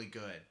randomly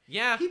good.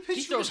 Yeah,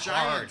 he throws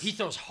hard. He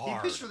throws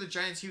hard. He pitched for the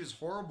Giants. He was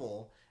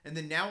horrible, and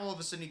then now all of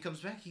a sudden he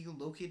comes back. He can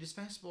locate his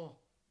fastball.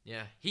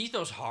 Yeah, he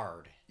throws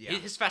hard. Yeah,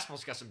 his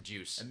fastball's got some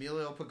juice.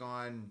 Emilio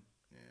Pagan,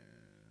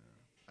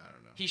 I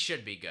don't know. He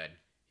should be good.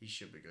 He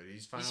should be good.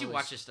 He's finally. You see,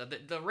 watch this stuff.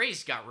 The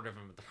Rays got rid of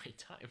him at the right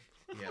time.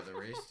 Yeah, the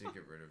Rays did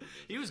get rid of him.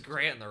 He was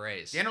great in the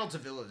Rays. Dan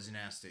Altavilla is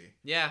nasty.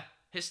 Yeah,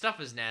 his stuff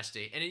is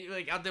nasty, and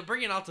they're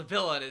bringing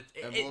Altavilla,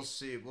 and we'll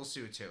see. We'll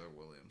see with Taylor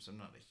Williams. I'm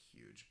not a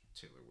huge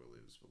Taylor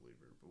Williams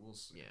believer, but we'll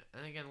see. Yeah,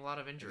 and again, a lot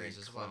of injuries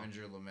as well.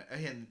 Clevenger,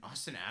 and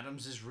Austin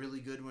Adams is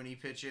really good when he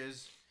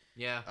pitches.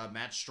 Yeah.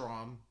 Matt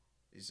Strahm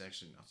is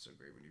actually not so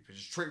great when he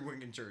pitches. Trey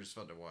Winginter is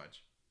fun to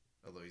watch,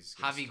 although he's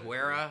Javi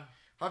Guerra.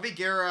 Javi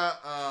Guerra,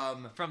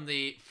 from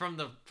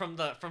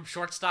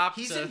shortstop.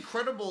 He's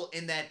incredible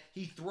in that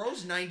he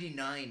throws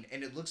 99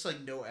 and it looks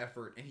like no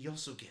effort, and he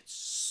also gets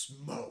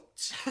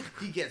smoked.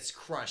 He gets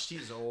crushed.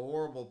 He's a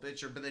horrible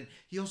pitcher, but then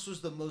he also is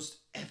the most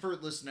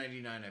effortless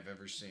 99 I've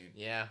ever seen.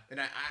 Yeah,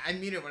 and I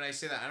mean it when I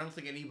say that. I don't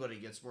think anybody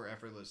gets more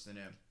effortless than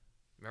him.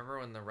 Remember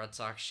when the Red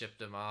Sox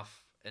shipped him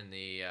off in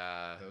the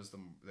that was the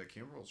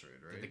Kimbrel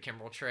trade, right? The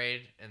Kimbrel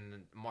trade,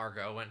 and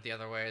Margot went the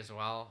other way as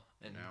well.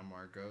 And now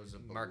Margot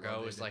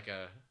is like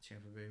a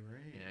Tampa Bay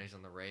Rays. He's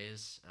on the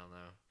Rays. I don't know.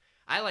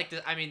 I like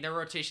the. I mean, their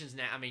rotations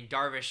now. I mean,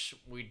 Darvish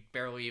we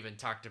barely even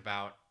talked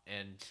about,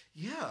 and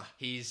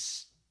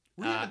he's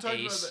we haven't talked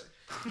about that.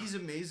 He's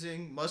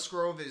amazing.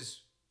 Musgrove is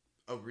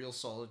a real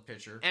solid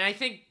pitcher, and I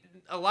think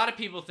a lot of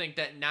people think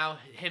that now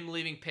him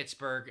leaving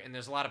Pittsburgh, and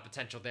there's a lot of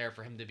potential there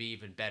for him to be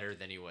even better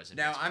than he was in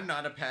Pittsburgh. I'm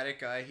not a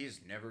Paddock guy.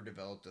 He's never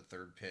developed a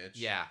third pitch.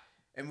 Yeah.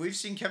 And we've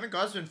seen Kevin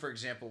Gausman, for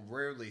example,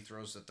 rarely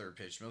throws the third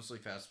pitch, mostly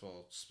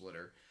fastball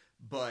splitter.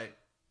 But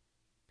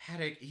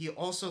Paddock, he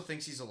also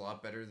thinks he's a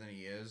lot better than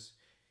he is.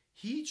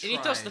 He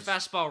throws the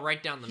fastball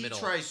right down the middle.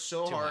 He tries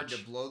so hard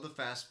to blow the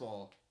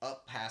fastball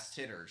up past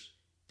hitters.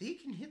 They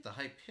can hit the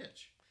high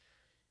pitch.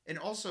 And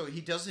also,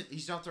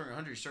 he's not throwing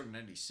 100, he's throwing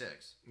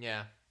 96.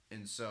 Yeah.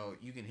 And so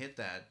you can hit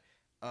that,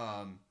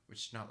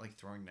 which is not like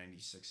throwing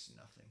 96 to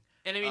nothing.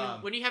 And I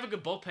mean, when you have a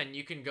good bullpen,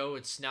 you can go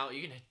with Snell.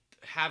 You can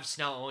have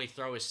Snell only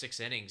throw his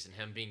 6 innings and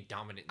him being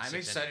dominant in 6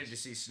 innings. I'm excited to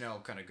see Snell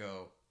kind of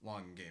go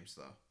long in games,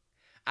 though.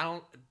 I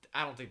don't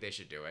think they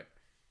should do it.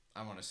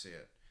 I want to see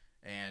it.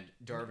 And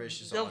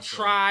Darvish is They'll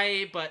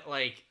try, but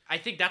I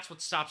think that's what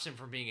stops him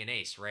from being an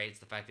ace, right? It's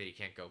the fact that he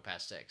can't go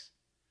past 6.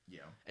 Yeah.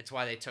 It's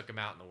why they took him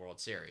out in the World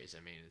Series.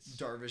 I mean,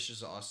 Darvish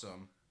is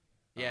awesome.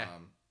 Yeah.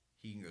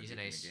 He can go deep in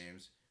the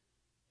games.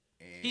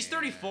 And he's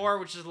 34,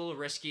 which is a little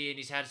risky, and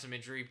he's had some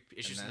injury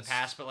issues in the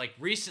past. But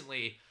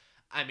recently,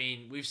 I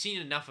mean, we've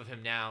seen enough of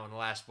him now in the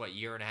last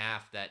year and a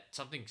half that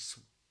something's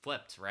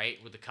flipped,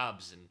 right, with the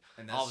Cubs,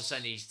 and all of a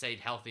sudden he stayed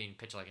healthy and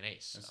pitched like an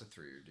ace. That's a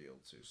 3-year deal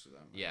too, so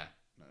that might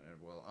not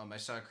end well. I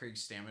saw Craig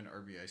Stammen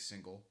RBI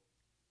single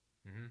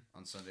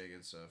on Sunday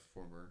against a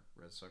former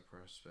Red Sox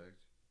prospect,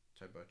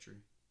 Ty Buttrey.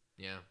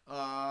 Yeah.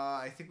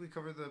 I think we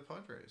covered the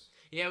Padres.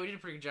 Yeah, we did a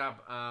pretty good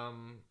job.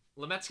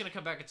 Lamet's going to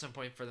come back at some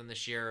point for them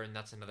this year, and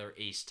that's another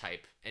ace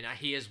type. And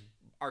he is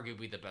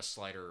arguably the best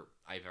slider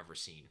I've ever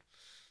seen.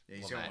 Yeah,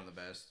 he's got one of the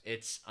best.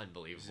 It's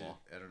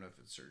unbelievable. I don't know if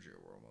it's Sergio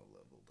Romo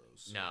level, though.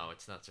 So. No,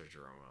 it's not Sergio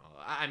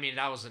Romo. I mean,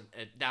 I was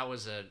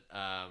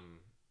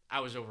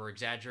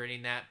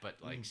over-exaggerating that, but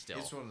still.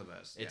 It's one of the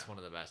best. It's one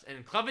of the best.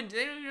 And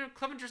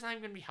Clevenger's not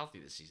even going to be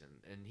healthy this season,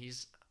 and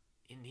he's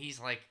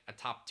like a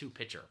top 2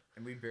 pitcher.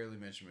 And we barely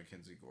mentioned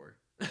Mackenzie Gore.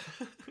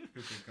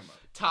 Who can come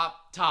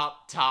up?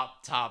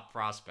 Top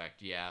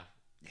prospect. Yeah.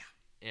 Yeah.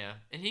 Yeah,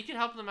 and he can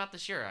help them out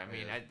this year. I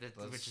mean,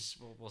 Yeah. which is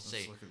we'll see.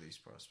 Let's look at these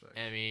prospects.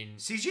 I mean,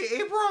 C.J.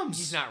 Abrams.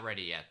 he's not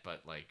ready yet,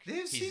 but like They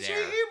have he's C.J.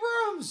 there.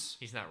 Abrams.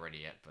 He's not ready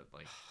yet, but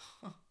like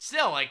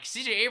still, like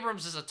C.J.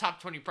 Abrams is a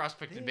top 20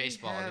 prospect in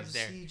baseball. And he's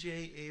there.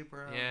 C.J.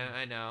 Abrams. Yeah,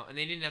 I know, and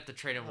they didn't have to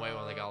trade him away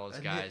while they got all those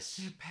guys.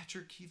 They had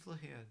Patrick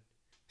Keeflahan.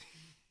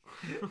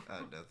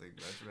 Nothing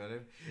much about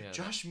him. Yeah,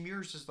 Josh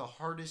Mears is the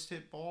hardest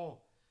hit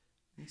ball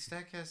in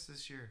StatCast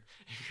this year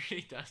he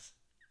really does.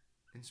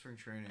 in spring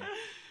training.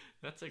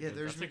 That's a Yeah, good.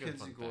 there's that's a good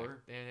Mackenzie fun fact.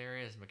 Gore. There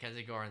he is,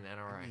 Mackenzie Gore in the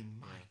NRI. I mean,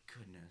 my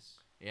goodness.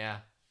 Yeah.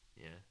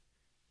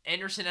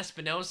 Anderson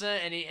Espinoza,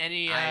 any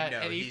I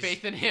know,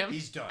 faith in him?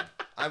 He's done.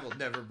 I will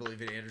never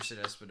believe in Anderson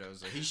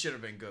Espinoza. He should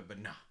have been good, but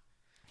nah.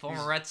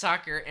 Former Red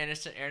Sox,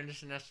 Anderson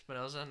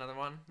Espinoza, another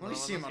one. Let me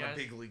see him on guys. a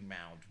big league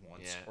mound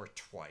once Yeah. or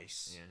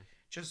twice. Yeah.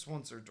 Just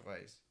once or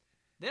twice.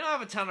 They don't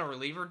have a ton of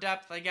reliever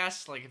depth, I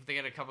guess. Like if they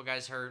get a couple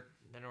guys hurt,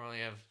 they don't really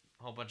have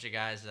a whole bunch of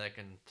guys that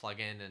can plug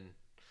in and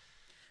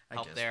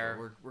help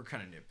there. We're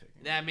kind of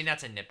nitpicking. Yeah, I mean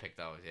that's a nitpick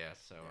though. Yeah.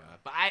 So,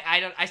 but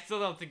I still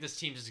don't think this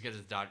team's as good as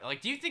the Dodgers.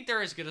 Like, do you think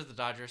they're as good as the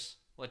Dodgers?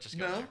 Let's just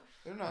go No, there.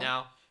 they're not.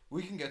 No.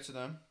 We can get to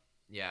them.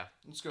 Yeah.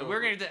 Let's go.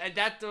 We're gonna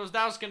that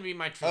was gonna be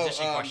my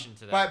transition question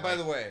to that. By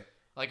the way,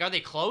 like, are they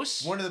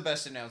close? one of the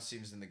best announced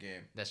teams in the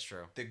game. That's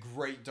true. The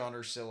great Don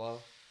Ursillo,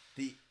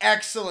 the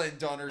excellent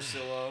Don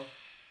Ursillo,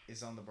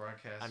 is on the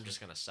broadcast. I'm just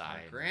gonna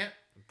sigh Mike Grant.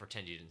 and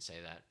pretend you didn't say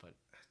that, but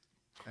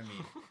I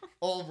mean,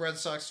 all Red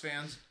Sox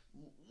fans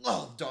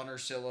love Don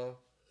Ursillo,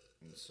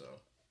 and so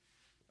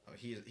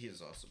he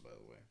is awesome. By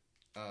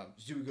the way,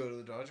 do we go to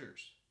the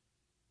Dodgers?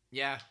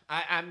 yeah,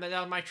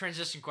 my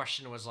transition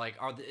question was like,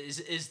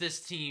 is this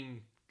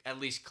team at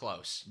least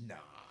close? Nah.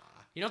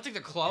 You don't think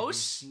they're Have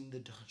close? you seen the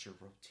Dodger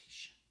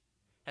rotation?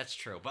 That's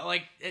true, but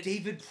like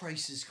David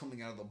Price is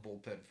coming out of the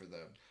bullpen for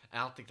them. I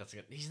don't think that's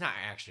good. He's not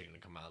actually going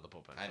to come out of the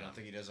bullpen. I don't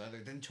think he does either.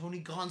 Then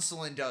Tony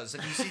Gonsolin does.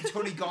 Have you seen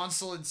Tony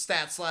Gonsolin's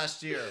stats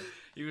last year?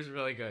 He was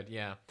really good.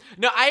 Yeah.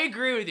 No, I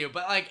agree with you,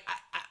 but like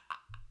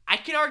I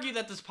can argue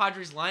that this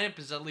Padres lineup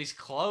is at least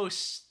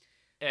close,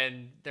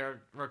 and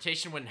their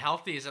rotation when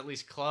healthy is at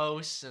least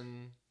close,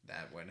 and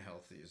That when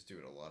healthy is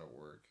doing a lot of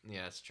work.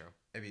 yeah, that's true.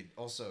 I mean,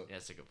 also, Yeah,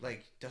 that's a good point.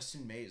 like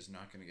Dustin May is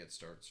not going to get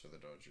starts for the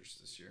Dodgers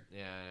this year.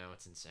 Yeah, I know,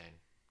 it's insane.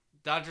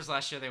 Dodgers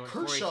last year they went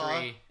Kershaw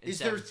 43 and is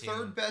 17. their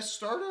third best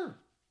starter.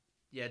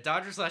 Yeah,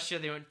 Dodgers last year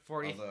they went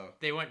 40. Although,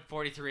 They went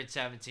 43 and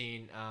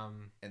 17.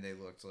 and they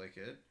looked like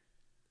it.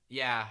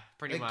 Yeah,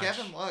 pretty Like much.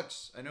 Gavin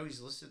Lux, I know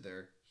he's listed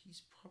there.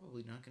 He's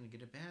probably not going to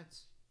get at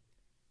bats.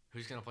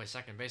 Who's gonna play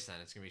second base then?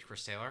 It's gonna be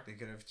Chris Taylor. They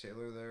could have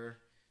Taylor there.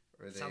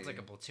 Or Sounds like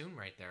a platoon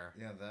right there.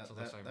 Yeah, That's what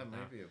it looks like that now.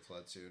 might be a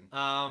platoon.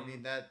 I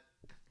mean, that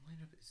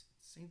lineup is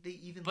insane. They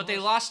even But they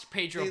lost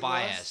Pedro they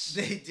Baez. lost-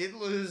 They did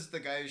lose the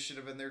guy who should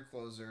have been their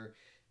closer.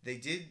 They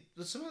did,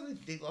 but somehow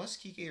they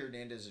lost Kike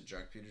Hernandez and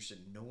Jock Peterson.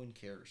 No one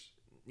cares.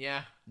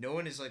 Yeah. No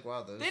one is like,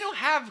 wow, those. They don't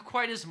have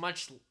quite as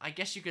much. I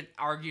guess you could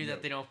argue No.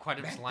 that they don't have quite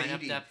as Matt much lineup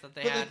Beatty. depth that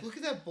they But had. like, look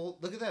at that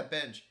look at that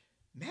bench.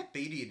 Matt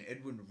Beatty and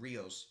Edwin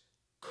Rios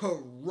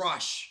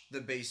crush the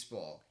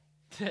baseball.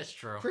 That's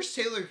true. Chris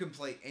Taylor can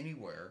play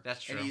anywhere.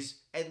 That's true. And he's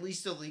at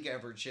least a league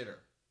average hitter.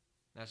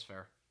 That's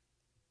fair.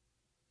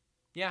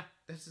 Yeah.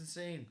 That's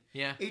insane.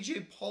 Yeah.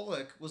 AJ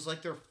Pollock was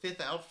like their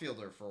fifth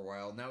outfielder for a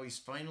while. Now he's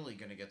finally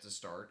going to get to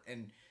start.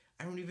 And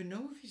I don't even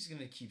know if he's going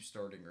to keep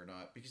starting or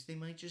not because they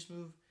might just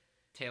move.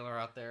 Taylor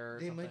out there.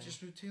 They might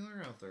just move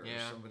Taylor out there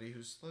Yeah. or somebody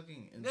who's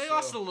slugging. And They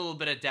lost a little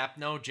bit of depth.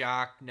 No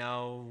Jock.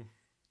 No.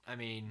 I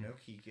mean. No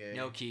Kike.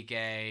 No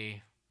Kike.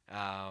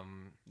 Now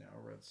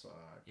Red Sox.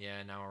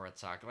 Yeah, now we're Red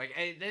Sox. Like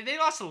they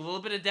lost a little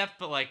bit of depth,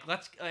 but like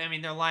I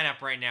mean their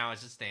lineup right now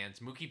as it stands: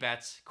 Mookie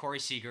Betts, Corey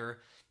Seager,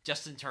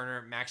 Justin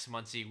Turner, Max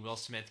Muncy, Will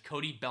Smith,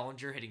 Cody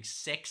Bellinger hitting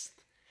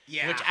sixth.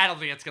 Yeah. Which I don't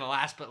think that's gonna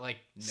last, but like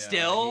No,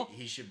 still,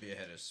 he should be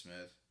ahead of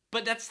Smith.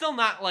 but that's still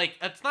not like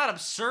that's not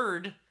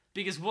absurd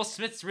because Will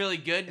Smith's really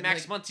good, And,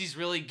 Max like, Muncy's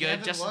really good,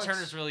 Gavin Justin Lux-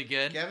 Turner's really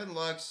good. Gavin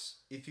Lux,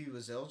 if he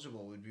was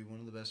eligible, would be one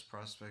of the best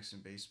prospects in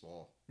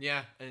baseball.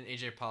 Yeah, and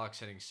AJ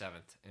Pollock's hitting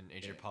seventh, and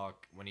AJ Yeah.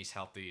 Pollock when he's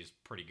healthy is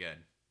pretty good.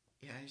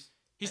 Yeah,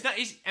 He's not.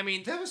 He's. I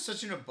mean, that was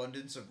such an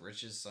abundance of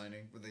riches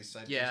signing when they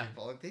signed Yeah. AJ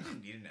Pollock. They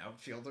didn't need an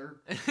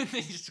outfielder.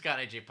 they just got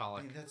AJ I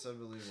Pollock. mean, that's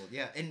unbelievable.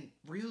 Yeah, and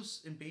Rios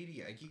and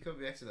Beatty, I keep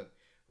coming back to them.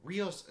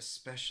 Rios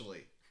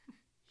especially,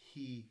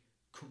 he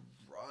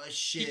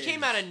crushes. He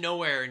came out of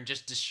nowhere and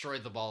just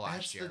destroyed the ball last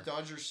That's year. the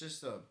Dodger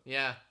system.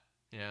 Yeah,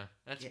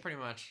 that's Yeah. pretty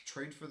much.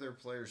 Trade for their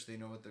players. They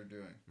know what they're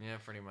doing. Yeah,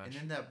 pretty much.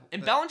 And then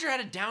And Bellinger had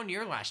a down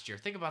year last year.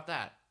 Think about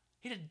that.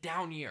 He had a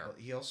down year.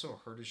 he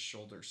also hurt his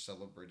shoulder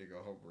celebrating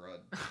a home run.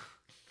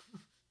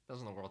 That was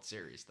in the World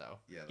Series, though.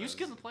 Yeah, He was that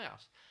good in was the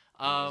playoffs.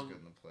 He was good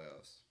in the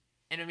playoffs.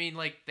 And I mean,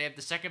 like, they have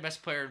the second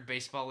best player in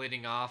baseball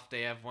leading off.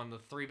 They have one of the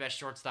three best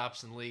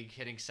shortstops in the league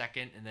hitting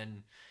second. And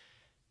then,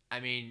 I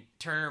mean,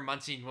 Turner,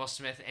 Muncy, and Will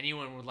Smith,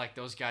 anyone would like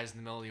those guys in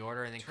the middle of the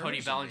order. And then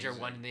Cody Turner's Bellinger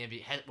amazing.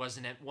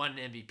 won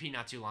the MVP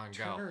not too long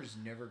ago. Turner is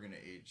never going to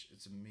age.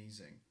 It's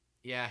amazing.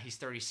 Yeah, he's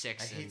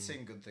 36. I hate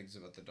saying good things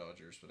about the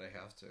Dodgers, but I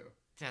have to.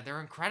 Yeah,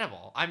 they're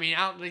incredible. I mean,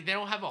 they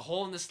don't have a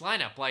hole in this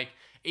lineup. Like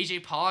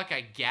AJ Pollock,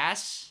 I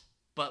guess,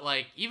 but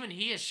like even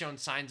he has shown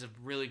signs of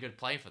really good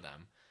play for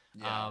them.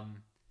 Yeah.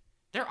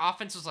 Their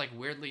offense was like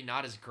weirdly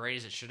not as great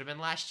as it should have been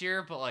last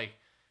year, but like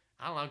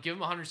I don't know, give them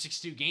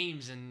 162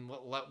 games and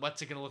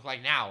what's it gonna look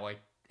like now? Like,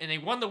 and they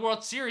won the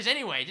World Series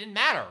anyway. It didn't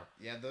matter.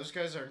 Yeah, those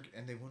guys are,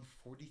 and they won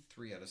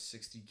 43 out of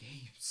 60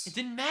 games. It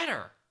didn't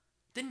matter.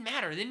 Didn't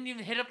matter. They didn't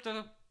even hit up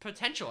the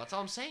potential. That's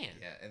all I'm saying.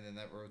 Yeah, and then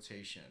that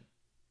rotation.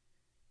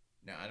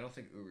 Now, I don't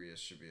think Urias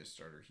should be a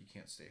starter. He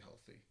can't stay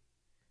healthy.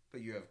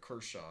 But you have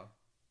Kershaw.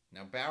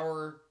 Now,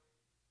 Bauer,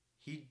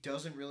 he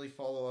doesn't really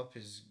follow up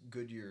his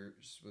good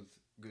years with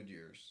good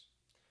years.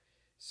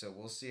 So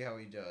we'll see how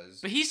he does.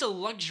 But he's a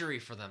luxury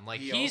for them. Like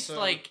he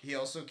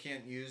also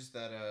can't use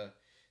that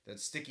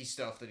sticky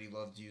stuff that he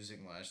loved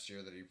using last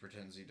year that he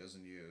pretends he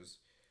doesn't use.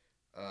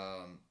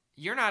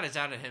 You're not as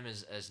out of him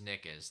as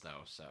Nick is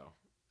though, so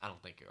I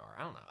don't think you are.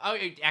 I don't know. Oh,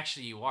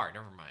 actually, you are.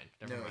 Never mind.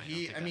 Never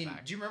mind. I mean,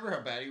 do you remember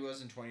how bad he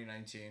was in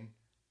 2019?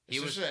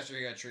 Especially after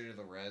he got traded to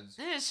the Reds.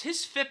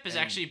 His FIP has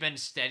actually been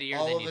steadier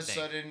than you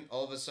think.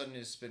 All of a sudden,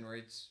 his spin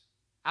rates.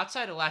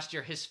 Outside of last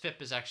year, his FIP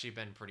has actually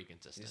been pretty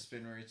consistent. His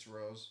spin rates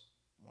rose.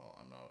 Well,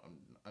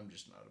 I'm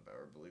just not a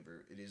Bauer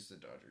believer. It is the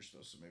Dodgers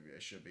though, so maybe I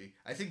should be.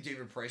 I think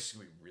David Price is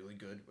gonna be really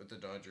good with the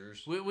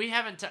Dodgers. We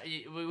haven't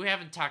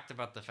talked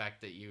about the fact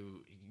that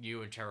you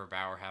and Trevor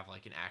Bauer have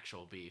like an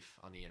actual beef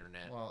on the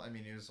internet. Well, I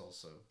mean, it was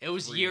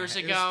years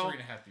ago. It was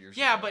 3.5 years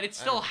ago. Yeah, but it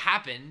still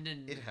happened,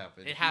 and it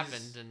happened.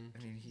 And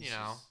I mean,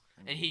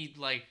 and he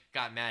like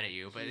got mad at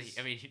you, but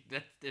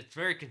it's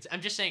very.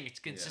 I'm just saying it's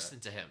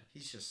consistent to him.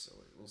 He's just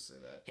silly. We'll say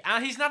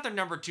that. He's not their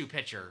number 2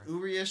 pitcher.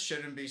 Urias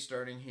shouldn't be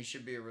starting. He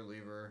should be a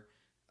reliever,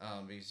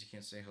 because he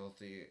can't stay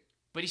healthy.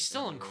 But he's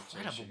still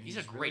incredible. He's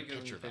a great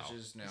pitcher, though.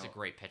 He's a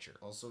great pitcher.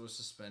 Also was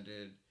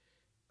suspended.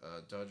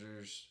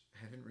 Dodgers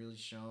haven't really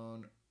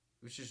shown,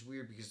 which is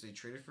weird because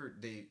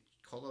they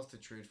called off the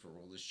trade for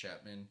Aroldis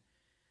Chapman,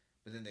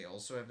 but then they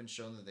also haven't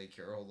shown that they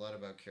care a whole lot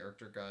about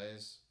character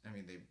guys. I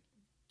mean, they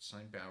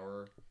signed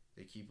Bauer.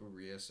 They keep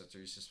Urias after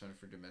he's suspended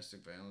for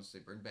domestic violence. They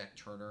bring back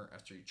Turner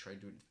after he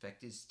tried to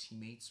infect his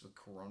teammates with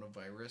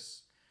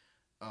coronavirus.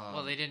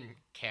 Well, they didn't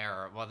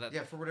care.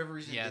 For whatever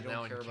reason, they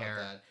don't care about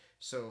that.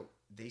 So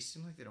they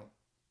seem like they don't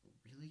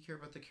really care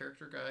about the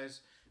character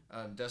guys.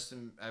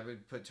 Dustin, I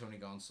would put Tony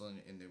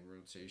Gonsolin in the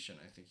rotation.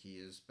 I think he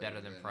is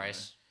better than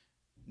Price.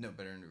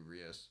 Better than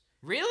Urias.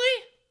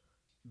 Really?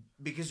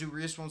 Because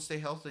Urias won't stay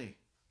healthy.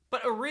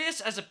 But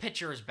Urias as a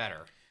pitcher is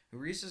better.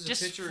 Urias as a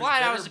just pitcher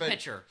flat is better, out as a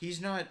pitcher.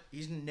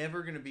 He's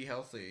never going to be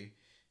healthy.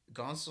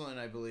 Gonsolin,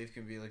 I believe,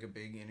 can be like a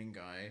big inning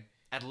guy.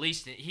 At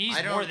least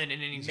he's more than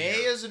an innings. May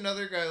is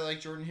another guy like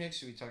Jordan Hicks,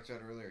 who we talked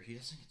about earlier. He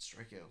doesn't get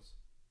strikeouts.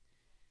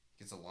 He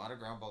gets a lot of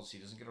ground balls. He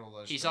doesn't get a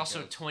lot of strikeouts. He's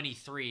also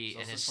 23,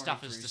 and his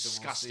stuff is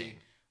disgusting. So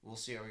we'll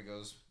see how he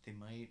goes. They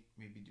might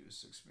maybe do a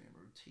 6-man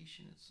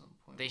rotation at some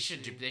point. They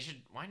should.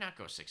 Why not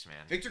go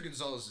 6-man? Victor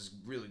Gonzalez is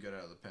really good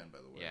out of the pen, by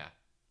the way. Yeah.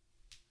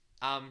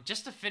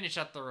 Just to finish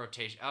up the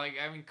rotation,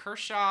 I mean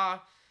Kershaw,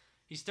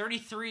 he's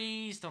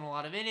 33. He's done a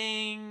lot of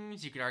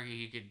innings. You could argue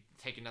he could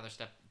take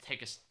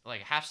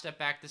a half step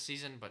back this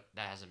season, but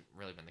that hasn't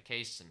really been the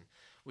case. And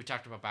we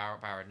talked about Bauer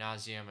ad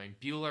nauseum. I mean,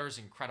 Buehler's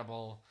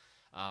incredible.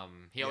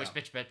 He always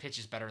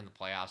pitches better in the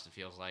playoffs. It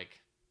feels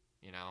like,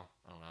 I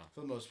don't know.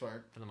 For the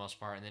most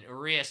part. And then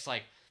Urias,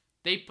 like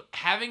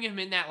having him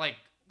in that like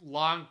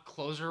long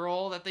closer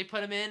role that they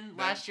put him in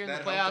last year in the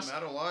playoffs. That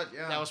helped him out a lot.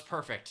 Yeah, that was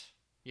perfect.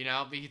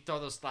 But he throw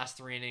those last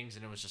 3 innings,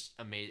 and it was just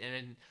amazing. And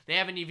then they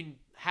haven't even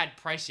had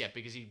Price yet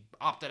because he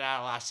opted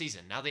out last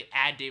season. Now they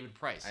add David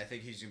Price. I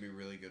think he's going to be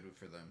really good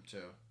for them,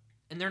 too.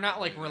 And they're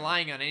not,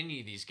 relying on any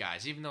of these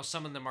guys, even though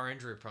some of them are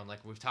injury-prone,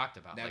 like we've talked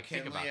about. Now,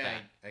 think about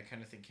that. I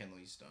kind of think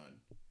Kenley's done.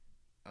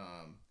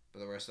 But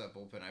the rest of that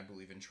bullpen, I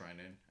believe in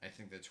Trinan. I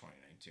think that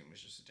 2019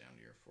 was just a down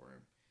year for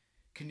him.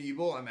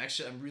 Knievel,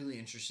 I'm really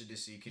interested to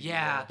see Knievel.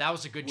 Yeah, that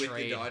was a good trade. With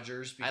the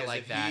Dodgers. Because I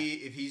like that.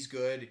 If he's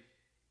good,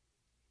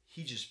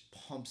 he just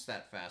pumps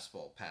that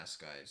fastball past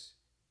guys.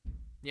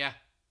 Yeah.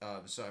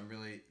 So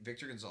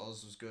Victor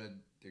Gonzalez was good.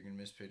 They're going to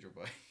miss Pedro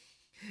Baez.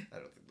 I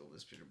don't think they'll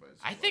miss Pedro Baez.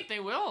 I think they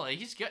will.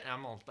 He's good. I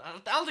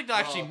don't think they'll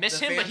actually miss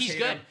him, but he's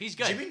good. He's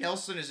good. Jimmy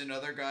Nelson is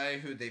another guy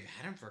who they've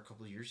had him for a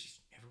couple of years. He's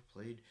never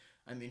played.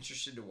 I'm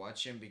interested to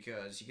watch him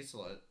because he gets a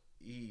lot.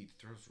 He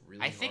throws really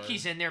hard. I think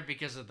he's in there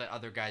because of the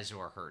other guys who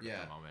are hurt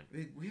at the moment.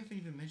 We haven't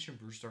even mentioned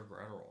Brewster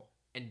Gratterall.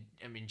 And,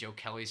 I mean, Joe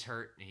Kelly's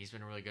hurt, and he's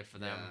been really good for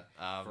them.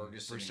 Yeah.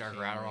 Ferguson, Brewster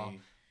Gratterall.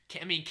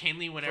 I mean,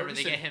 Canley, whenever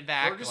they get him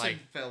back. Ferguson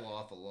fell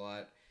off a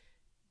lot.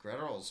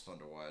 Gratterall is fun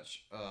to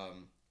watch.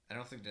 I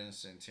don't think Dennis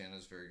Santana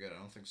is very good. I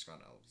don't think Scott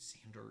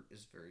Alexander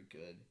is very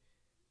good.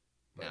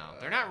 But, no,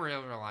 they're not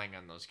really relying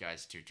on those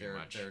guys too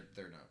much.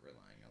 They're not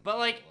relying on them a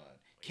lot.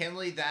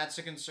 Kenley, that's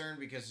a concern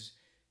because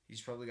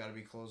he's probably got to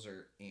be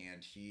closer,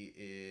 and he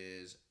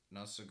is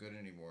not so good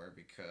anymore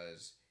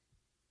because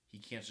he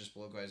can't just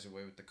blow guys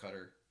away with the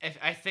cutter.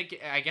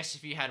 I guess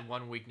if he had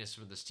one weakness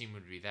with this team,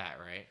 would be that,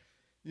 right?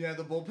 Yeah,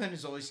 the bullpen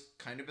has always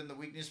kind of been the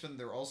weakness, but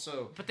they're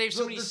also. But they have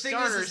so many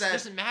starters. It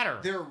doesn't matter.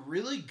 They're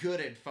really good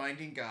at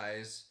finding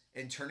guys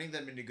and turning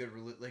them into good,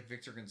 like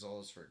Victor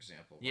Gonzalez, for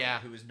example. Right? Yeah.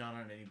 Who is not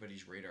on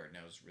anybody's radar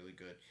now is really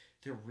good.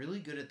 They're really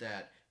good at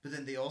that, but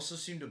then they also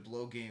seem to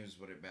blow games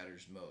when it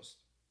matters most.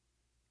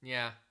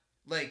 Yeah.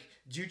 Like,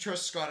 do you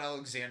trust Scott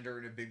Alexander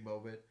in a big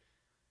moment?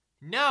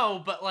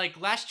 No, but like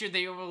last year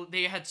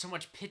they had so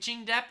much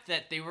pitching depth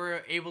that they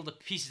were able to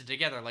piece it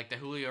together, like the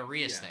Julio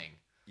Urias thing.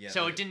 Yeah.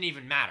 So it didn't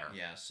even matter.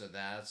 Yeah. So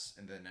that's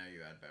and then now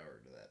you add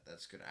Bauer to that.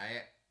 That's good.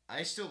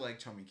 I still like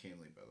Tommy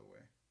Kahnle, by the way.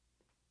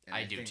 And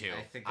I do too.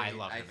 I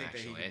love him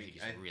actually. I think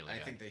he's really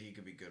good. I think that he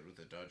could be good with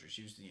the Dodgers.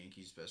 He was the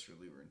Yankees' best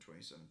reliever in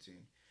 2017.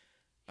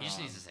 He just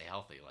needs to stay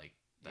healthy. Like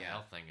the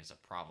health thing is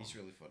a problem. He's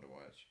really fun to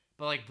watch.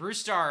 But like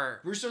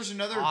Brewster's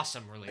another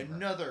awesome reliever.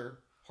 Another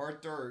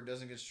hard thrower who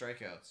doesn't get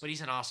strikeouts. But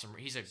he's an awesome.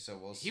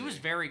 He was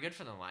very good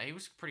for them. He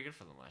was pretty good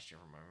for them last year,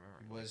 from my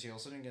memory. Was he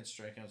also didn't get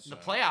strikeouts? The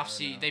playoffs,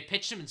 they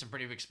pitched him in some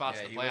pretty big spots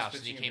in the playoffs,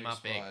 and he came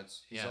up big.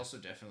 He's also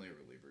definitely a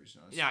reliever. He's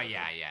not.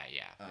 Yeah.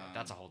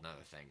 That's a whole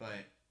nother thing. But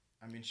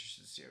I'm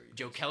interested to see how he.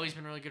 Joe Kelly's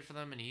been really good for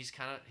them, and he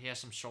has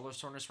some shoulder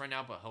soreness right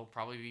now, but he'll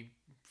probably be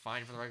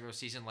fine for the regular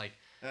season. Like,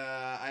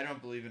 I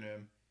don't believe in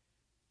him.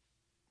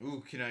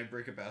 Ooh, can I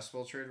break a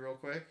basketball trade real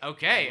quick?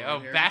 Okay.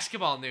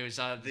 Basketball news.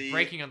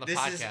 Breaking on the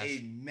podcast. This is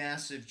a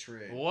massive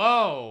trade.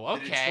 Whoa.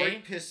 Okay. The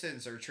Detroit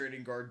Pistons are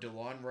trading guard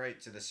DeLon Wright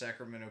to the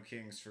Sacramento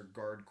Kings for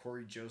guard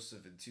Corey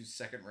Joseph and 2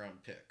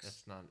 second-round picks.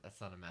 That's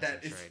not a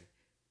massive trade.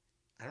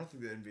 I don't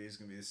think the NBA is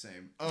gonna be the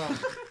same.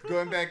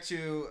 Going back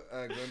to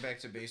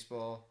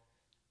baseball.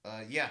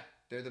 Yeah,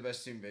 they're the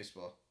best team in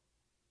baseball.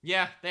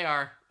 Yeah, they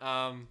are.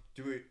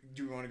 Do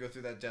we want to go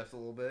through that depth a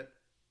little bit?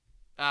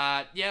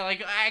 Yeah,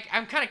 like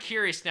I'm kind of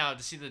curious now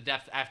to see the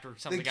depth after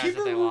some of the guys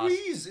that they lost.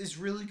 Ruiz is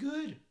really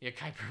good. Yeah,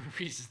 Kuiper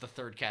Ruiz is the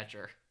third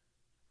catcher.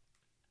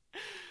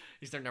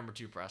 He's their number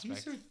 2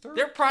 prospect.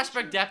 Their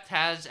prospect depth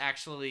has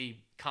actually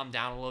come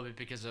down a little bit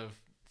because of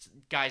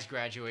guys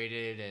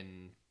graduated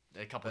and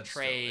a couple of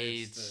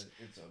trades.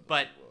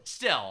 But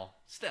still.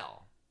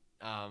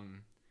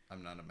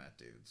 I'm not a Matt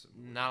Davidson.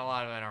 Not a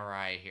lot of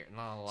NRI here.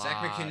 Not a lot. Zach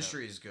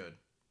McKinstry is good.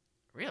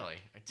 Really?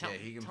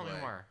 He can tell play. me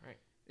more. Right.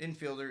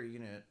 Infielder, you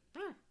can hit.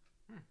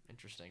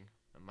 Interesting.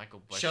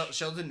 Michael Bush.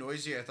 Sheldon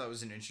Noisy, I thought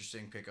was an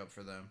interesting pickup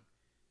for them.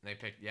 They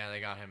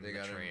got him in the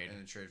trade. Him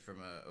in the trade from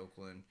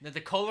Oakland.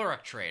 The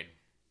Kolarek trade.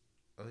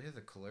 Oh yeah,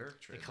 the Kolarek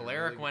trade. The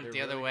Kolarek went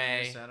the other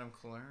way. Adam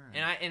Kolarek.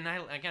 And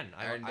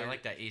I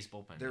like that A's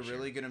bullpen. They're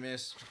really gonna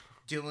miss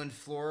Dylan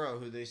Floro,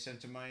 who they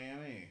sent to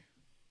Miami.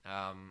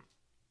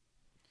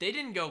 They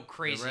didn't go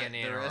crazy on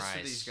the rest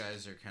of these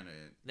guys are kind of.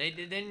 They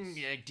didn't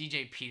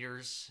DJ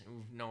Peters,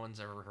 who no one's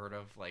ever heard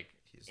of, like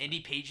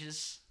Andy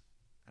Pages.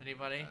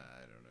 Anybody? I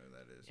don't know who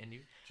that is.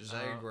 Andy?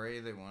 Josiah Gray,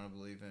 they want to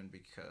believe in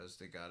because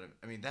they got him.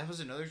 I mean, that was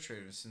another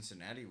trade with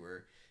Cincinnati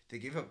where they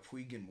gave up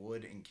Puig and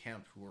Wood and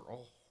Kemp, who were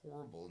all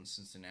horrible in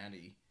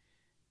Cincinnati,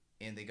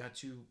 and they got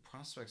 2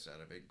 prospects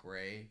out of it.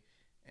 Gray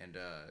and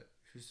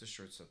who's the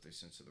shortstop they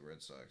sent to the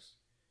Red Sox?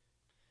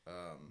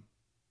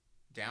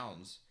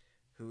 Downs,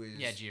 who is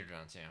Jeter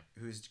Downs,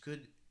 who is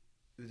good.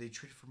 Who they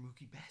traded for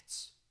Mookie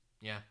Betts.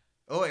 Yeah.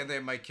 Oh, and they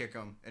have Mike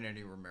Kickham and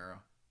Eddie Romero.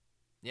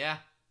 Yeah.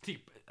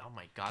 Oh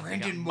my God!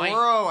 Brandon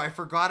Morrow, I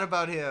forgot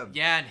about him.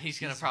 Yeah, and he's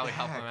gonna probably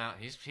help him out.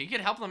 He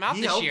could help them out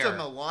this year. He helped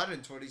them a lot in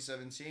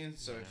 2017.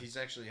 So if he's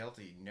actually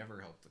healthy, he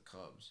never helped the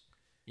Cubs.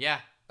 Yeah.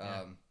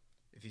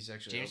 If he's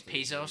actually James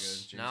healthy,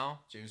 Pazos, no.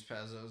 James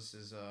Pazos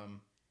is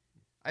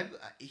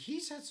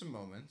he's had some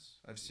moments.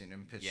 I've seen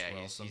him pitch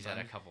well. He's had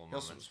a couple of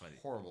moments. He also was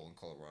horrible in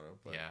Colorado.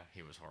 But yeah,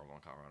 he was horrible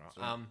in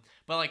Colorado.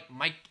 But like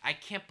Mike, I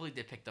can't believe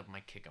they picked up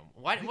Mike Kickham.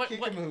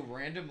 Kickham, who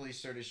randomly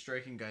started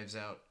striking guys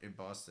out in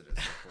Boston at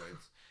some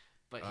points.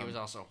 But he was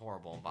also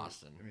horrible in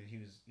Boston. I mean, he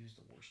was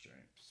the worst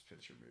Giants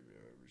pitcher maybe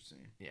I've ever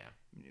seen. Yeah.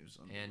 I mean, he was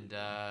and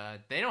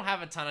they don't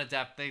have a ton of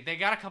depth. They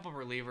got a couple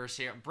relievers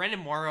here. Brandon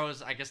Morrow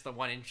is, I guess, the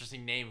one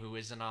interesting name who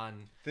isn't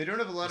on. They don't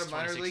have a lot of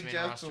minor league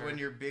depth, roster. But when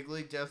your big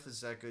league depth is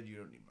that good, you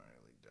don't need minor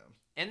league depth.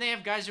 And they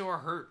have guys who are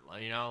hurt.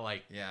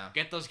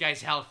 Get those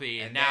guys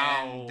healthy, and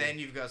then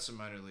you've got some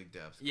minor league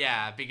depth.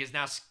 Yeah, because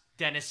now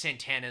Dennis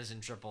Santana's in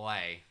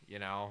AAA. You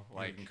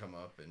can come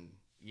up and.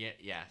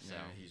 Yeah. So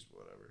he's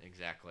whatever.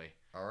 Exactly.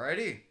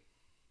 Alrighty.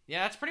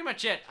 Yeah, that's pretty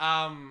much it.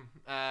 I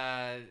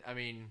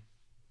mean,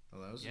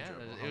 well, that was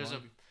it was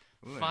a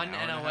fun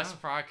NOS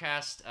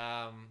podcast.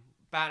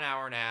 About an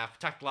hour and a half.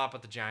 Talked a lot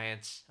about the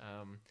Giants.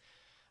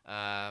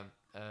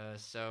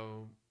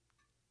 So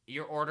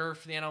your order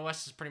for the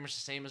NOS is pretty much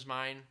the same as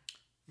mine.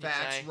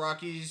 Facts.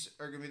 Rockies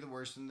are gonna be the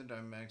worst than the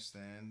Diamondbacks,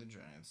 then the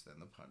Giants, then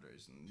the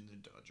Padres, and the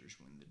Dodgers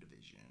win the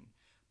division.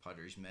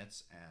 Padres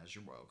Mets as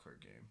your wild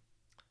card game.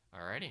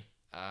 Alrighty.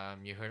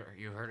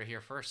 You heard it here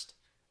first.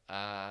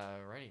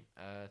 Righty.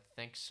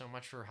 Thanks so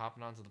much for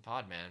hopping onto the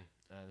pod, man.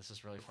 This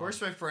is really fun. Of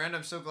course, my friend.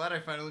 I'm so glad I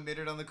finally made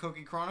it on the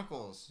Koki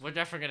Chronicles. We're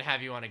definitely going to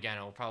have you on again.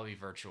 It'll probably be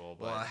virtual.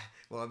 But...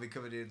 Well, I'll be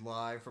coming in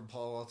live from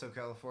Palo Alto,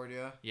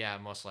 California. Yeah,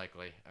 most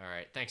likely. All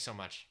right. Thanks so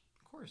much.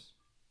 Of course.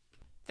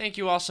 Thank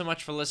you all so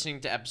much for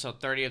listening to episode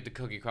 30 of the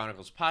Koki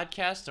Chronicles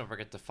podcast. Don't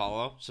forget to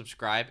follow,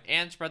 subscribe,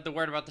 and spread the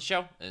word about the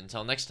show.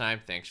 Until next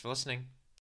time, thanks for listening.